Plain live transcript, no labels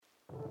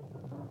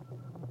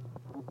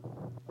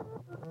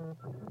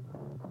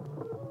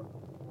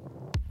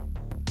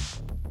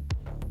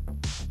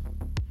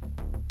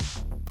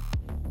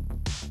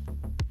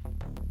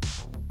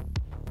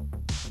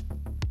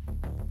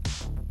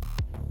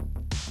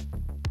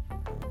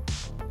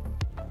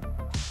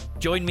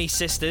Join me,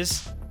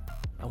 sisters,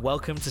 and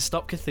welcome to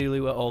Stop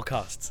Cthulhu at All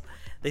Costs.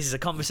 This is a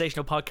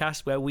conversational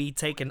podcast where we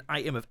take an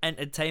item of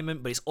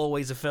entertainment, but it's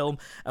always a film,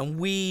 and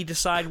we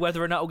decide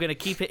whether or not we're going to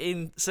keep it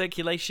in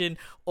circulation,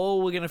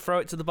 or we're going to throw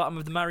it to the bottom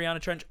of the Mariana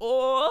Trench,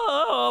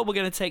 or we're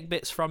going to take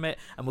bits from it,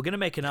 and we're going to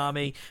make an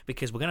army,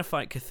 because we're going to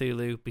fight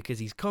Cthulhu, because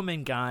he's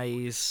coming,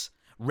 guys.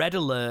 Red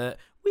alert.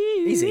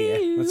 He's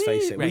here, let's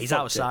face it. Right, he's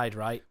outside,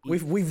 right?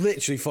 We've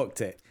literally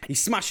fucked it.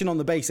 He's smashing on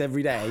the base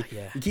every day.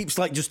 Yeah. He keeps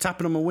like just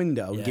tapping on my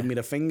window and giving me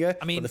the finger.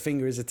 I mean, but the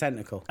finger is a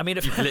tentacle. I mean,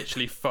 You've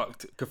literally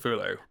fucked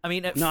Cthulhu. I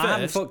mean, at No, first, I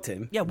haven't fucked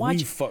him. Yeah, We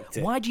fucked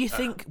it. Why do you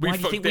think? We Why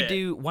do you think we fucked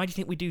do? Why do you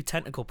think we do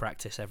tentacle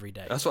practice every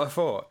day? That's what I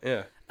thought.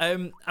 Yeah. I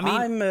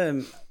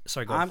mean,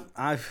 sorry, go on.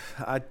 I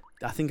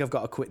think I've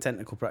got to quit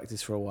tentacle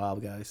practice for a while,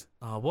 guys.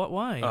 Oh, what?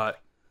 Why?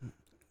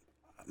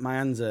 My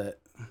hands are.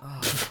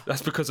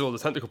 That's because of all the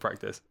tentacle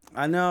practice.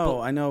 I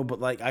know, but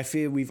like I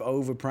feel we've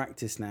over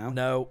practiced now.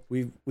 No,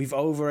 we've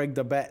over egged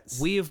our bets.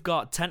 we have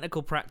got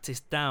tentacle practice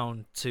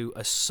down to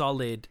a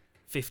solid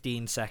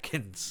 15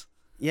 seconds.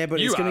 Yeah, but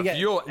You it's gonna have. get.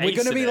 You're We're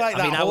gonna acing be it. like I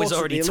that mean, I horse was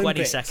already at the 20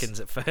 Olympics. seconds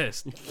at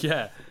first.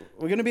 Yeah.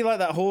 We're gonna be like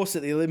that horse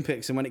at the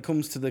Olympics, and when it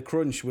comes to the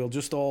crunch, we'll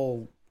just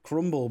all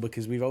crumble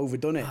because we've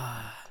overdone it.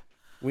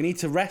 We need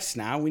to rest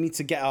now. We need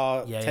to get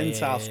our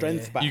tensile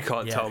strength back. You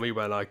can't tell me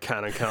when I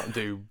can and can't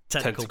do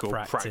Tentacle tentacle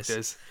practice.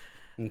 practice.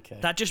 Okay.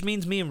 That just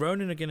means me and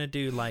Ronan are going to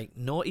do like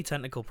naughty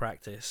tentacle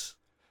practice.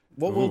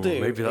 What we'll do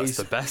Maybe that's is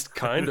the best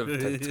kind of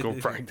tentacle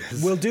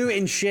practice. we'll do it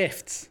in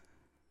shifts.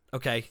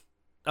 Okay.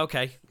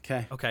 Okay.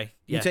 Yeah.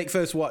 You take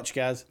first watch,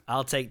 guys.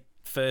 I'll take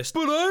first.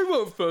 But I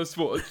want first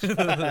watch.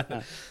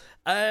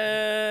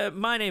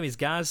 My name is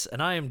Gaz,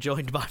 and I am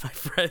joined by my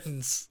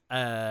friends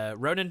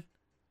Ronan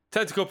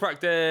Tentacle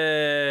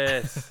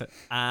practice.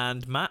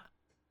 and Matt.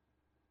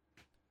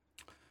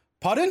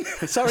 Pardon?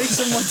 Sorry,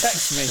 someone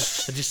texted me.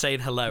 I'm just saying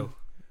hello.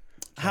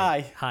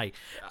 Hi. Hi.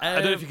 I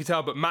don't know if you can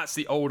tell, but Matt's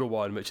the older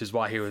one, which is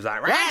why he was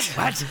like,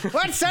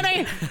 What,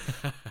 Sonny?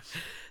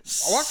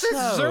 What's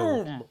this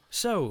Zoom?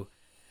 So,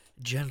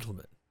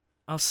 gentlemen,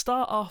 I'll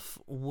start off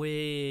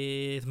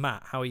with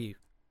Matt. How are you?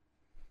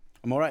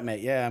 I'm all right, mate.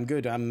 Yeah, I'm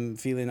good. I'm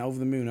feeling over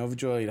the moon,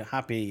 overjoyed,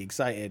 happy,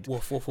 excited.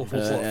 Woof, woof, woof,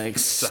 woof, woof. Sound it,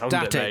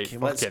 Ecstatic.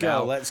 mate. Let's Fucking go,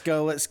 hell.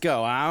 let's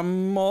go.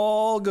 I'm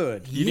all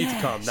good. You need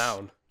to calm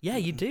down. Yeah,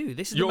 you do.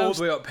 This is You're the all most...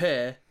 the way up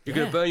here. You're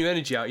going to burn your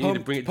energy out. You need to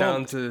bring it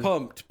down to...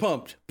 Pumped.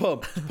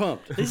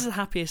 This is the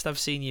happiest I've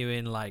seen you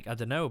in, like, I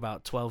don't know,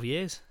 about 12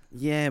 years.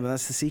 Yeah, but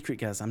that's the secret,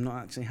 guys. I'm not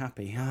actually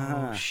happy.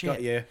 Oh, shit.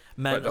 Got you.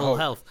 Mental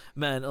health.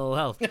 Mental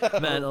health.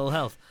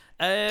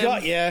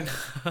 Got you.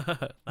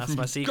 That's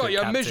my secret, Got you,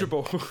 I'm Captain.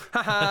 miserable.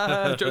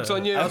 Joke's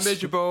on you, I'm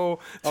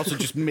miserable. Also,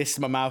 just missed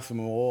my mouth with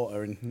my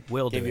water and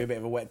Will do gave you it. a bit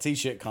of a wet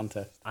t-shirt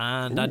contest.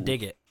 And I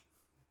dig it.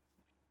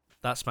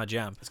 That's my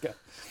jam. Let's go.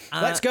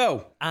 Let's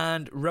go.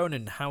 And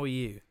Ronan, how are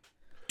you?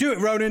 Do it,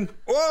 Ronan.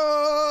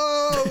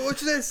 Whoa!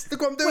 Watch this.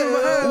 Look what I'm doing with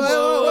my hands.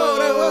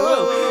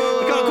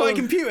 I can't quite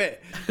compute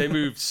it. They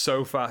move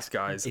so fast,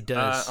 guys. It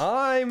does.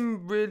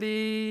 I'm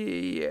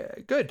really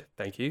good.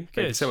 Thank you. Thank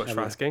you Good. so much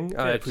for asking.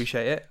 I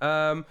appreciate it.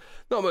 Not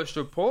much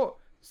to report.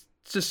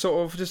 Just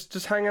sort of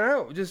just hanging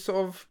out. Just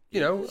sort of,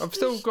 I've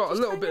still got a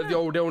little bit of the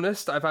old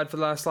illness that I've had for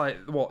the last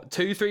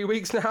 2-3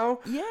 weeks now.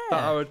 Yeah.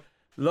 That I would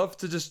love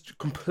to just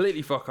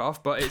completely fuck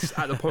off, but it's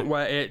at the point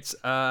where it's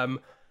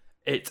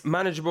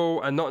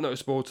manageable and not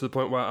noticeable to the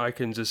point where I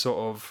can just sort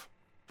of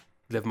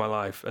live my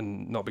life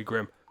and not be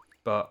grim.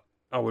 But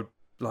I would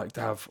like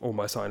to have all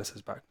my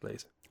sinuses back,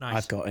 please. Nice.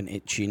 I've got an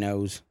itchy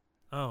nose.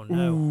 Oh,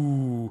 no.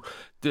 Ooh,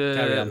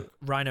 Carry on.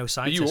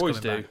 Rhinosinusitis you always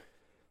coming do.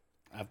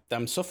 back.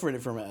 I'm suffering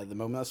from it at the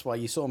moment. That's why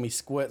you saw me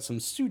squirt some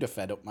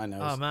Sudafed up my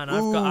nose. Oh, man,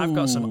 I've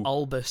got some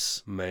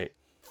Albus Mate,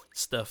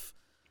 stuff.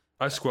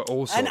 I squirt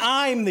all sorts. And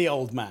I'm the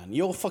old man.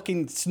 You're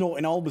fucking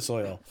snorting Albus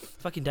oil.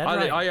 Fucking dead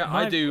I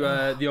right. do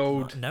the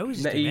old nose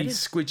is netty demented.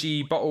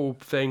 squidgy bottle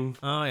thing.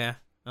 Oh, yeah.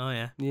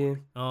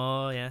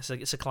 Yeah. So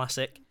it's a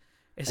classic.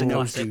 It's A a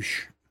nose classic.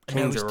 douche. A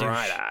Cleans nose it douche.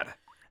 right out.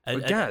 A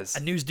Gaz.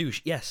 news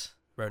douche. Yes,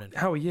 Ronan.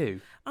 How are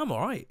you? I'm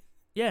all right.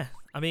 Yeah,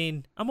 I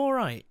mean, I'm all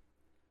right.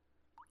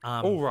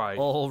 All right.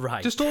 All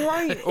right. Just all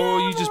right? Or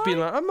are you just being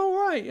like, I'm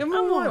all right, I'm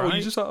all right? Or alright.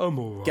 you just like, I'm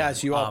all right?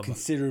 Guys, you are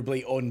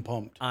considerably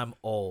unpumped. I'm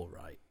all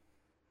right.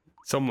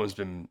 Someone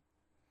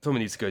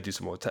needs to go do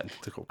some more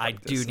technical I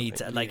practice, do need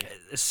to, think. like,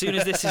 as soon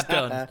as this is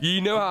done,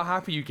 You know how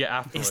happy you get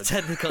afterwards. it's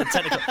technical.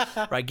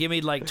 Right, give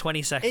me like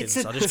 20 seconds.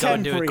 It's a I'll just go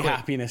and do a temporary quick.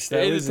 happiness, though,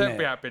 It is isn't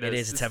temporary it? happiness. It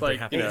is a It's temporary like,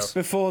 happiness. It's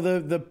before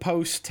the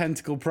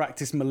post-tentacle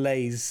practice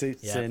malaise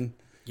sits Yeah. in.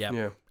 Yeah.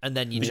 Yeah. And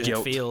then you The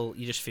just guilt.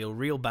 feel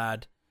real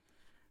bad.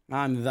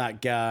 I'm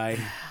that guy.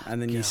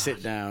 And then you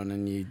sit down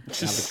and you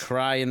have a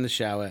cry in the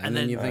shower. And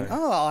then then- you think,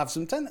 I'll have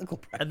some tentacle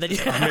practice. And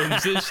then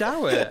Moves the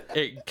shower.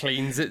 It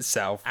cleans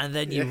itself. and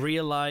then you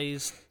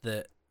realize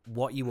that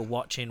what you were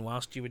watching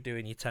whilst you were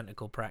doing your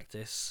tentacle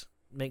practice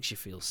makes you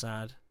feel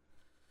sad.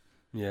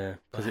 Yeah,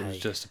 because it was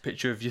just a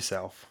picture of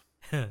yourself.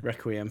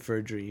 Requiem for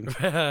a Dream.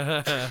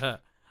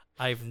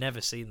 I've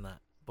never seen that,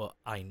 but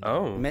I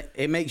know. Oh,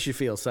 It makes you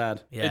feel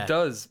sad. Yeah. it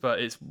does, but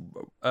it's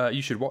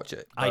you should watch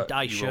it. I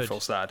but you should. will feel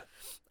sad.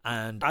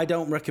 And I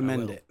don't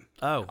recommend it.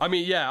 oh, I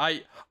mean, yeah,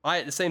 I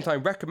at the same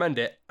time recommend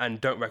it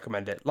and don't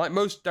recommend it. Like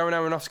most Darren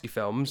Aronofsky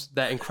films,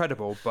 they're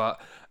incredible, but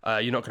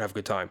you're not gonna have a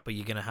good time. but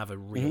you're gonna have a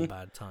real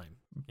bad time.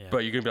 Yeah. But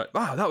you're gonna be like,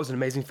 wow, that was an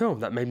amazing film.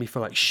 That made me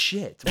feel like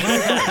shit.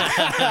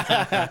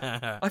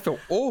 I felt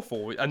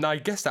awful, and I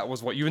guess that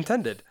was what you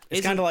intended.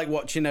 It's kind of like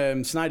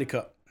watching Snyder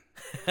Cut.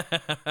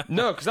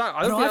 No, because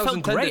I don't No, think I that was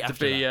felt great intended to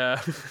be.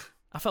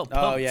 I felt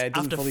pumped yeah, it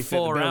doesn't after fully fit the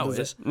 4 bill, hours.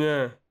 does it?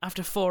 yeah.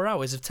 After 4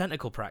 hours of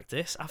tentacle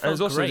practice, I And felt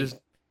there's also great.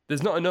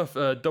 there's not enough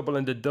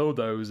double-ended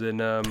dildos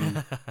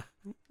in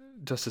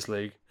Justice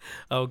League.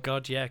 Oh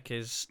god, yeah,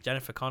 because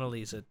Jennifer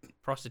Connelly's a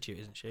prostitute,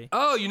 isn't she?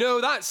 Oh, you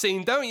know that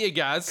scene, don't you,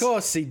 Gaz? Of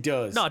course he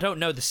does. No, I don't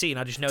know the scene.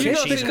 I just know You that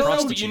know, she's a typical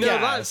prostitute. you know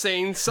Gaz. that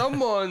scene.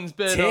 Someone's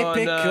been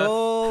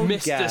Typical on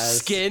Mr. Gaz.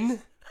 Skin.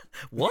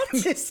 What?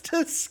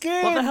 Mr.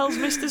 Skin. What the hell's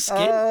Mr. Skin?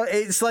 Oh,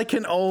 it's like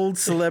an old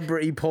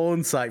celebrity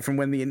porn site from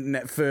when the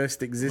internet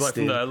first Like existed.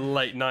 from the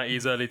late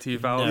 90s, early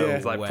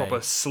 2000s, No like way. proper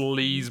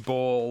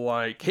sleazeball.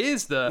 Like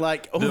here's the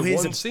Like, the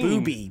here's one a scene.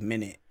 booby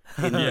minute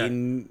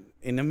in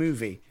a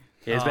movie.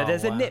 Here's Oh, where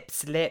there's a wow. nip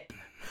slip.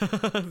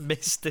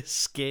 Mr.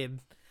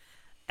 Skin.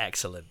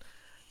 Excellent.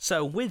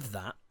 So with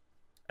that,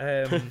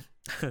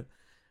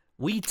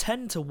 we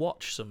tend to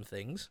watch some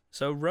things.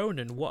 So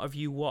Ronan, what have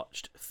you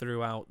watched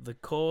throughout the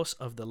course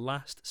of the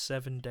last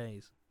 7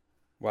 days?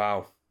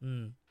 Wow.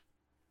 Mm.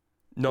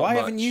 Not Why much.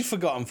 haven't you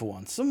forgotten for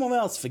once? Someone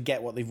else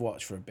forget what they've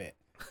watched for a bit.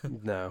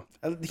 No.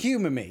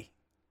 Humour me.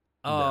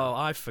 Oh,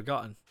 I've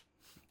forgotten.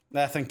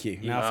 Thank you.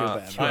 Now I feel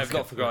better. I have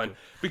not forgotten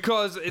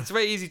because it's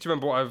very easy to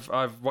remember what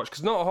I've watched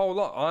because not a whole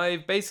lot.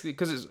 I've basically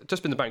because it's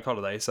just been the bank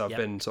holiday, so I've Yep.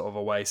 been sort of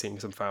away seeing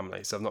some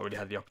family, so I've not really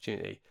had the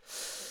opportunity.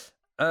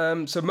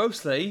 So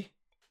mostly,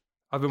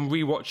 I've been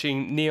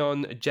rewatching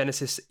Neon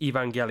Genesis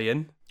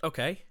Evangelion,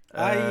 Okay.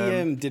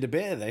 I did a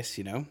bit of this,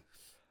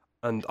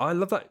 and I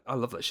love that. I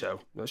love that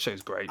show. That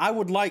show's great. I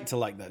would like to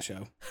like that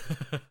show.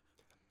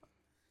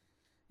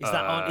 Is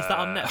that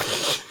on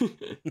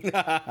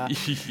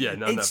Netflix? Yeah,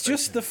 no, It's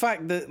just the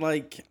fact that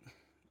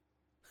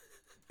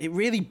it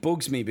really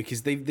bugs me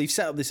because they've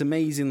set up this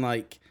amazing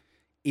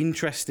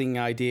interesting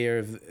idea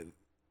of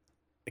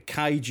a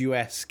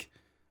kaiju-esque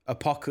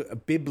a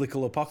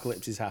biblical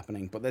apocalypse is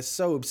happening, but they're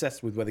so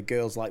obsessed with whether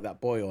girls like that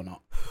boy or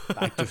not.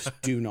 I just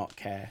do not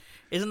care.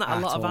 Isn't that a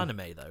At lot of all.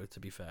 anime though? To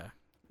be fair,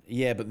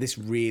 Yeah, but this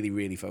really,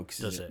 really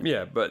focuses does it. it?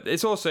 Yeah, but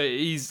it's also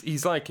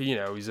he's like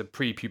he's a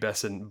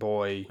prepubescent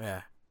boy,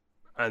 Yeah.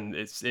 and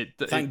it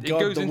Thank it God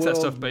goes the into that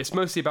stuff, world but it's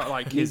mostly about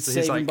like He's his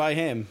saving like by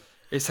him.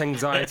 it's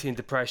anxiety and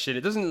depression.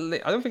 It doesn't.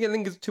 I don't think it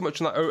lingers too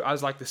much on that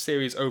as like the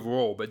series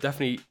overall, but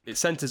definitely it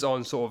centers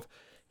on sort of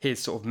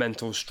his sort of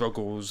mental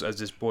struggles as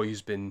this boy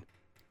who's been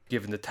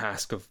given the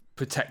task of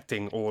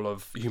protecting all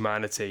of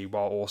humanity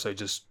while also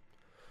just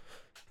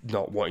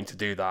not wanting to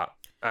do that.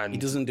 And He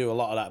doesn't do a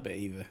lot of that bit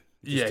either.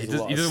 yeah, he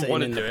doesn't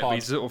want to do it, but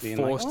he's sort of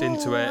forced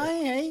into it.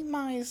 I hate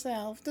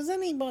myself. Does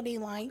anybody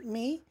like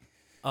me?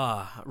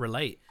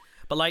 Relate.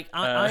 But like,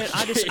 I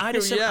had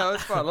a yeah,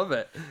 that's why I love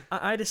it.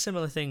 I had a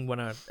similar thing when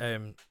I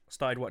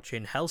started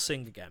watching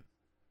Hellsing again,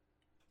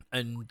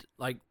 and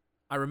like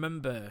I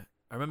remember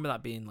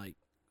that being like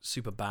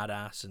super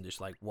badass and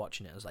just like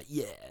watching it. I was like,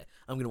 yeah,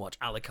 I'm gonna watch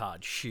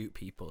Alucard shoot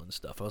people and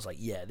stuff. I was like,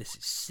 yeah, this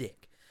is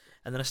sick.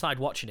 And then I started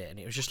watching it, and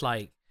it was just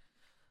like,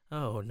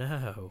 oh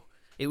no,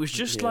 it was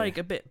just like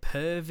a bit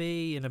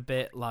pervy and a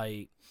bit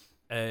like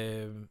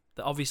that.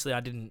 Obviously, I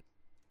didn't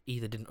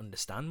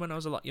understand when I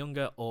was a lot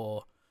younger,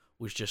 or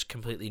was just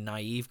completely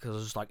naive because I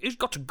was like, he's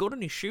got a gun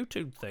and he's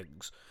shooting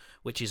things,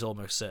 which is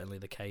almost certainly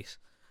the case.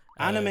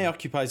 Anime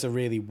occupies a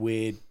really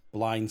weird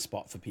blind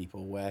spot for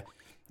people where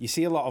you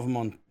see a lot of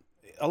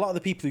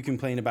the people who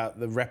complain about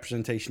the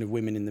representation of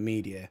women in the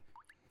media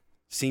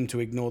seem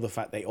to ignore the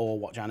fact they all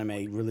watch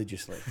anime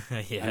religiously.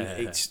 Yeah,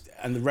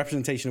 and the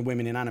representation of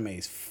women in anime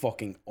is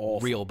fucking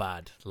awful. real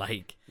bad.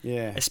 Like,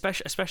 Yeah.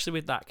 especially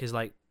with that, because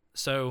like,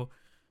 so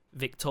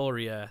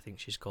Victoria, I think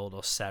she's called,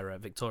 or Sarah,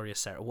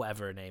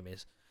 whatever her name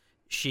is.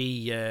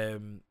 She, I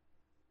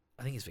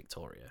think it's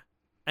Victoria.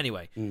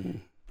 Anyway,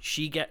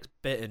 she gets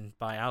bitten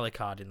by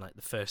Alucard in like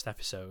the first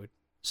episode,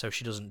 so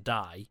she doesn't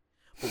die.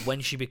 But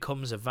when she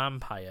becomes a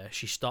vampire,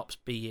 she stops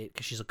being,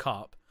 because she's a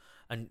cop,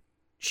 and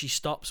she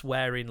stops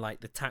wearing like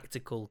the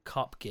tactical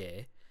cop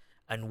gear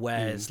and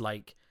wears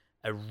like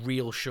a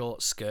real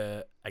short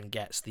skirt and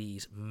gets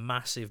these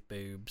massive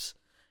boobs.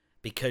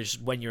 Because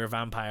when you're a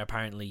vampire,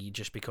 apparently you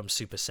just become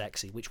super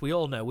sexy, which we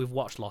all know. We've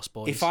watched Lost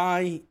Boys. If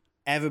I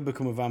ever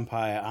become a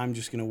vampire, I'm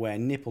just going to wear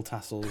nipple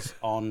tassels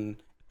on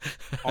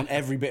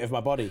every bit of my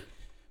body.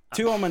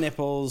 2 on my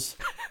nipples,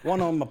 1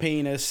 on my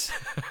penis,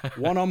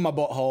 1 on my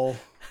butthole,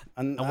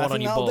 and And I one think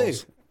on your that'll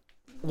balls. do.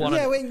 one.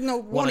 Yeah, wait, no,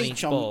 one on each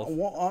each on.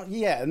 ball.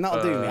 Yeah, and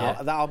that'll do me.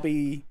 yeah. That'll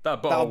be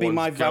That that'll be bottle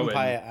my one's going.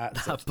 vampire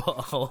actor. That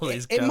butthole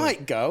is It going.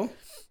 might go.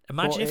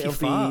 Imagine but if you it'll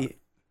fart. be-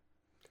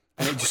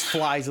 and it just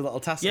flies a little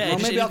tassel. Yeah, Well,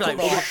 it maybe just- I'll it'd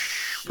cut be little, like,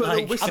 Put a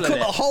little like- whistle I'll in cut it.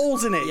 little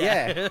holes in it.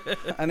 Yeah.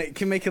 Yeah, and it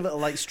can make a little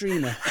like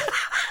streamer.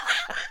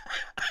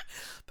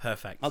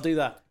 Perfect. I'll do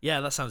that.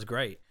 Yeah, that sounds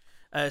great.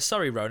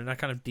 Sorry, Ronan, I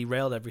kind of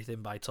derailed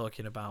everything by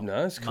talking about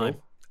No, it's my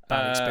cool.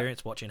 bad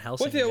experience watching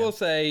Hellsing. One thing I again. will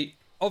say,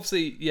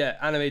 obviously, yeah,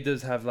 anime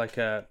does have like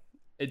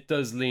it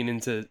does lean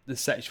into the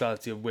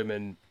sexuality of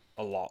women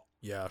a lot,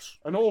 Yes.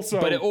 And also,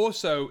 but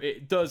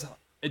it does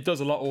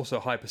a lot also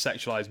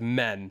hypersexualize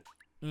men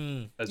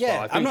as yeah, well.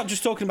 I I'm think, not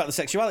just talking about the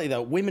sexuality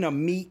though. Women are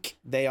meek,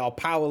 they are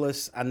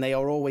powerless, and they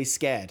are always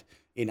scared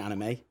in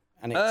anime.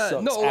 And it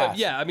sucks no, ass.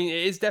 yeah, I mean,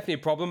 it is definitely a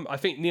problem. I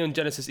think Neon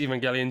Genesis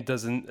Evangelion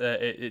doesn't.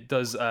 It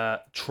does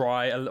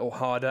try a little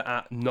harder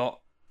at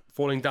not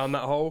falling down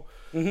that hole,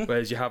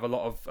 whereas you have a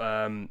lot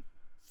of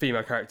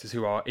female characters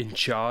who are in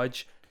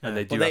charge, and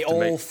they do. But they have to all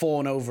make,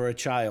 fawn over a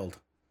child.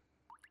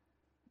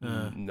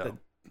 no.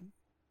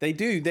 They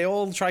do. They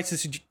all try to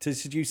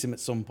seduce him at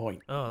some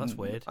point. Oh, that's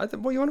weird. What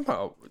are you on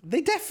about?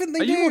 They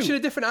definitely Are do. you watching a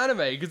different anime?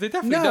 Because they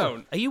definitely No.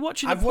 don't. Are you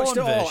watching the I've watched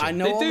porn it all. version? I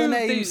know They all do. the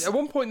names. At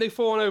one point, they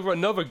fall over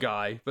another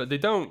guy, but they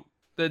don't.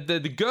 The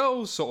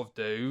girls sort of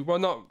do. Well,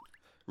 not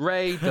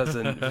Ray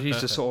doesn't. He's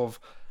just sort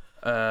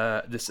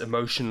of this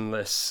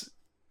emotionless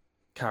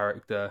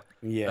character.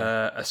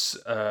 Yeah.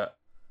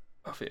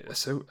 I think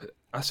so.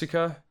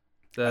 Asuka,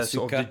 the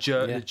sort of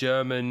Asuka, yeah. the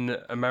German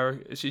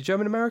American. Is she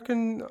German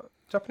American?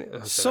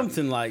 Japanese?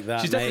 Something like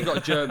that. She's mate. definitely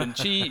got German.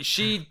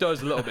 She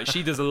does a little bit.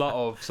 She does a lot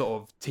of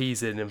sort of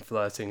teasing and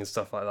flirting and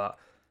stuff like that.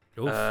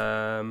 Oof.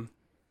 And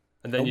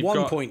then At you've one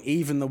got, point,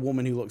 even the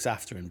woman who looks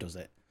after him does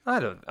it.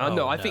 I don't. I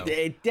know. I no. think It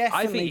I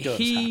definitely think does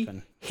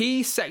happen.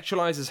 he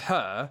sexualizes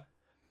her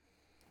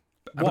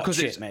Watch because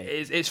it, mate.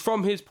 it's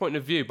from his point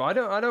of view. But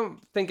I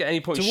don't think at any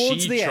point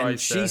Towards she the tries end,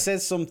 to. she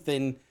says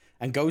something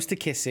and goes to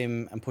kiss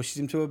him and pushes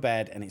him to a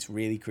bed, and it's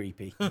really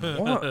creepy. What?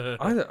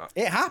 I don't.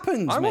 It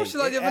happens. I mate. watched it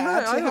like the other night.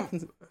 actually I don't-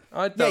 happens.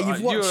 I Yeah, don't, you've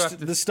you have watched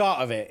to- the start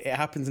of it. It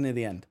happens near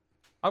the end.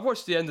 I've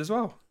watched the end as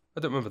well.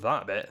 I don't remember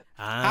that bit.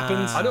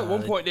 Happens. I know at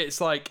one point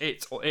it's like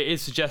it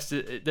is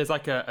suggested. There's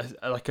like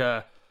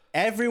a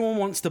Everyone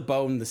wants to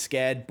bone the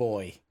scared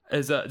boy.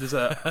 there's a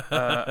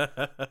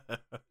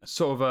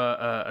sort of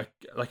a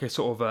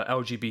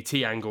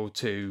LGBT angle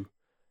to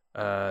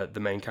the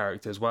main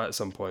character as well at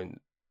some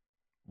point,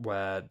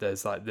 where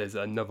there's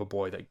another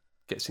boy that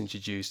gets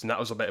introduced, and that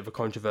was a bit of a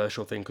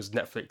controversial thing because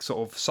Netflix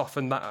sort of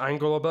softened that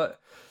angle a bit.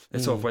 It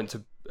sort of went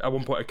to at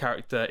one point a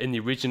character in the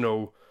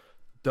original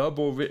dub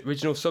or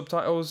original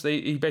subtitles.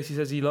 He basically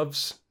says he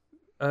loves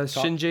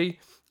Shinji,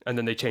 and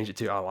then they changed it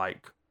to I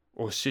like,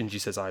 or Shinji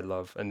says I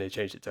love, and they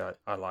changed it to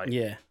I like.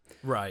 Yeah.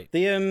 Right.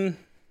 The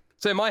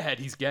So in my head,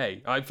 he's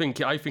gay. I think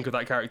of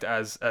that character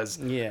as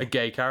Yeah. a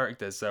gay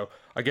character. So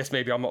I guess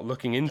maybe I'm not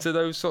looking into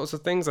those sorts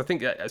of things. I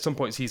think at some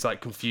points he's like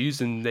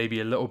confused and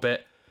maybe a little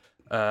bit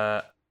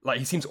like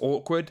he seems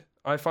awkward.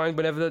 I find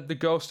whenever the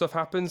girl stuff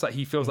happens, like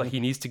he feels like he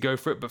needs to go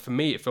for it. But for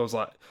me, it feels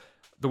like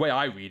the way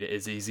I read it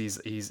is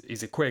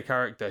he's a queer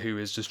character who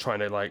is just trying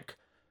to like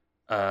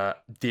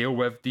deal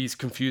with these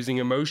confusing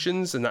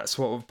emotions, and that's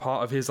sort of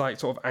part of his like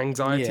sort of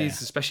anxieties, Yeah.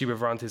 especially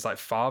with around his like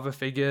father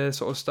figure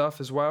sort of stuff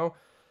as well.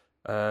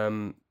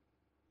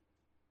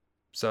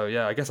 So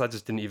yeah, I guess I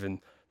just didn't even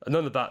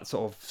none of that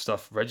sort of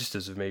stuff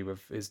registers with me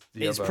with his.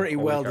 it's pretty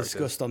well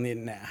discussed on the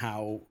internet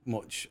how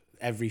much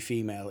every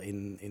female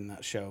in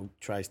that show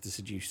tries to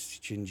seduce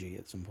Shinji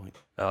at some point.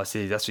 Oh,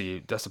 see, that's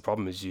the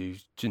problem is you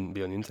shouldn't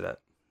be on the internet.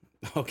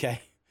 Okay.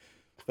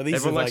 But these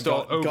Everyone have, likes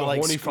like, to over got, like,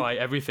 hornify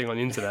everything on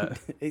the internet.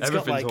 It's got,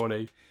 Everything's like-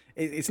 horny.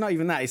 It's not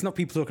even that. It's not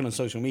people talking on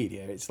social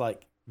media. It's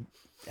like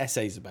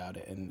essays about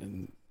it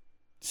and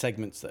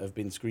segments that have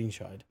been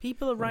screenshotted.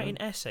 People are writing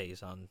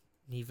essays on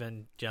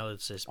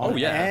Evangelicist. Oh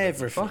yeah,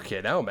 everything.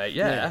 Fucking hell, mate.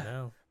 Yeah,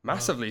 No.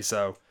 massively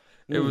so.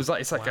 It was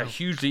like it's like a Wow.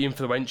 hugely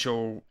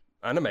influential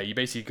anime. You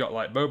basically got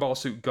like Mobile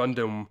Suit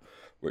Gundam,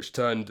 which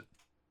turned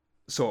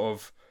sort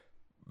of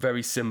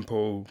very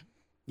simple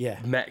Yeah.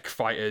 mech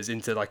fighters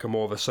into like a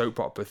more of a soap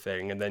opera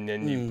thing, and then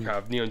you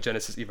have Neon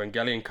Genesis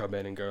Evangelion come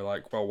in and go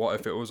like, well, what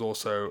if it was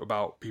also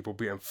about people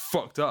being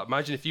fucked up?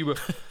 Imagine if you were.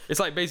 It's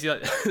like basically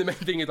like the main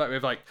thing is like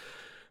with like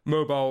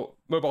Mobile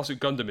Suit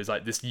Gundam is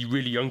like this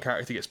really young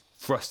character gets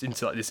thrust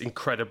into like this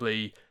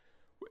incredibly.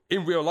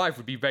 In real life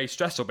would be very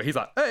stressful, but he's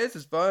like, hey, this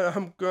is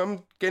fun.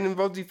 I'm getting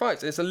involved in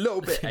fights. And it's a little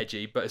bit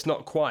edgy, but it's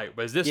not quite.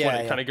 Whereas this one,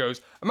 it kind of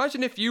goes,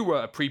 imagine if you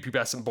were a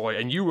prepubescent boy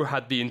and you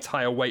had the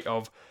entire weight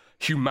of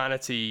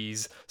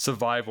humanity's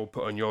survival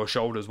put on your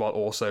shoulders while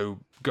also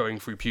going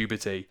through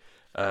puberty.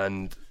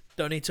 And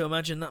Don't need to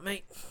imagine that,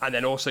 mate.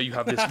 then also you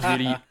have this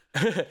really,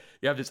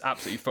 you have this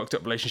absolutely fucked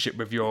up relationship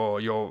with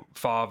your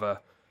father.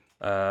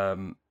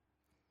 And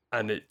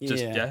it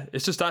just, Yeah.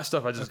 it's just that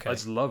stuff I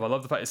just love. I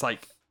love the fact it's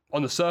like,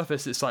 on the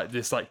surface, it's like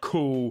this like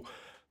cool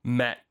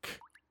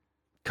mech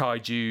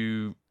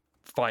kaiju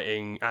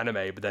fighting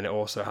anime, but then it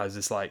also has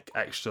this like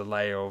extra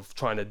layer of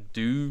trying to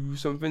do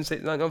something.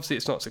 Like, obviously,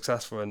 it's not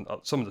successful in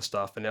some of the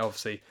stuff, and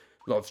obviously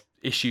a lot of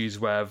issues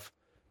with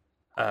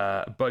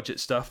budget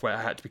stuff where it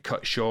had to be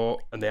cut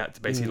short, and they had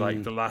to basically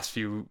like the last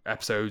few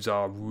episodes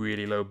are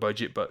really low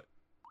budget, but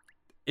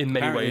in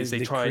many Apparently ways they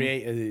the try and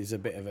creator is a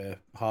bit of a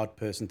hard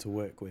person to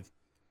work with.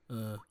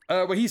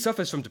 well, he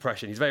suffers from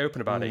depression. He's very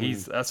open about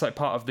it. That's like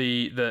part of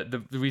the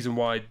reason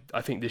why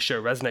I think this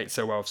show resonates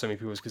so well with so many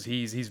people is because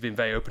he's been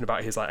very open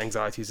about his like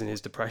anxieties and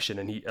his depression,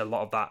 and a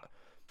lot of that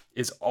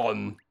is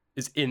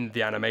in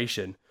the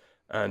animation,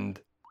 and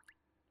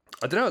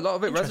I don't know, a lot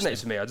of it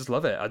resonates with me. I just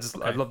love it.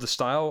 I love the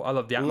style. I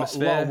love the A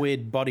atmosphere. lot of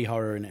weird body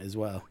horror in it as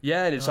well.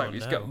 Yeah, and it's like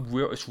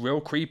no. it's real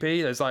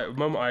creepy. There's like a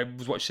moment I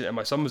was watching it and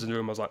my son was in the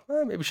room. I was like,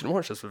 maybe we shouldn't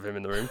watch this with him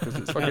in the room because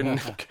it's fucking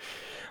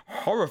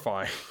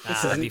horrifying.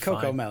 This it'd be isn't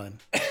Coco fine. Melon.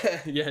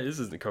 Yeah, this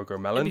isn't Coco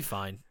It'll Melon. be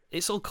fine.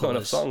 It's all Not enough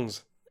colours.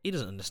 songs. He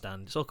doesn't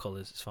understand. It's all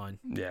colours. It's fine.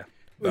 Yeah.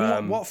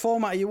 What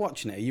format are you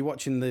watching it? Are you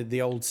watching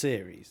the old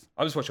series?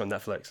 I was watching on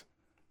Netflix.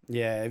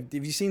 Yeah. Have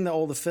you seen that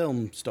all the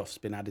film stuff's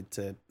been added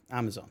to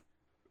Amazon?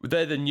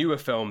 They're the newer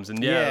films,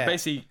 and Yeah.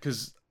 basically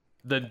because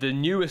the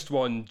newest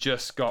one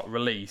just got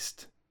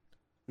released,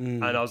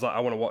 and I was like,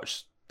 I want to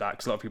watch that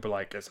because a lot of people are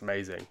like it's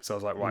amazing. So I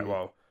was like, right,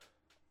 well,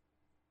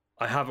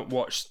 I haven't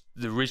watched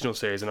the original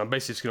series, and I'm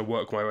basically just going to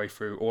work my way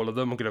through all of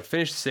them. I'm going to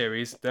finish the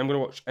series, then I'm going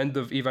to watch End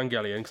of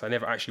Evangelion because I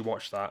never actually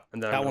watched that,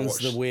 and then That I'm going one's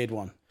to watch. the weird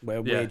one where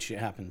Yeah. weird shit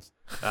happens.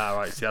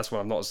 Right, see, that's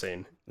one I've not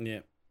seen. Yeah.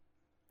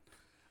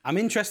 I'm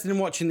interested in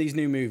watching these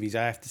new movies,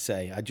 I have to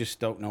say. I just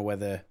don't know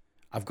whether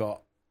I've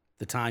got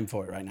the time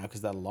for it right now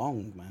because they're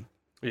long, man.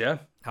 Yeah,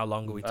 How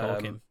long are we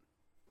talking?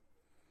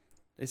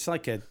 It's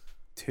like a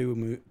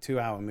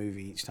 2-hour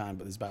movie each time,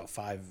 but there's about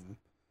 5 of them.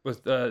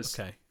 with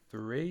Okay.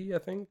 3, I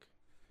think.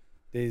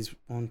 There's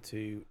 1,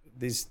 2.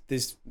 There's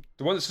The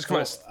one that's just come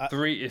out Four, is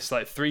 3. It's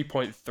like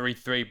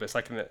 3.33, but it's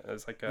like a,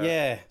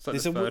 yeah. it's like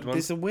There's the third one.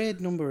 there's a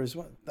weird number as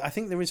well. I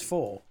think there is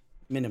 4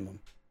 minimum.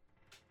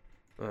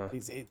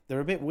 They're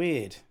a bit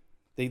weird.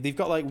 They've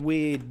got like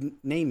weird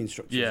naming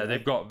structures. Yeah, right?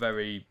 they've got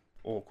very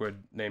awkward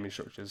naming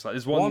structures. Like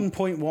there's one.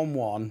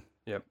 1.11.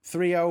 Yep.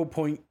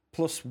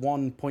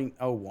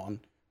 30.+1.01,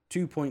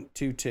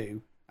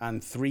 2.22,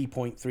 and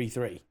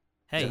 3.33.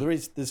 Hey, So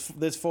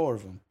there's 4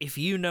 of them. if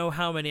you know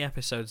how many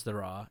episodes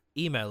there are,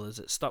 email us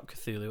at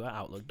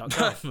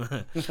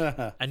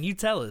stopcthulhu@outlook.com and you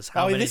tell us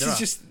how many this there is are.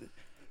 just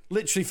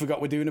literally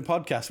forgot we're doing a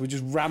podcast. We're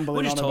just rambling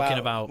We're just on talking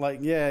about about- like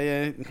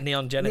yeah.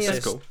 Neon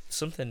Genesis, cool.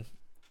 something.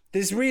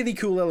 There's really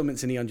cool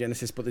elements in Neon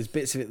Genesis, but there's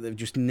bits of it that have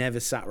just never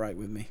sat right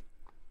with me.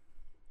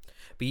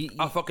 But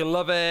I fucking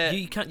love it.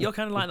 you're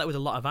kind of like that with a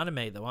lot of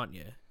anime, though, aren't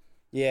you?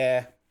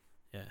 Yeah.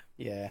 Yeah.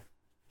 Yeah.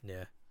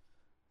 Yeah.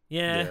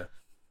 yeah.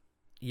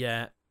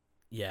 Yeah.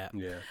 Yeah.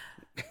 Yeah.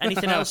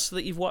 Anything else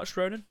that you've watched,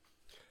 Ronan?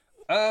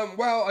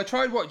 Well, I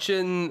tried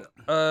watching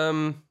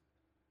Formula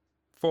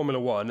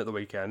One at the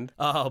weekend.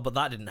 Oh, but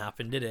that didn't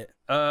happen, did it?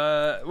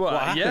 Well,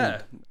 happened?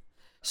 yeah,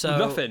 So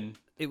nothing.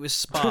 It was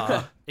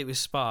Spa. It was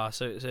Spa.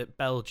 So it was at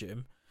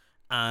Belgium,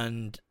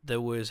 and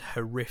there was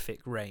horrific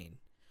rain.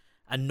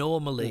 And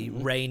normally,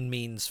 rain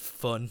means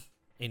fun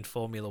in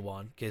Formula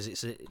One because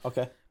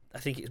Okay. I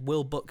think it's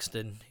Will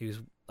Buxton who's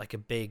like a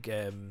big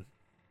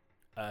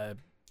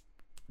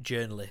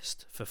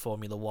journalist for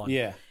Formula One.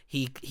 Yeah.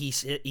 He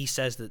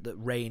says that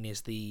rain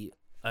is the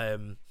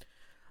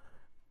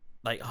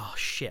like, oh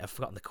shit, I've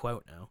forgotten the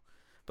quote now.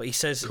 But he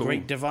says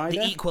Great divider.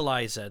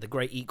 the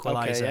great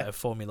equalizer yeah. of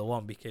Formula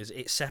One, because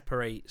it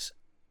separates.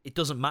 It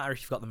doesn't matter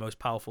if you've got the most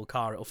powerful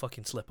car; it'll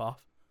fucking slip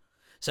off.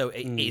 So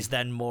it is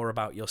then more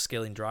about your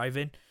skill in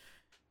driving,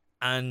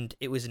 and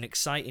it was an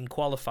exciting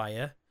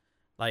qualifier.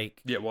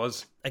 Like Yeah, it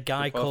was. a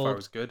guy The qualifier called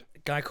was good.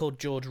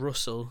 George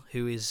Russell,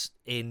 who is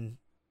in.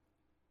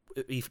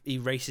 He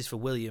races for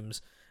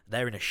Williams.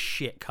 They're in a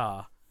shit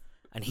car,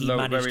 and he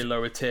managed Very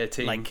lower tier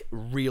team. like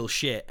real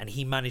shit, and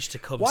he managed to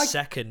come Why-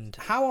 second.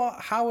 How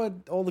are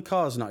all the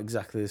cars not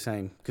exactly the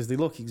same? Because they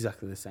look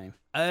exactly the same.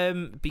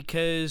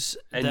 Because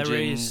engines there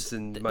is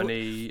and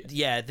money.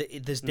 Yeah,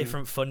 there's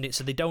different funding,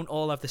 so they don't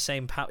all have the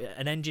same power.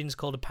 An engine's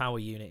called a power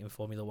unit in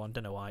Formula One.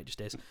 Don't know why, it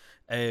just is.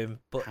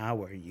 But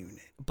Power unit.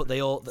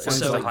 they all Sounds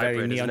so like hybrid,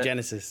 very isn't Neon it?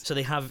 Genesis. so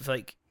they have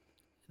like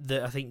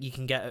I think you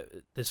can get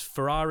there's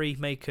Ferrari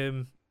make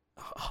them,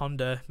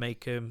 Honda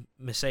make them,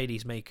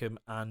 Mercedes make them,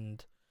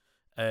 and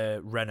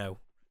Renault,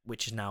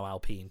 which is now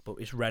Alpine, but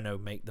it's Renault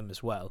make them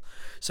as well.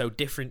 So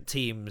different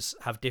teams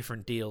have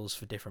different deals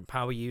for different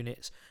power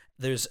units.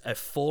 There's a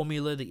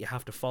formula that you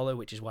have to follow,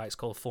 which is why it's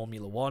called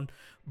Formula One.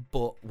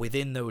 But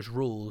within those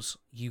rules,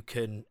 you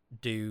can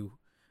do,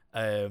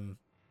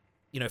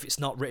 if it's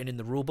not written in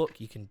the rule book,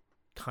 you can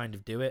kind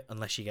of do it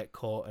unless you get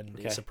caught and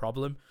it's a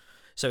problem.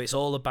 So it's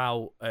all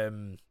about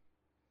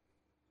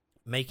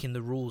making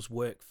the rules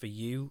work for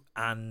you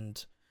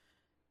and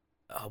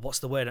what's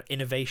the word?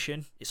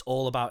 Innovation. It's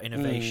all about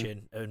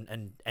innovation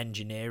and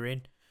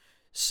engineering.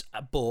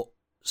 But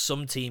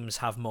some teams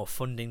have more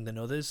funding than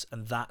others,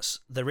 and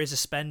there is a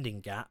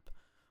spending gap,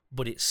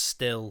 but it's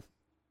still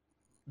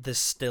there's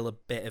still a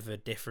bit of a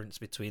difference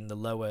between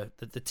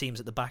the teams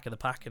at the back of the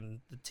pack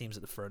and the teams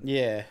at the front.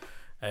 Yeah.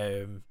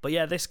 But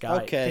yeah, this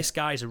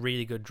guy's a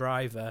really good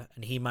driver,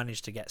 and he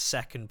managed to get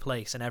second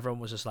place, and everyone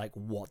was just like,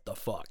 "What the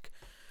fuck?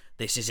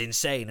 This is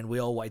insane!" And we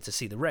all waited to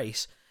see the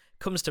race.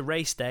 Comes to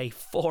race day,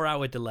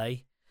 4-hour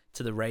delay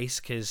to the race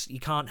because you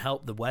can't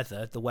help the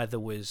weather. The weather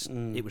was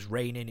it was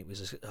raining. It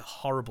was a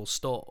horrible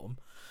storm.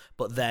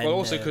 But then, well,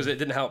 also because it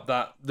didn't help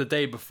that the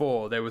day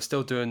before they were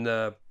still doing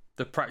the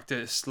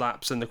practice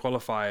laps and the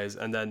qualifiers,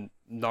 and then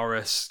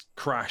Norris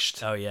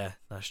crashed. Oh yeah,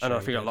 that's true. And I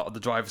think a lot of the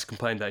drivers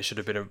complained that it should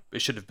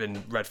have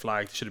been red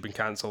flagged, it should have been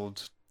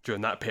cancelled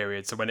during that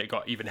period. So when it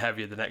got even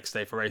heavier the next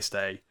day for race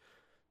day,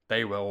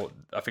 I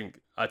think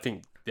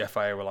the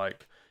FIA were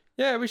like,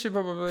 yeah, we should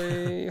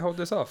probably hold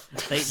this off.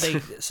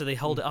 They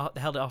held it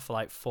off for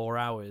like 4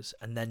 hours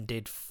and then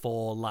did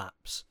 4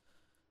 laps,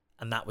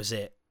 and that was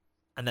it.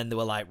 And then they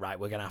were like, right,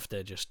 we're gonna have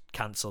to just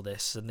cancel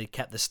this, and they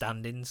kept the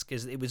standings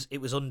because it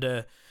was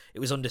under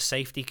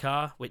safety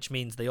car, which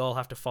means they all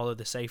have to follow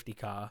the safety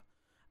car,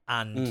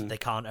 and they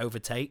can't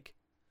overtake.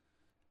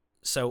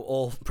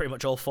 So pretty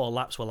much all 4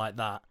 laps were like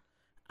that,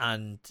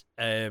 and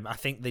I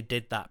think they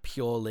did that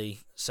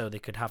purely so they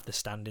could have the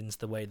standings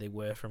the way they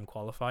were from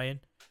qualifying,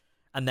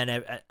 and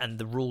then and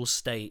the rules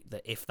state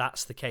that if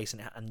that's the case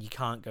and you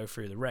can't go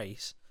through the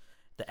race,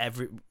 that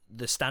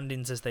the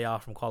standings as they are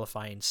from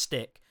qualifying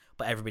stick.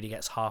 But everybody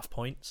gets half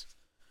points,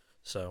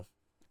 so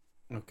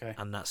okay,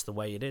 and that's the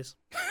way it is.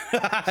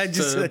 I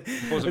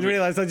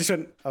realised I just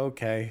went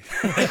okay.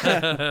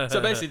 So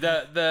basically,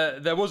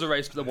 there was a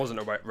race, but there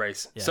wasn't a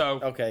race. Yeah. So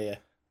okay, yeah,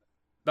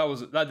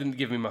 that didn't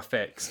give me my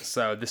fix.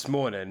 So this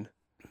morning,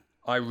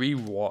 I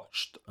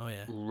rewatched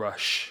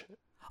Rush.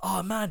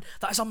 Oh man,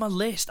 that's on my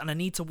list, and I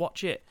need to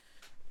watch it.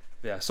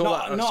 Yeah, it's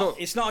not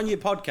on your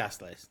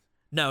podcast list.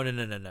 No.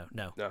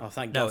 Oh,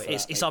 thank God.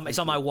 God. It's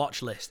on my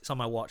watch list. It's on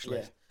my watch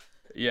list.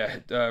 Yeah,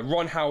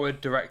 Ron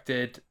Howard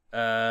directed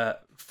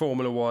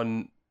Formula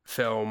One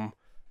film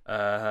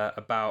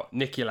about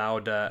Niki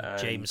Lauda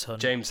and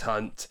James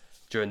Hunt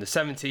during the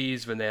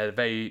 70s when they had a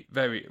very,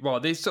 very well.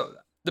 The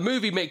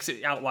movie makes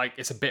it out like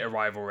it's a bit of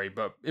rivalry,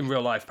 but in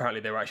real life, apparently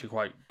they were actually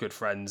quite good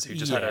friends who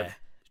just had a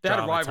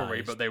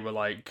rivalry, but they were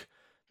like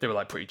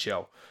pretty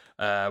chill.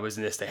 Whereas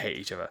in this, they hate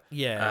each other.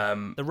 Yeah,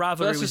 the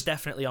rivalry was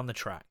definitely on the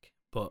track,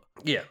 but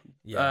yeah.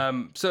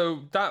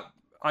 So that.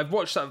 I've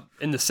watched that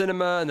in the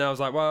cinema, and then I was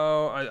like,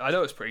 well, I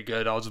know it's pretty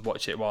good. I'll just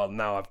watch it while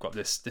now I've got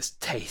this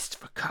taste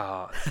for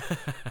cars.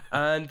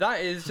 And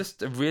that is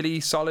just a really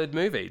solid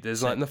movie.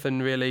 There's like nothing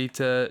really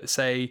to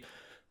say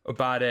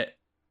about it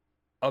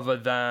other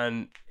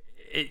than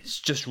it's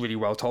just really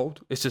well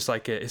told. It's just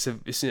like it's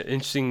an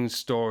interesting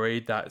story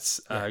that's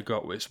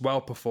it's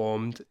well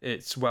performed,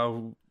 it's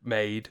well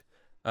made,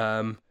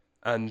 and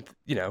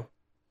you know,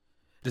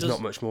 there's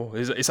not much more.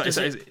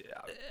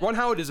 Ron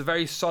Howard is a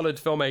very solid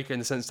filmmaker in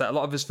the sense that a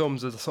lot of his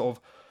films are sort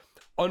of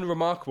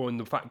unremarkable in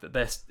the fact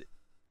that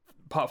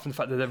apart from the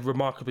fact that they're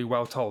remarkably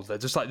well told, they're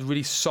just like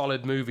really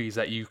solid movies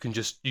that you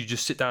just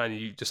sit down and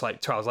you just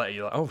like 2 hours later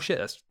you're like, oh shit,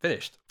 that's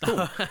finished.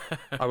 Cool.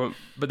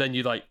 But then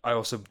I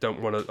also don't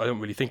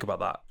really think about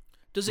that.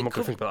 I'm not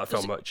going to think about that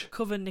film much.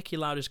 Cover Niki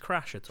Lauda's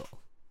crash at all?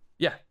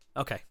 Yeah.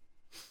 Okay.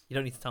 You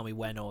don't need to tell me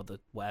when or the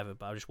whatever,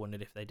 but I just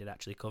wondered if they did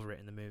actually cover it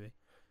in the movie.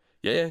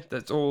 Yeah,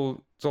 that's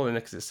all. It's all in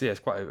it. It's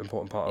quite an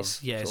important part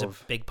of. Yeah, it's a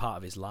big part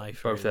of his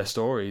life. Both really. Their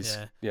stories.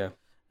 Yeah.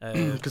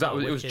 Because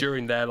it was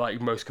during their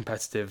like most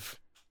competitive.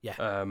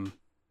 Yeah.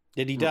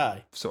 Did he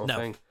die? Sort of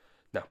thing.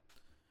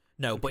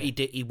 No, but he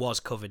did. He was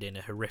covered in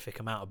a horrific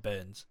amount of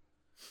burns.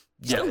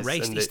 He still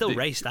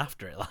raced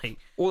after it. Like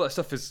all that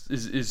stuff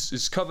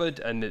is covered,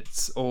 and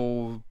it's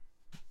all.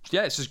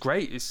 Yeah, it's just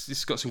great.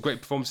 It's got some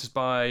great performances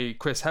by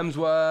Chris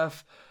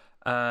Hemsworth,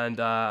 and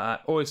I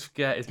always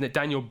forget, isn't it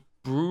Daniel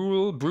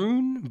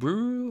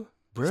Brühl?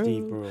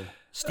 Steve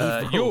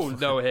Brühl. You'll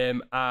know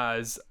him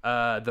as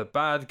the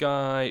bad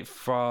guy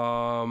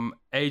from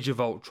Age of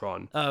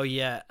Ultron. Oh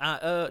yeah,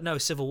 no,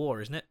 Civil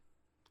War, isn't it?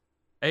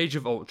 Age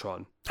of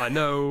Ultron. I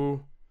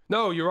know.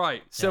 No, you're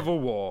right. Civil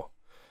War.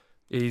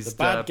 He's the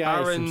bad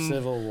guy Baron, from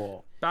Civil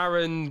War.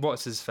 Baron,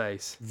 what's his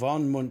face?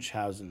 Von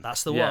Munchausen.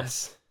 That's the one.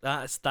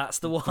 That's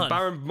the one.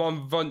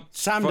 Baron von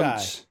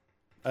Samdai.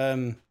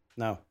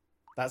 No,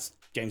 that's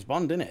James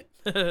Bond, isn't it?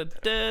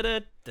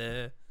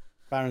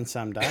 Baron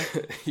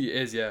Samdai. He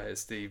is, yeah.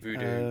 It's the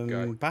voodoo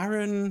guy.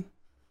 Baron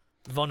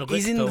von.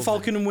 He's in the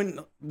Falcon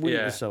and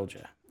Winter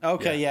Soldier.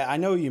 Okay, yeah, I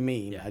know what you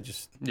mean. Yeah. I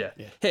just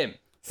him.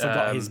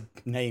 Forgot his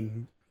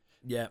name.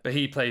 Yeah, but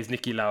he plays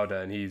Niki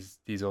Lauda, and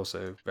he's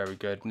also very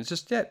good. And it's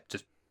just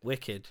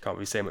wicked. Can't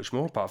really say much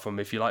more apart from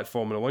if you like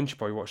Formula One, you should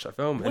probably watch that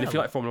film. And if you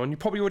like Formula One, you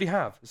probably already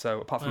have.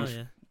 So apart from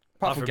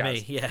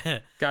Gaz. Me, yeah.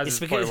 Gaz it's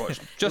because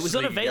it was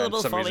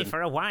unavailable for me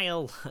for a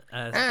while.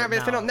 But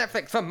it's been on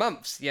Netflix for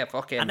months. Yeah,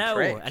 fucking I know,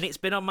 prick. And it's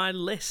been on my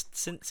list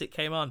since it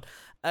came on.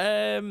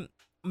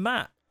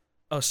 Matt.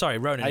 Oh, sorry,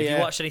 Ronan. Have you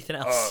watched anything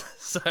else?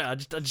 Sorry, I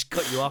just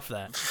cut you off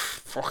there.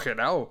 Fucking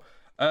hell.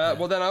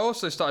 Well, then I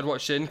also started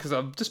watching because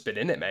I've just been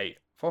in it, mate.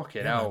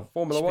 Fucking hell.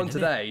 Formula One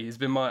today has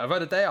been I've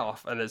had a day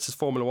off, and it's just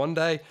Formula One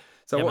day.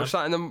 So Yeah, I watched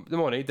that in the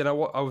morning. Then I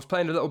was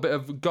playing a little bit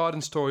of Garden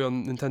Story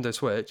on Nintendo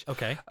Switch.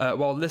 Okay.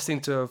 While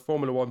listening to a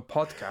Formula One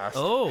podcast.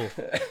 Oh,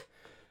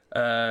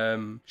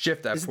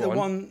 Shift F1. Is it the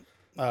one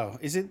oh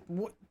is it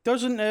what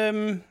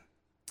doesn't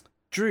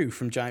Drew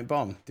from Giant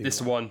Bomb do This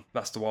that? one.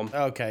 That's the one.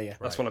 Okay, yeah.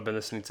 That's what I've been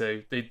listening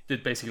to. They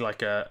did basically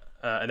like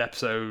an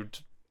episode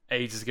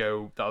ages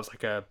ago that was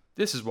like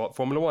this is what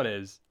Formula One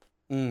is.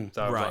 So I was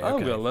Right, like, I'm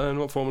okay. going to learn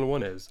what Formula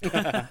One is.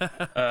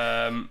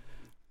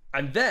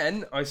 And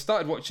then I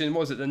started watching, what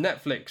was it, the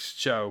Netflix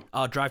show.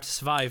 Drive to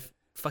Survive.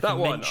 Fucking That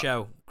one. mint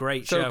show.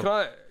 Great So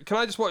show. can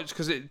I just watch,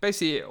 because it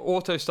basically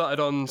auto started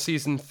on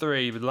season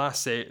 3 with the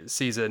last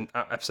season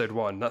at episode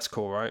 1. That's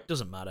cool, right?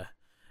 Doesn't matter.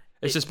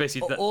 It's just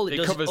basically that All it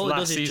does, covers all it last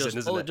does is season, just,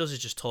 isn't all it? it does is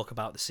just talk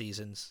about the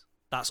seasons.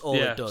 That's all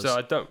Yeah, it does. so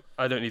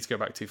I don't need to go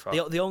back too far.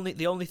 The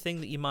only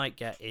thing that you might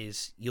get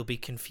is you'll be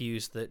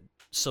confused that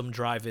some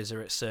drivers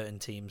are at certain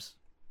teams,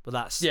 but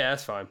that's Yeah,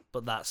 that's fine.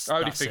 But that's I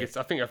already that's figured. it.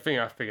 I think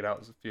I figured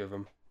out a few of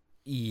them.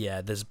 Yeah,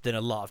 there's been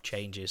a lot of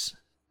changes.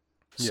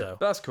 Yeah, So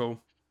that's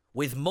cool.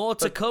 with more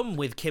to come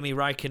with Kimi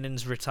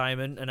Räikkönen's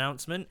retirement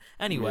announcement.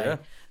 Anyway, Yeah.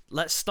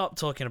 let's stop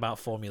talking about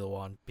Formula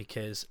One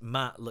because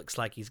Matt looks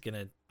like he's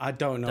gonna. I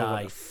don't know Die.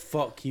 what the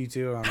fuck you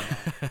two are on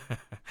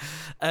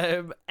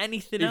about.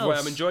 Anything Either way,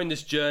 else? I'm enjoying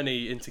this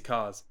journey into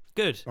cars.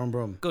 Good. Brum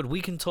brum. Good.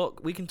 We can talk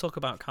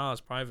about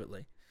cars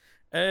privately.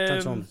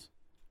 Transformers.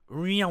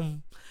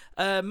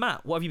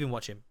 Matt, what have you been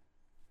watching?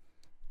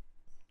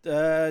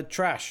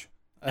 Trash.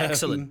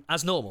 Excellent,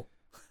 as normal.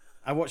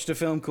 I watched a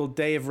film called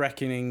Day of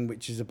Reckoning,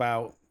 which is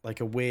about like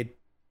a weird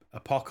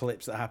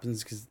apocalypse that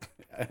happens because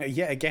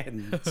yet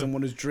again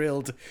someone has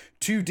drilled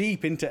too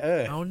deep into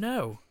Earth Oh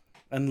no!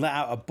 and let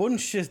out a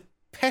bunch of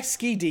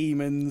pesky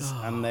demons,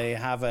 and they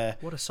have a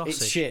What a sausage!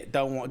 it's shit.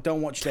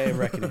 Don't watch Day of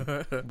Reckoning.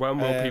 When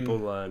will people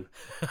learn?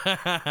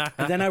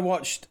 And then I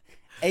watched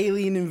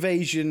Alien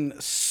Invasion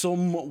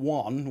Sum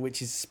 1,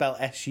 which is spelled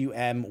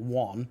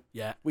SUM1,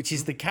 Yeah. which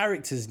is the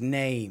character's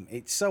name.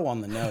 It's so on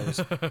the nose.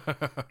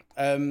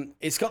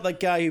 It's got that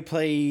guy who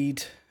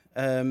played.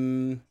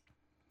 I'm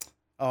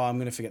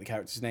going to forget the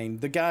character's name.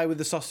 The guy with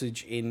the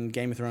sausage in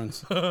Game of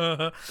Thrones.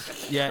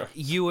 Yeah,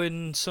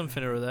 Ewan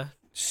something or other.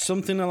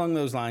 Something along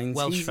those lines.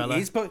 Welsh fella.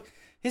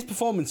 His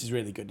performance is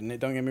really good in it,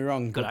 don't get me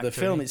wrong. Good But the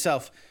actor, film isn't he?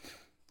 itself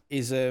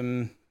is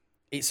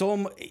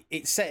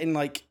it's set in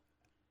like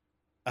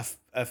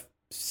a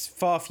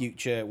far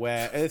future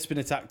where Earth's been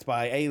attacked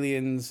by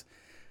aliens.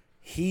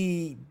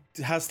 He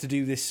has to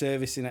do this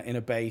service in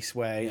a base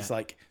where it's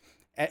like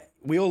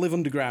we all live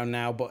underground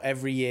now, but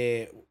every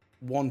year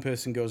one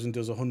person goes and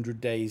does 100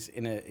 days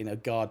in a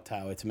guard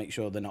tower to make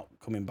sure they're not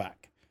coming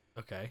back.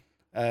 Okay.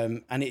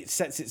 And it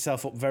sets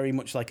itself up very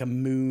much like a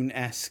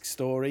Moon-esque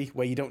story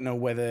where you don't know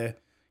whether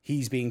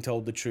he's being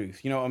told the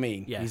truth. You know what I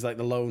mean? Yeah. He's like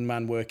the lone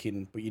man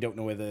working, but you don't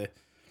know whether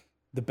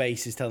the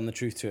base is telling the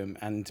truth to him.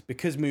 And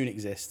because Moon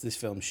exists, this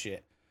film's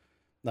shit.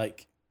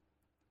 Like,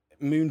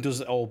 Moon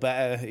does it all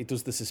better. It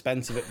does the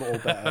suspense of it, but all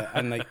better.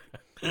 And like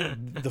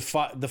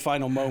the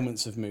final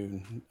moments of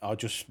Moon are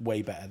just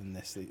way better than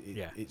this.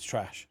 It's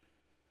trash.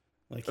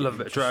 Like, I love a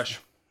bit of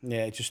trash.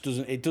 Yeah,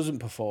 it doesn't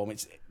perform.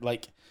 It's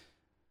like,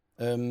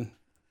 don't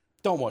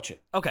watch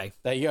it. Okay.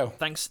 There you go.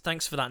 Thanks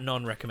for that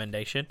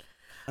non-recommendation.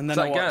 And It's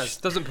then like I Gaz,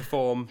 watched, doesn't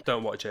perform,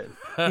 don't watch it.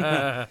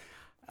 and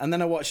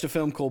then I watched a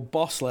film called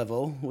Boss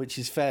Level, which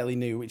is fairly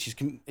new, which is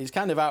it's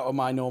kind of out of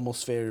my normal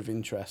sphere of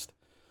interest.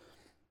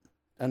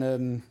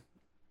 And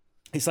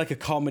it's like a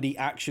comedy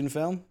action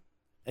film.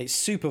 It's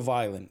super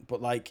violent,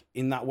 but like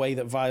in that way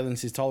that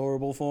violence is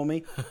tolerable for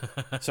me.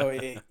 So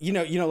you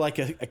know, like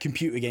a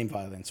computer game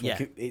violence. Where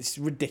Yeah. It's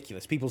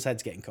ridiculous. People's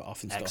heads getting cut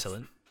off and stuff.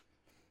 Excellent.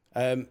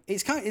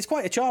 It's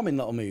quite a charming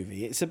little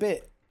movie. It's a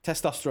bit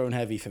testosterone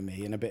heavy for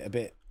me, and a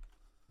bit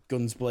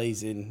guns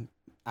blazing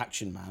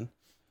action man.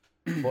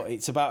 But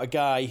it's about a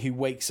guy who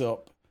wakes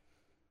up,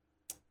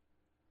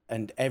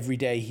 and every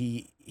day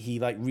he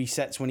like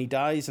resets when he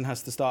dies and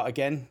has to start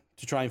again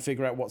to try and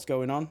figure out what's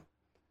going on.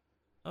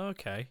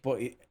 Okay.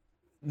 But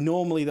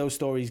normally those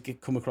stories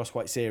come across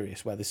quite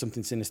serious, where there's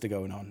something sinister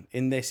going on.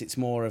 In this, it's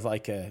more of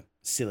like a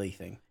silly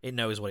thing. It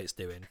knows what it's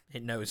doing.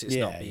 It knows it's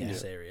not being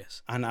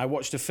serious. And I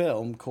watched a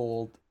film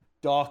called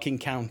Dark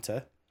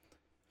Encounter,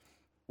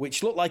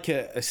 which looked like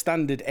a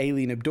standard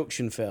alien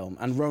abduction film.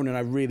 And Ronan,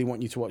 I really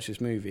want you to watch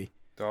this movie.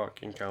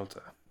 Dark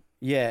Encounter.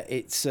 Yeah,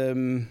 it's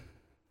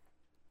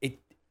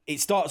it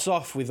starts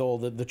off with all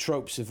the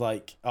tropes of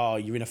like, oh,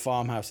 you're in a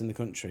farmhouse in the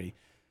country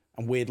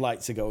and weird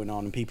lights are going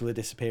on and people are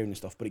disappearing and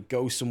stuff, but it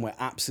goes somewhere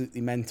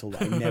absolutely mental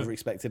that I never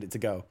expected it to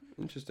go.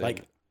 Interesting.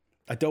 Like,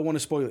 I don't want to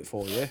spoil it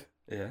for you.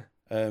 Yeah.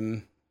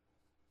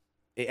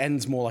 It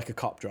ends more like a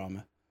cop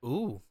drama,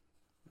 Ooh.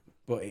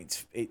 but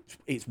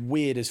it's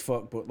weird as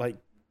fuck. But like,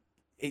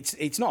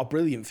 it's not a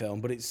brilliant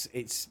film, but it's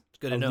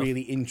good a enough.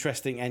 really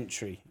interesting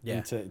entry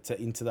Yeah.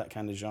 into that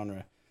kind of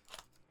genre.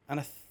 And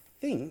I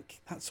think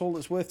that's all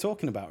that's worth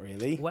talking about,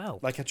 really. Well.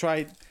 like I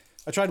tried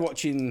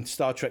watching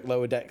Star Trek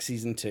Lower Deck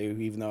season 2,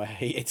 even though I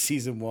hated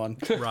season 1.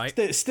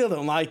 Right. Still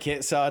don't like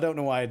it, so I don't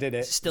know why I did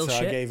it. Still so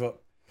shit? I gave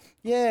up.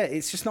 Yeah,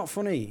 it's just not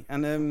funny,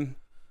 and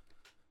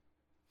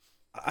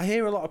I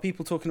hear a lot of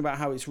people talking about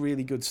how it's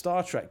really good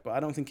Star Trek, but I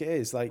don't think it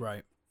is. Like,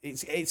 Right.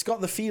 it's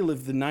got the feel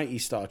of the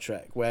 90s Star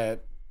Trek, where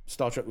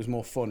Star Trek was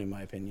more fun, in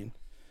my opinion.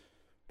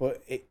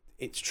 But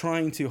it's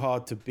trying too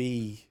hard to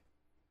be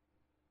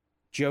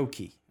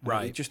jokey.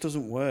 Right. It just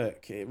doesn't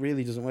work. It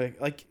really doesn't work.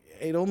 Like,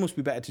 it'd almost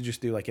be better to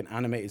just do like an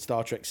animated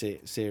Star Trek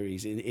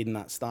series in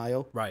that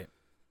style. Right.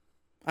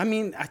 I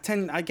mean,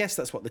 I guess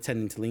that's what they're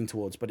tending to lean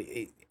towards, but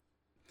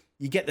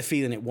you get the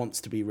feeling it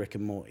wants to be Rick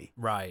and Morty.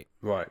 Right.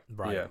 Right.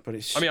 Right. Yeah. But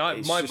it's. I mean,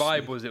 it's my just-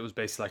 vibe was it was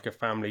basically like a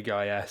Family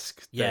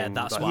Guy-esque. Yeah, thing,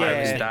 that's like what I was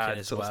His thinking Dad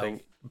as sort of well.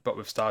 thing, but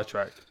with Star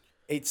Trek.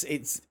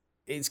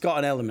 It's got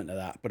an element of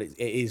that, but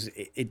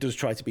it does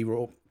try to be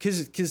raw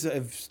because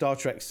of Star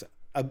Trek's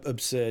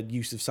absurd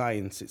use of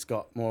science. It's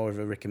got more of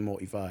a Rick and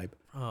Morty vibe,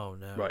 Oh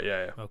no. Right.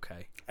 Yeah.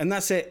 Okay. and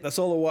that's it. That's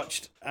all I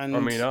watched. And I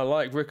mean, I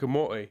like Rick and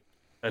Morty,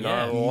 and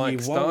Yeah. I you like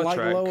won't Star like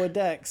Trek. Lower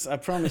Decks, I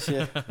promise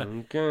you.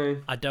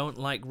 Okay. I don't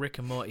like Rick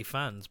and Morty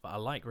fans, but I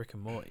like Rick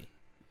and Morty.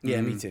 Yeah,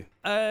 me too.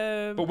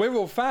 But we're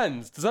all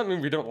fans. Does that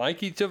mean we don't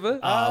like each other?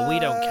 We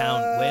don't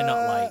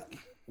count.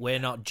 We're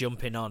not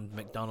jumping on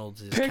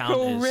McDonald's Pickle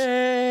counters and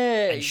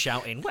Rick.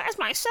 shouting, "Where's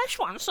my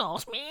Szechuan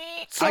sauce,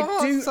 mate?"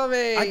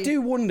 I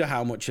do wonder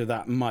how much of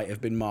that might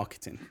have been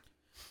marketing.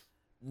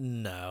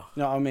 No,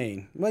 You know what I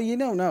mean? Well, you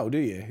don't know, do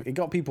you? It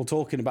got people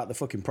talking about the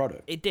fucking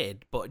product. it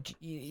did, but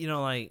you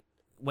know, like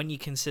when you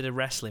consider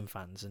wrestling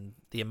fans and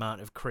the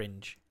amount of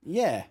cringe.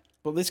 Yeah,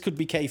 but this could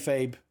be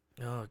kayfabe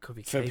Oh, it could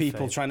be for kayfabe.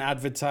 people trying to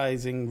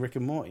advertising Rick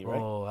and Morty, right?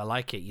 Oh, I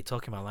like it. You're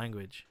talking my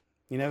language.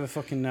 You never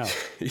fucking know.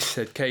 He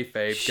said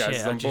kayfabe. Shit,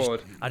 Guys, on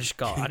board. I just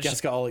got. I Just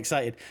just got all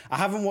excited. I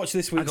haven't watched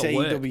this I week's got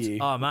worked. AEW.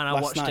 Oh man, I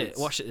last watched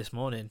night's. it this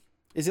morning.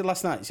 Is it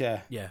last night's?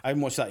 Yeah. Yeah. I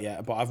haven't watched that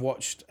yet, but I've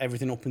watched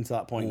everything up until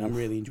that point. I'm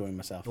really enjoying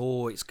myself.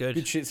 Oh, it's good.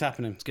 Good shit's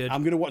happening. It's good.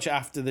 I'm gonna watch it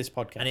after this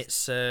podcast. And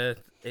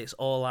it's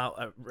all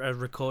out.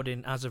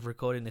 Recording as of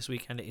recording this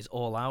weekend. It is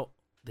all out.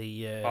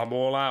 I'm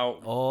all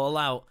out. All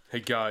out.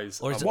 Hey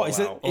guys, Or is I'm it- what all is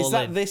it? out. Is All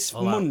that in. this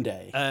All out.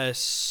 Monday?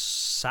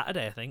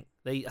 Saturday, I think.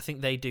 I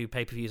think they do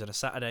pay-per-views on a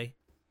Saturday.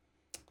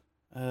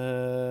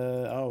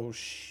 Oh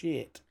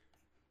shit!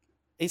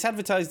 It's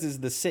advertised as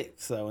the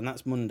 6th though, and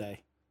that's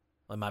Monday.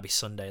 Or it might be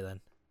Sunday then.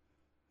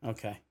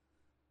 Okay.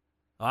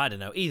 Oh, I don't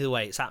know. Either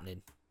way, it's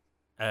happening.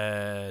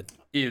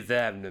 Is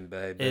happening,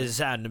 baby. It's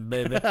happening,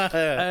 baby.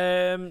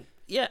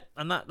 Yeah,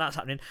 and that's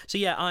happening. So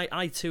yeah,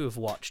 I too have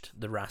watched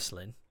the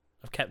wrestling.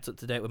 I've kept up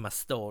to date with my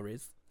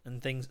stories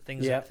and things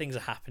Yeah. things are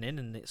happening,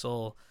 and it's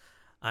all.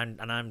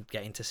 I'm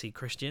getting to see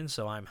Christian,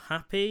 so I'm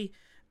happy.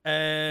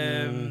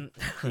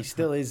 He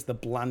still is the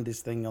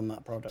blandest thing on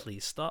that product.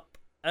 Please stop.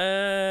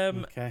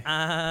 Okay.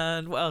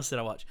 And what else did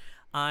I watch?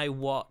 I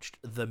watched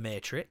The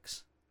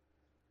Matrix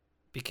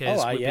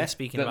because we've been yeah.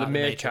 speaking the about the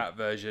Matrix. meerkat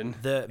version.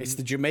 It's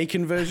the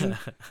Jamaican version.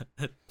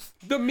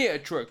 The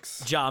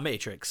Matrix. Jar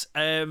Matrix.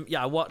 Yeah,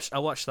 I watched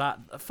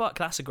that. Fuck,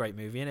 that's a great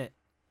movie, isn't it?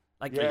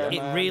 Like Yeah, it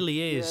man.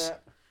 really is. Yeah.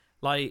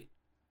 Like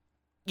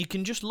you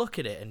can just look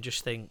at it and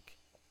just think,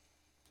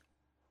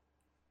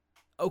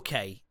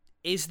 okay,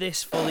 is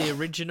this fully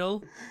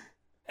original?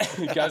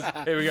 Guys,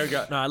 here we go,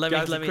 guys. No, let me-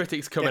 Guys, let the me-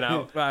 critics coming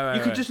out. Right, You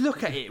can right. just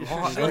look at it. Right?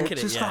 Just look at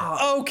it, Just yeah.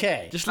 start.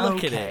 Okay. Just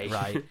look at Okay. it,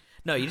 right?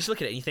 No, you just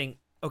look at it and you think,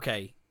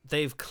 okay,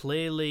 they've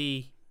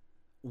clearly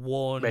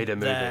worn Made a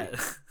movie.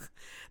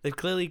 they've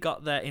clearly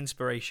got their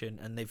inspiration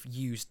and they've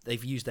used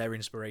their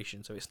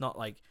inspiration, so it's not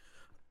like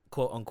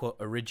quote unquote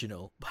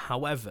original.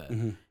 However,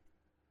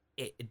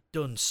 it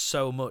done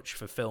so much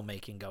for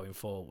filmmaking going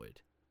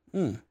forward.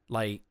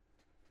 Like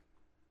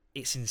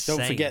it's insane.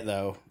 Don't forget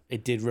though,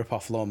 it did rip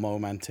off Lawnmower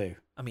Man 2.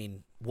 I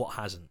mean, what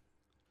hasn't?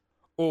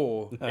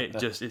 Or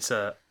it's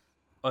a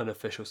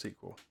unofficial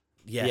sequel.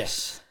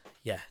 Yes.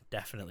 Yeah,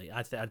 definitely.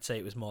 I'd say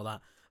it was more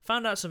that.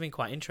 Found out something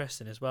quite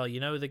interesting as well. You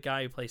know the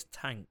guy who plays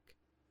Tank?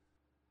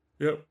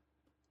 Yep.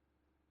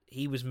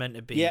 He was meant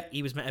to be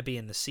he was meant to be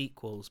in the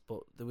sequels, but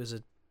there was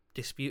a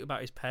dispute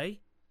about his pay.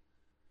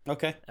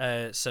 Okay.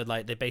 So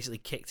like they basically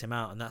kicked him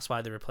out, and that's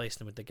why they replaced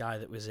him with the guy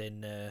that was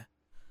in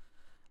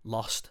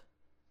Lost.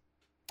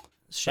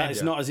 That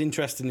is not as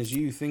interesting as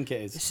you think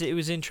it is. It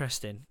was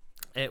interesting.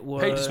 It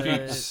was. Pay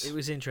disputes. It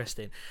was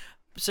interesting.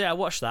 So yeah, I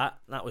watched that.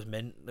 That was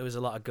mint. There was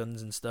a lot of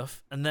guns and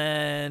stuff, and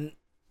then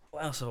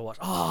what else have I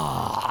watched?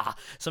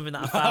 Something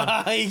that I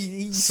found.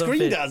 He Something-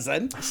 screamed at us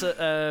then.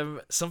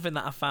 So, something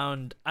that I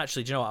found.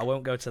 Actually, do you know what? I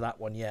won't go to that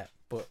one yet,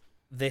 but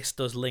this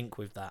does link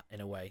with that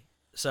in a way.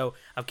 So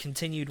I've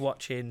continued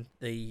watching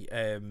the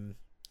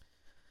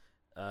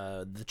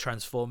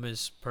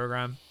Transformers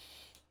program.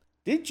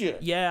 Did you?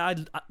 Yeah,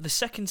 the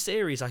second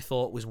series I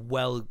thought was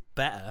well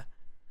better,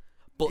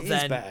 but It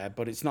then is better,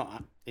 but it's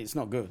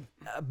not good.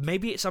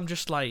 maybe I'm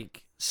just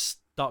like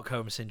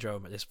Stockholm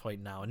syndrome at this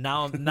point now.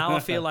 Now I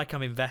feel like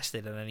I'm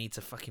invested and I need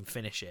to fucking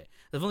finish it.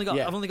 I've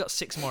only got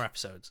 6 more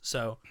episodes,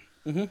 so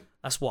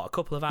that's what, a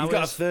couple of hours. You've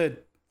got a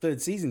third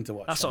season to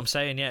watch. That's what I'm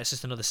saying. Yeah, it's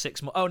just another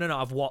 6 more. Oh no,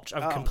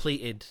 I've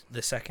completed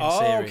the second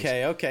Oh, series.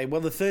 okay. Well,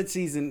 the third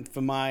season,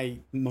 for my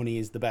money,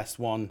 is the best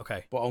one.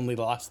 Okay. But only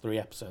the last 3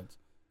 episodes.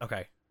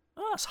 Okay.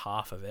 Oh, that's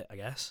half of it, I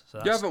guess. So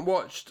You that's... haven't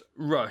watched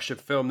Rush, a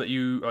film that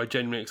you are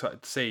genuinely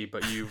excited to see,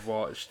 but you've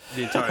watched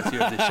the entirety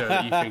of the show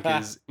that you think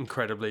is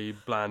incredibly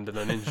bland and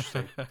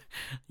uninteresting.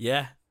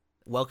 Yeah.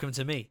 Welcome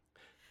to me.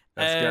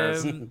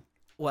 That's Gaz.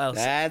 What else?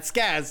 That's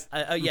Gaz.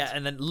 Oh yeah,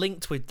 and then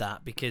linked with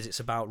that, because it's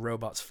about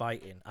robots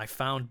fighting, I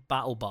found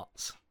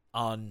BattleBots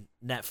on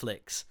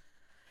Netflix.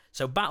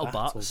 So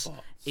BattleBots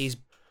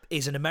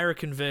is an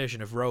American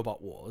version of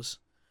Robot Wars,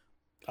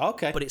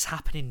 Okay. but it's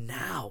happening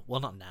now. Well,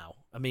 not now.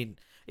 I mean,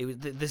 it was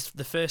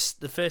the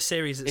first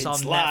series that's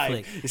on live.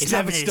 Netflix. It's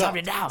never happening. It's stopped.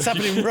 happening now. It's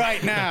happening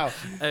right now.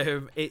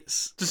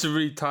 It's Just a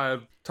really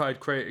tired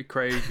Craig.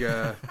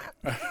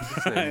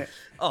 What's his name?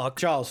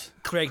 Charles.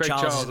 Craig Craig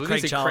Charles. Charles. I was Craig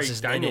gonna say Charles Craig is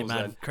in Daniels it,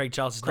 man. then. Craig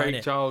Charles is in Craig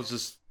it. Charles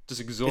just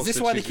exhausted. Is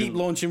this why they so keep he can-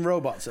 launching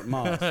robots at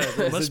Mars?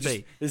 It must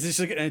be. Is this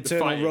like an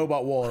eternal fighting.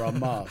 robot war on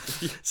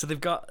Mars? So they've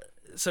got.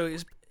 So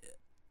it's.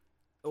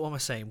 What am I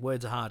saying?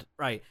 Words are hard.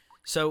 Right.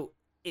 So,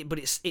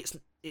 it's.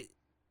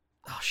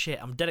 Oh shit!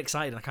 I'm dead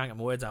excited. I can't get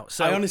my words out.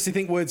 So I honestly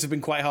think words have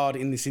been quite hard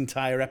in this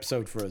entire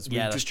episode for us. We've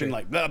Yeah, that's just been true.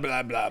 like blah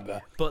blah blah blah.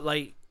 But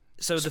like,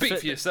 so Speak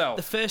for yourself.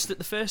 The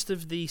first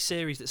of the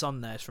series that's on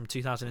there is from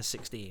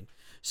 2016.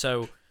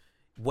 So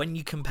when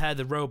you compare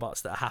the robots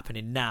that are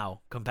happening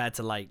now compared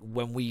to like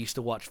when we used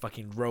to watch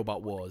fucking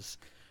Robot Wars,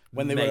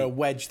 When they mate, were a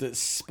wedge that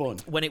spun.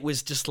 when it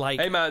was just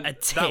like Hey man, a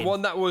tin. that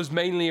one that was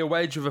mainly a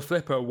wedge with a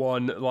flipper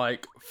won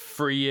like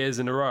 3 years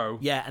in a row.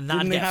 Yeah, and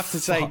that'd Wouldn't they get have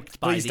to say, fucked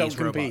by "Please these don't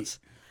compete"? robots.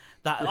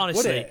 That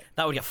honestly, it?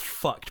 that would get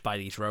fucked by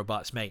these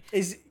robots, mate.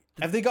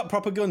 Have they got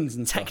proper guns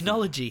and stuff?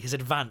 Technology has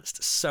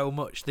advanced so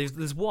much.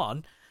 There's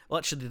one, well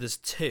actually there's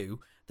two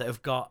that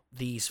have got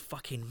these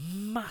fucking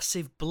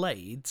massive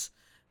blades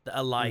that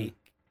are like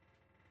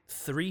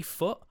 3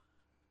 foot,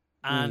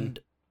 and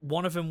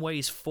one of them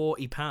weighs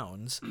 40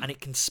 pounds and it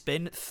can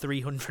spin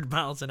 300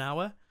 miles an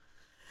hour.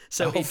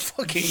 So Oh,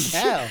 fucking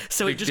hell.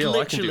 So Big it just deal,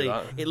 I can do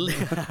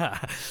literally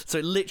so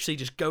it literally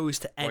just goes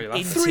to Wait,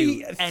 into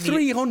that's- any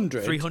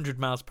 300? 300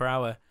 miles per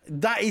hour.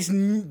 That is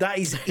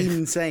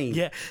insane.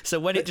 Yeah. So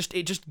when it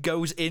just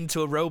goes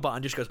into a robot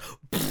and just goes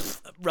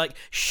like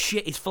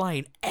shit is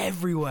flying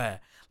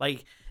everywhere.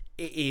 Like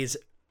it is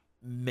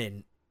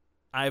mint.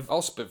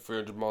 I'll spit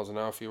 300 miles an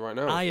hour for you right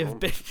now. I if you have want.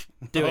 been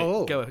do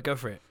Oh. it. Go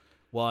for it.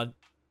 1,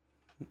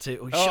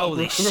 2. Oh,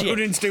 Holy shit.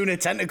 Rodin's doing a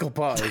tentacle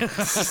party.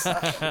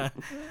 a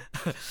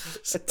Oh,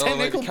 like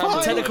tentacle the camera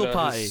party. Tentacle monitor,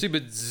 party.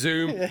 Stupid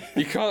zoom.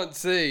 You can't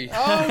see.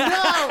 Oh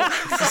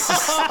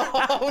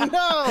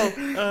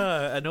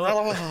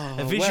no!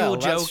 A visual well,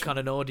 that's- joke on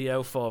an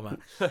audio format.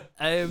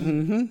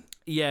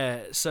 Yeah,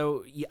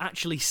 so you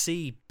actually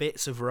see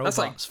bits of robots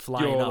That's like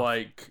flying your off.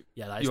 like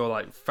Yeah, that is- your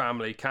like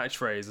family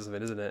catchphrase or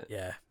something, isn't it?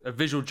 Yeah. A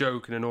visual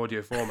joke in an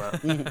audio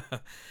format.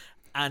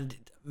 And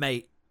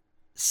mate,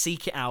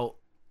 seek it out.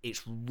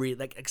 It's really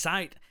like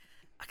exciting.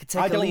 I could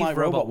take I or don't leave like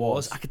Robot Robot Wars.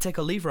 Wars. I could take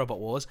or leave Robot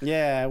Wars,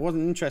 Yeah, I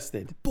wasn't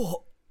interested.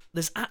 but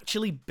there's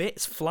actually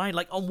bits flying.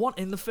 Like on one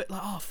in the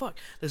like, oh fuck.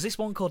 There's this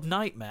one called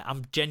Nightmare.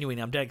 I'm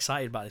dead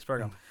excited about this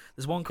program.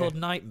 There's one called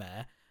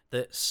Nightmare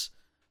that's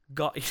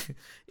got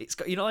it's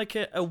got like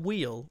a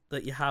wheel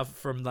that you have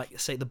from like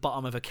say the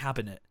bottom of a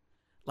cabinet.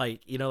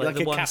 Like like Like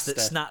the a ones caster.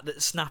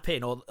 that snap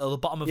in, or the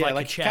bottom of Yeah, like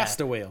like a a chair.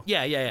 caster wheel.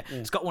 Yeah.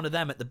 It's got one of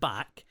them at the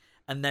back,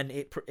 and then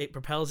it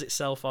propels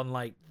itself on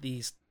like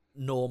these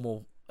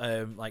normal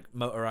like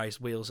motorized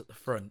wheels at the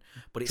front.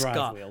 But it's Drive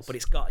got wheels.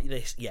 this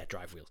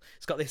drive wheels.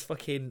 It's got this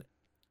fucking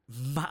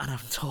man. I'm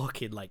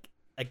talking like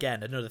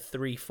again another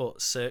 3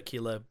 foot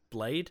circular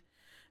blade.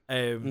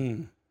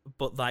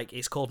 But like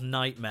it's called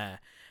Nightmare,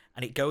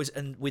 and it goes.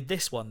 And with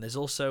this one, there's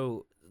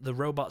also the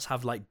robots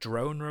have like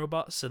drone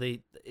robots, so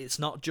it's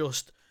not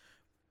just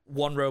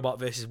one robot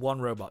versus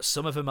one robot.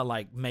 Some of them are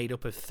like made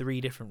up of 3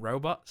 different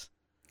robots.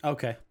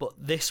 Okay. But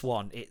this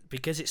one,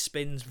 because it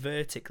spins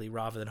vertically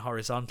rather than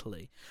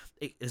horizontally,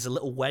 there's a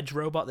little wedge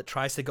robot that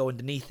tries to go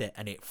underneath it,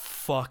 and it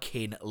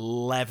fucking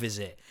levers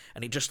it,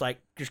 and it just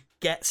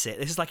gets it.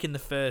 This is like in the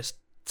first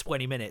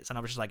 20 minutes, and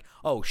I was just like,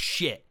 oh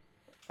shit.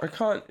 I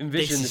can't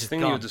envision This this is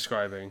thing gone. you're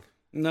describing.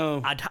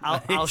 No.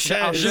 I'll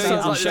show It just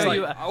sounds I'll like, show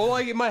you. all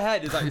I get in my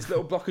head is like this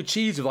little block of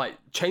cheese with like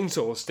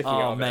chainsaws sticking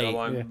Oh, out of it. mate.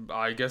 I'm like,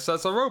 I guess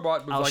that's a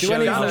robot. With I'll like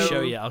show a you. I'll gallows.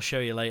 show you. I'll show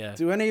you later.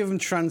 Do any of them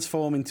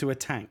transform into a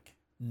tank?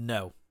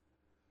 No,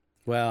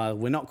 Well,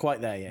 we're not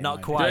quite there yet. not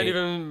maybe. Don't quite.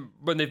 even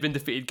when they've been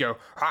defeated go,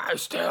 I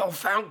still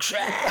function.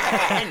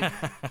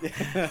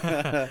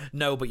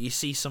 No, but you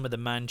see some of the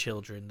man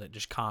children that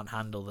just can't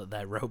handle that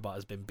their robot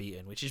has been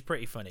beaten, which is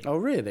pretty funny. Oh,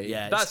 really?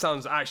 Yeah, That it's-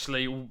 sounds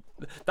actually.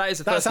 That is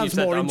the That first thing you sounds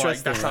said. more I'm like,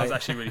 interesting, that sounds right?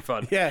 actually really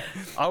fun. Yeah.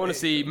 I want to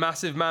see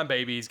massive man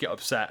babies get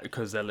upset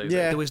because they're losing.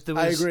 Yeah. There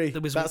I was- agree.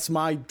 there was- That's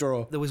my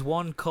draw. There was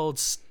one called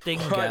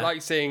Stinger. Quite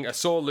like seeing a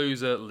sore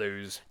loser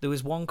lose. There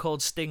was one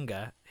called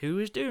Stinger who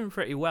was doing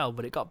pretty well,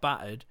 but it got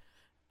battered,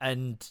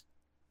 and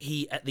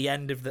he at the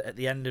end of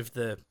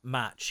the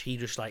match, he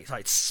just like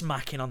started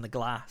smacking on the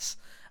glass,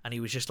 and he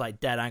was just like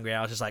dead angry.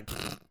 I was just like,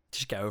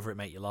 just get over it,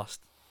 mate. You lost.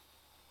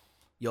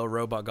 Your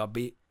robot got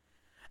beat.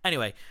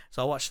 Anyway,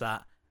 so I watched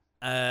that.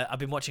 I've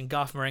been watching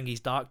Garth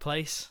Marenghi's Dark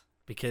Place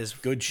because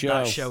Good show.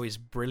 that show is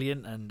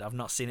brilliant, and I've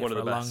not seen it One for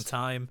of a the long best.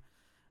 time.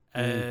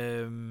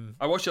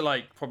 I watch it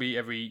like probably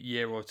every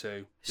year or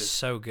two. Just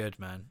So good,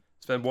 man.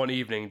 spend one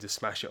evening to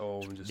smash it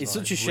all and just. It's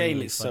like, such a shame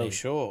really it's funny. so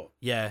short.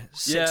 Yeah,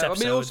 six yeah.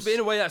 episodes. I mean, also in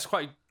a way that's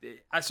quite.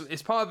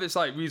 It's part of its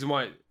like reason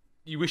why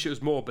you wish it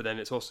was more, but then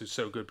it's also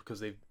so good because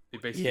they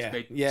basically Yeah,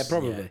 made yeah,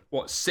 probably. Yeah.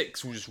 what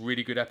 6 were just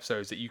really good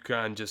episodes that you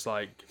can just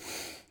like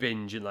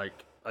binge in like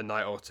a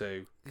night or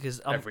two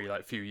because every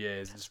like few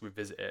years and just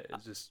revisit it.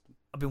 It's just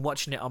I've been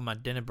watching it on my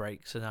dinner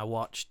breaks, and I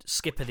watched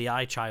Skipper the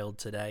Eye Child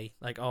today.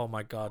 Like, oh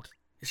my god,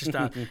 it's just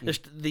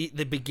just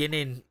the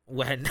beginning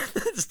when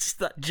it's just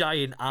that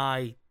giant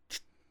eye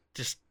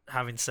just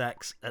having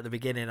sex at the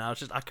beginning. I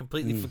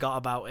completely forgot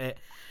about it,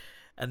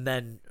 and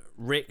then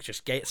Rick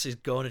just gets his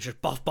gun and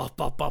just boff boff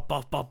boff boff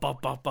boff boff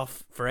boff boff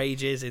boff for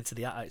ages into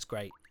the eye. It's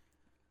great.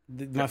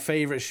 My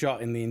favourite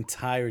shot in the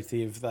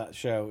entirety of that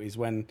show is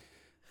when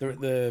they're at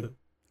the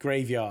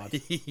graveyard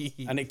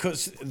and it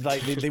cuts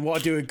like they want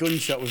to do a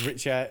gunshot with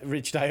Rich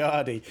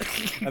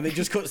Dayardi, and they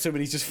just cut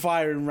somebody just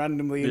firing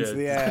randomly into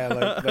the air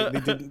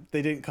like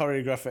they didn't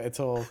choreograph it at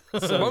all.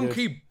 So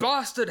monkey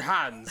bastard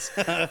hands.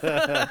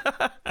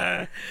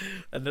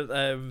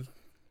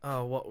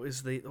 And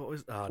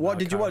what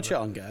did you watch it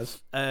on, Gaz?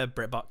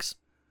 BritBox.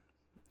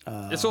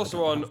 It's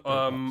also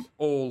on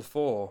All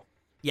 4.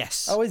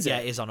 Yes. Oh, is it? Yeah,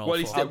 it is on all Well,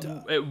 at four. least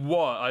it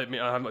was. I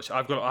mean,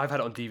 I've had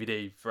it on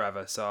DVD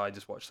forever, so I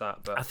just watched that. I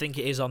But think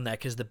it is on there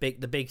because the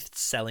big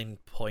selling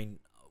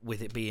point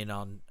with it being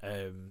on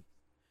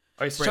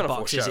it's a Channel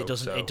 4 BritBox is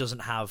show, it doesn't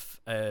have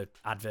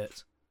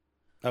adverts.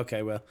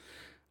 Okay, well,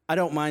 I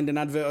don't mind an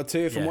advert or two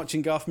if I'm Yeah.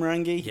 watching Garth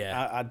Marenghi.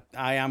 Yeah.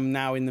 I am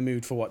now in the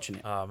mood for watching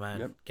it. Oh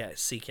man, Yep.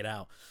 seek it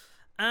out.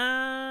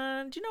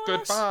 And you know what?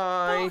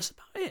 Goodbye.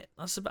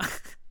 That's about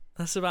it.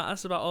 That's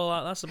about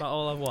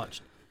all I've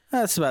watched.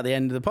 That's about the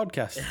end of the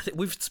podcast.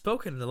 We've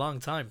spoken in a long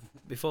time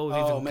before we've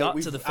even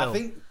got to the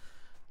film.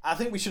 I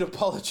think we should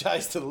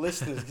apologise to the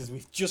listeners because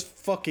we've just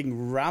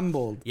fucking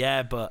rambled.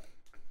 Yeah, but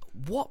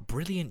what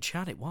brilliant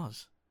chat it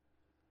was.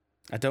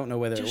 I don't know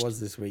whether it was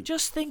this week.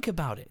 Just think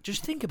about it.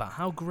 Just think about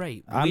how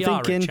great I'm we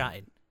are thinking- at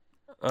chatting.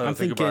 I don't I'm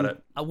think thinking-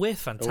 about it. We're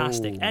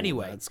fantastic. Oh,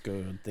 Anyway, that's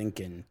good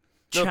thinking.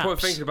 No point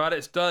chaps, thinking about it.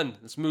 It's done.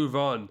 Let's move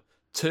on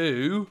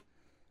to.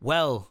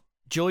 well,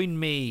 join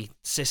me,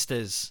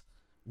 sisters.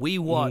 We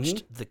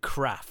watched The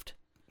Craft.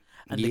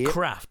 And The Yep.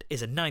 Craft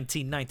is a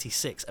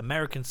 1996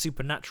 American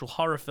supernatural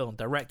horror film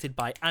directed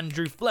by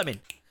Andrew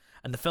Fleming.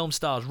 And the film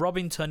stars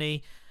Robin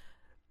Tunney,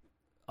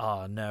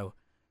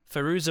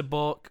 Fairuza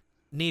Balk,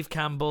 Neve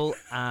Campbell,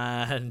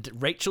 and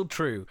Rachel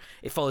True.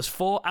 It follows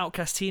 4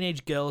 outcast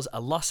teenage girls at a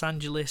Los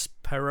Angeles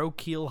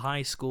parochial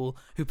high school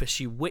who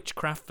pursue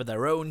witchcraft for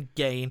their own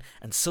gain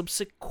and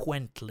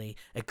subsequently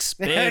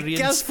experience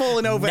Gaz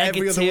falling over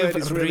every other word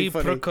is really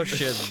funny.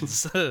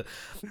 repercussions. It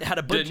had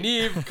a The budget.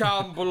 Neve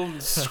Campbell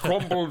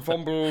Scrumble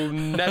Fumble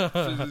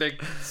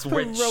Netflix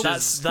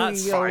Witches.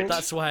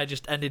 That's why I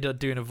just ended up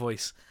doing a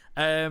voice.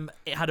 It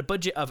had a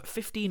budget of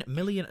 $15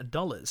 million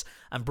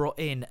and brought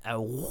in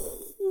a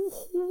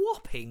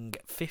whopping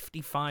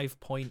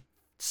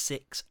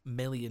 $55.6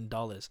 million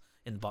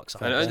in the box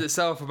And it office. earned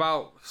itself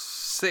about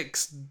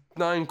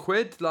 6-9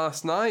 quid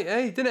last night,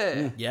 didn't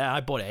it? Yeah, I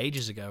bought it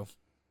ages ago.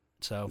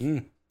 So,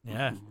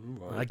 yeah.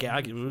 I I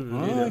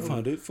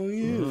found it for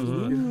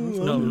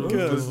you.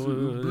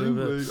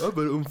 I've had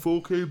it on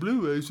 4K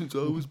Blu-ray since I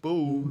was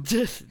born.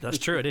 That's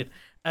true, I did.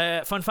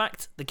 Fun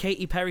fact, the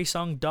Katy Perry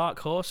song Dark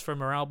Horse from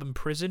her album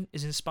Prison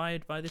is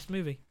inspired by this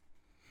movie.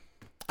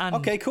 And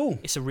Okay, cool.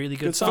 it's a really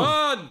good Good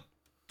song.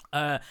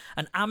 Fun!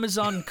 An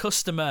Amazon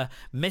customer,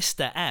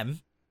 Mr.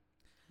 M.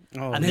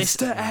 Oh, And this-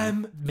 Mr.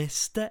 M.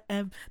 Mr.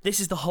 M. This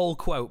is the whole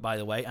quote, by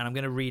the way, and I'm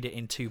going to read it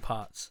in 2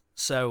 parts.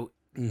 So,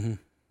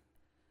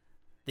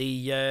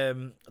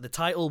 the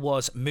title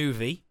was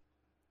movie,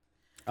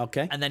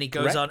 okay. and then he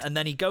goes Correct. on, and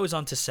then he goes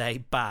on to say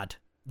bad.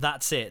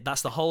 That's it.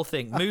 That's the whole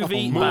thing.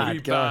 Movie, Oh my bad. Movie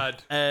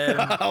God.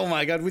 bad. Oh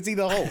my god, was he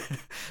the Hulk?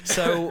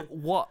 So,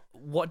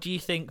 what do you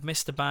think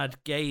Mr. Bad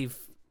gave?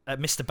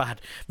 Mr.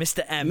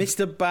 M.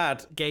 Mr.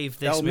 Bad gave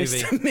this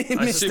movie.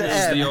 I assume Mr.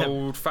 it's the M.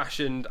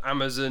 old-fashioned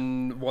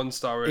Amazon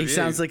 1-star review. He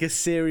sounds like a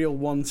serial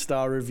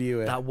 1-star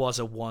reviewer. That was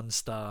a 1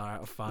 star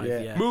out of 5. Yeah.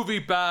 Yeah. Movie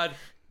bad,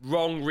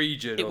 wrong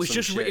region. It or was some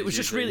just shit it was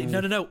just usually.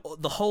 really no.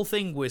 The whole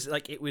thing was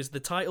like it was the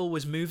title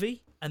was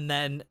movie, and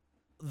then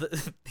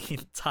the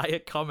entire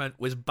comment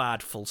was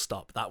bad. Full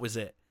stop. That was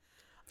it.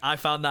 I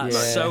found that Yeah.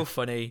 so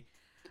funny.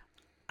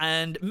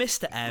 And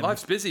Mr. M.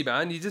 Life's busy,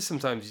 man.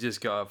 Sometimes you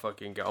just gotta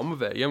fucking get on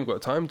with it. You haven't got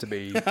time to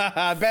be.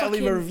 I better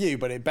leave a Fucking- review,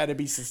 but it better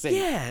be succinct.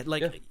 Yeah,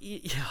 like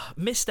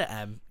Mr.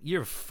 M.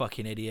 You're a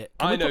fucking idiot.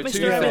 Can I we know put two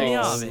Mr. M in the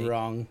things. army?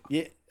 Wrong.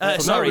 Yeah. From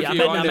Sorry, that I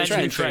review, meant I in know the two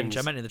trench. things.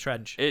 I meant in the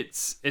trench.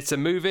 It's a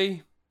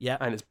movie Yeah.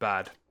 and it's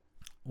bad.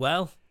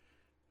 Well,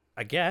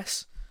 I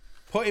guess.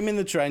 Put him in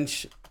the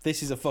trench.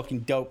 This is a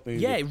fucking dope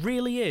movie. Yeah, it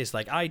really is.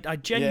 Like I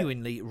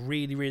genuinely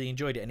really, really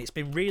enjoyed it, and it's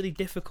been really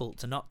difficult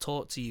to not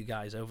talk to you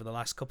guys over the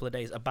last couple of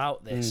days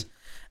about this.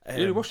 You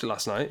only watched it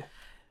last night.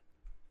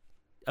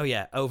 Oh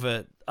yeah,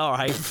 over. All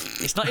right,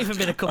 it's not even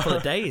been a couple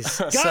of days.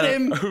 Got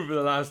him. Over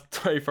the last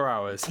 24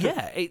 hours.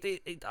 Yeah,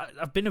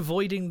 I've been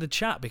avoiding the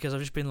chat because I've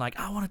just been like,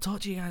 I want to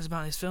talk to you guys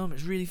about this film.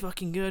 It's really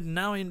fucking good, and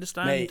now I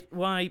understand Mate,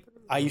 why.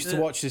 I used to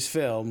watch this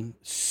film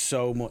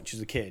so much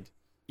as a kid,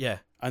 Yeah,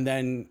 and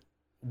then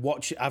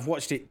I've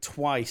watched it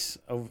twice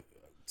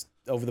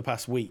over the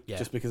past week, Yeah.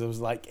 just because I was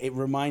like, it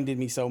reminded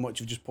me so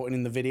much of just putting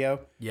in the video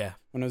yeah.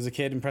 when I was a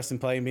kid and pressing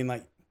play and being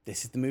like,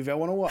 this is the movie I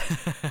want to watch.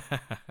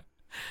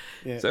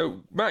 Yeah.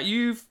 So, Matt,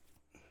 you've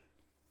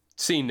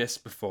seen this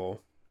before.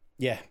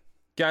 Yeah.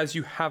 Guys,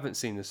 you haven't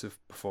seen this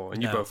before,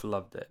 and you No. both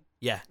loved it.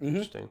 Yeah.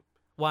 Interesting.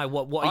 Why?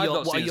 What are I've your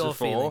not what are seen this your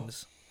before.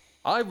 feelings?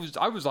 I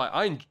was like,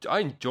 I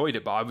enjoyed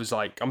it, but I was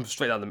like, I'm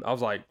straight down the. I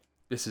was like,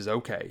 this is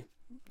okay.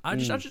 I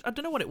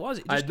don't know what it was.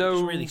 It I just, know- it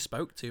just really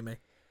spoke to me.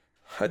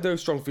 I had no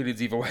strong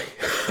feelings either way.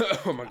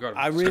 Oh my god!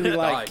 I really I'm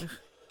like- dying.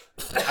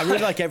 I really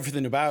like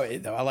everything about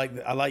it though. I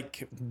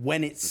like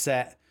when it's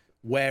set,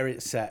 where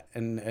it's set,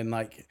 and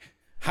like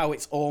how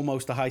it's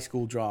almost a high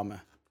school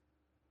drama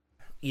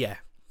Yeah.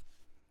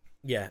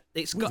 Yeah.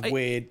 It's with got it,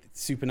 weird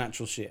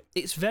supernatural shit.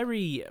 it's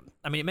very.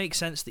 I mean, it makes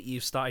sense that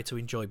you've started to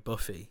enjoy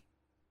Buffy.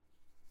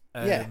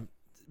 Yeah.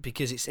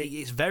 Because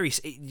it's very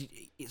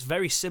it's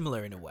very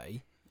similar in a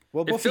way.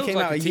 Well, It Buffy feels came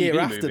like out a a year TV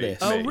after movie. this.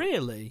 Oh, Oh, Mate.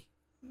 really?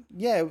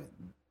 Yeah,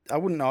 I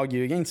wouldn't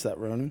argue against that,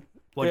 Ronan.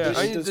 What Yeah, did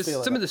I you- mean, does feel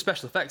like some that. of the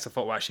special effects I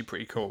thought were actually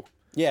pretty cool.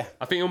 Yeah.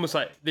 I think almost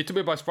like they took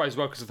me by surprise as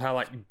well because of how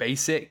like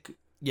basic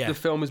Yeah. the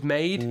film was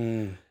made.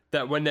 Mm.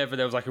 That whenever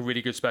there was like a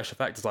really good special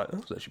effect, it's like, oh,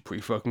 it's actually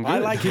pretty fucking good. I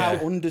like Yeah.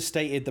 how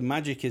understated the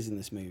magic is in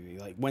this movie.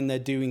 Like when they're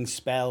doing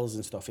spells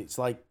and stuff, it's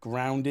like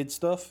grounded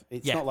stuff.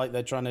 It's Yeah. not like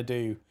they're trying to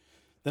do.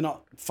 They're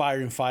not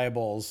firing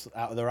fireballs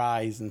out of their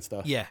eyes and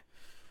stuff. Yeah.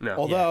 No.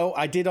 Although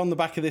I did on the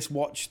back of this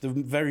watch the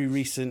very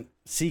recent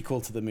sequel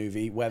to the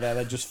movie where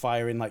they're just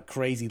firing like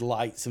crazy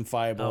lights and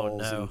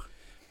fireballs. Oh, no. And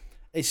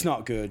it's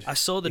not good. I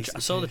saw the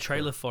It's-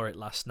 trailer for it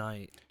last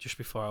night just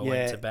before I yeah,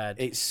 went to bed.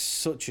 it's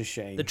such a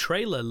shame. The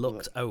trailer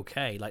looked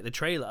okay. Like the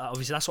trailer,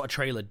 obviously that's what a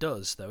trailer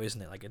does, though,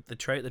 isn't it? Like the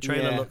trailer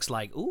Yeah. looks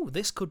like, ooh,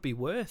 this could be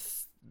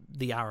worth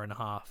the hour and a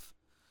half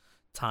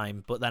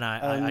time. But then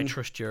I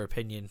trust your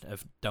opinion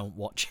of don't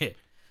watch it.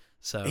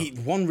 So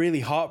One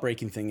really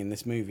heartbreaking thing in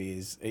this movie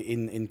is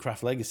in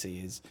Craft Legacy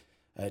is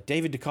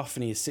David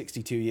Duchovny is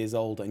 62 years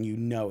old and you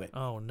know it.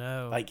 oh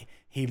no, Like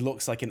he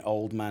looks like an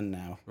old man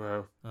now.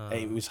 Wow.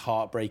 It was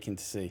heartbreaking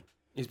to see.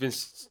 He's been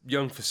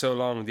young for so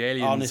long. The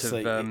aliens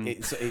Honestly, have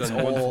it's done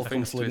all wonderful come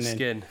things to his flooding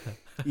in. skin.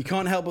 You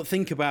can't help but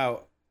think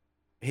about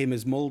him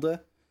as Mulder.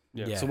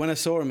 Yeah. So when I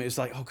saw him, it was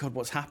like, oh god,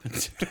 what's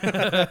happened?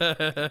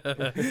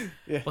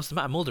 what's the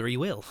matter, Mulder? Are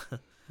you ill?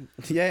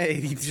 Yeah,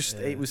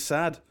 it was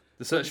sad.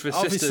 The search for his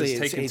Obviously, sister has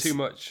it's- taken it's- too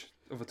much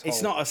of a toll.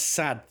 It's not a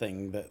sad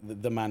thing that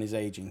the man is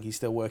aging. He's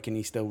still working.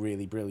 He's still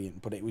really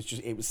brilliant. But it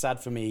was sad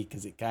for me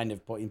because it kind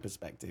of put in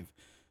perspective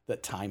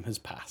that time has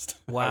passed.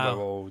 And Wow,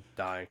 we're all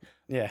dying.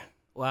 Yeah.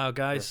 wow,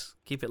 guys,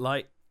 keep it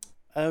light.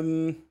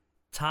 Um.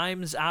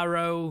 Time's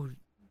arrow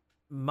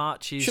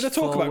marches. Should I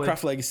talk forward. about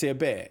Craft Legacy a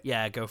bit?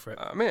 Yeah, go for it.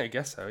 I mean, I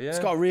guess so. Yeah. It's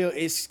got a real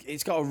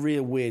it's got a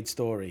real weird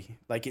story.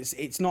 Like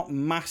it's not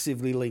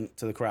massively linked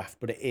to the craft,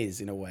 but it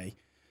is in a way.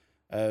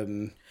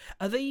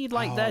 Are they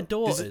like Oh, their there's a-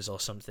 daughters or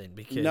something?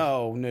 Because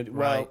No, well,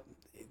 Right.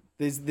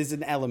 there's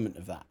an element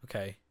of that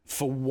okay,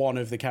 for one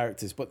of the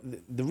characters, but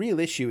the real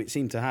issue it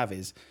seemed to have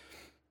is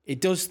it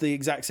does the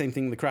exact same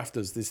thing the craft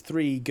does. There's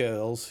three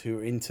girls who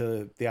are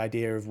into the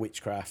idea of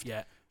witchcraft,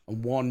 yeah,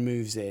 and one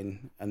moves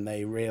in and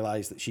they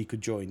realize that she could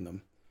join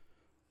them.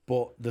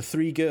 But the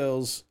three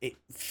girls, it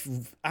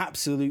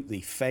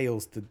absolutely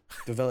fails to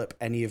develop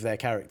any of their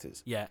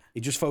characters. yeah, It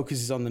just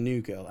focuses on the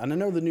new girl. And I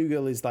know the new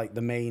girl is like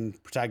the main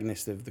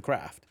protagonist of the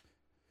craft,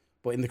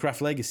 but in the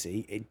Craft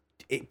Legacy,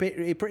 it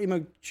pretty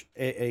much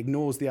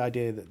ignores the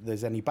idea that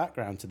there's any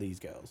background to these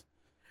girls.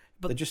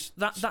 but They're just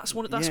that's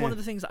one yeah. of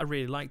the things that I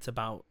really liked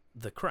about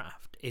the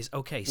craft is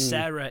okay.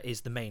 Sarah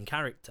is the main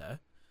character,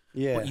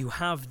 Yeah. but you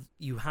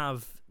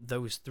have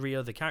those three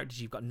other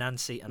characters. You've got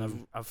Nancy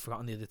and I've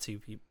forgotten the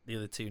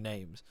other two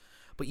names,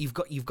 but you've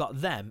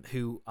got them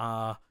who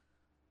are.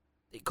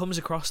 It comes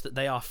across that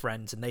they are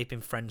friends and they've been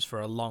friends for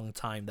a long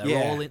time. They're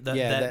Yeah, all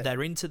yeah,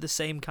 they're into the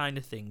same kind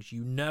of things.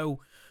 You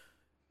know,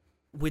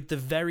 with the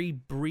very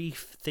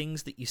brief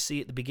things that you see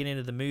at the beginning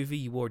of the movie,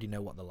 you already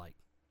know what they're like.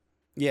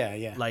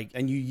 Yeah. Like-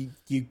 and you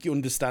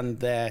understand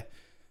their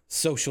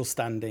social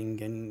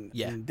standing and,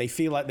 Yeah. and they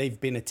feel like they've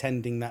been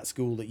attending that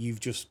school that you've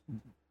just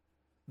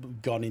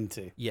gone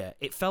into. Yeah,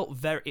 it felt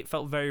very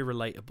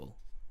relatable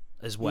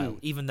as well,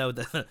 even though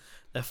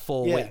they're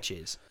four Yeah.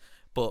 witches,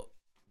 but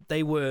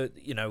they were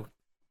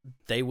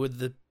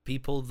the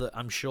people that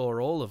I'm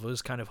sure all of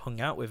us kind of hung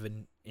out with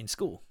in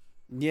school.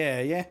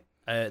 Yeah.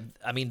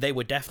 I mean, they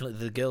were definitely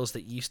the girls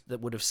that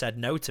would have said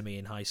no to me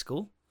in high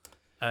school.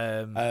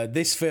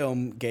 This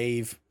film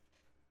gave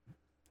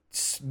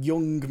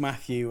young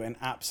Matthew an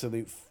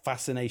absolute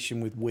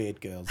fascination with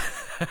weird girls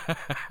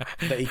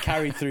that he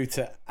carried through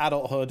to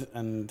adulthood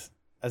and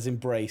has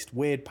embraced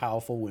weird,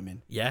 powerful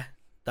women. Yeah,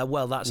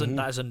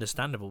 that is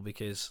understandable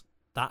because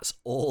That's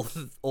all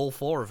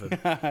 4 of them.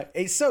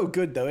 It's so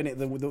good though, isn't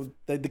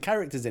it? The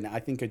characters in it, I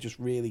think, are just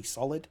really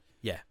solid.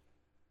 Yeah.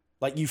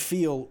 Like you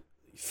feel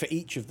for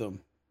each of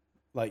them.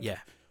 Like Yeah.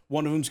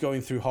 one of them's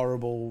going through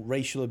horrible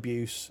racial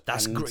abuse.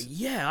 That's and great.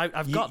 Yeah,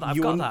 I've got that. I've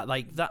you got un- that.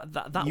 Like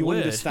that you word.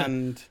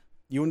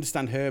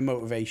 understand her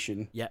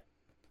motivation. Yeah.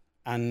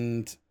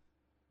 And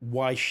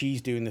why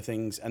she's doing the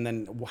things, and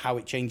then how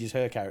it changes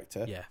her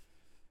character. Yeah.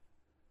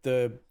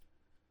 The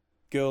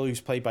girl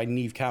who's played by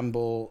Neve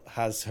Campbell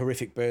has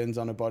horrific burns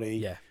on her body.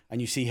 Yeah. And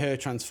you see her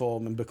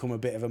transform and become a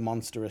bit of a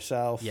monster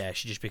herself. Yeah,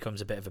 she just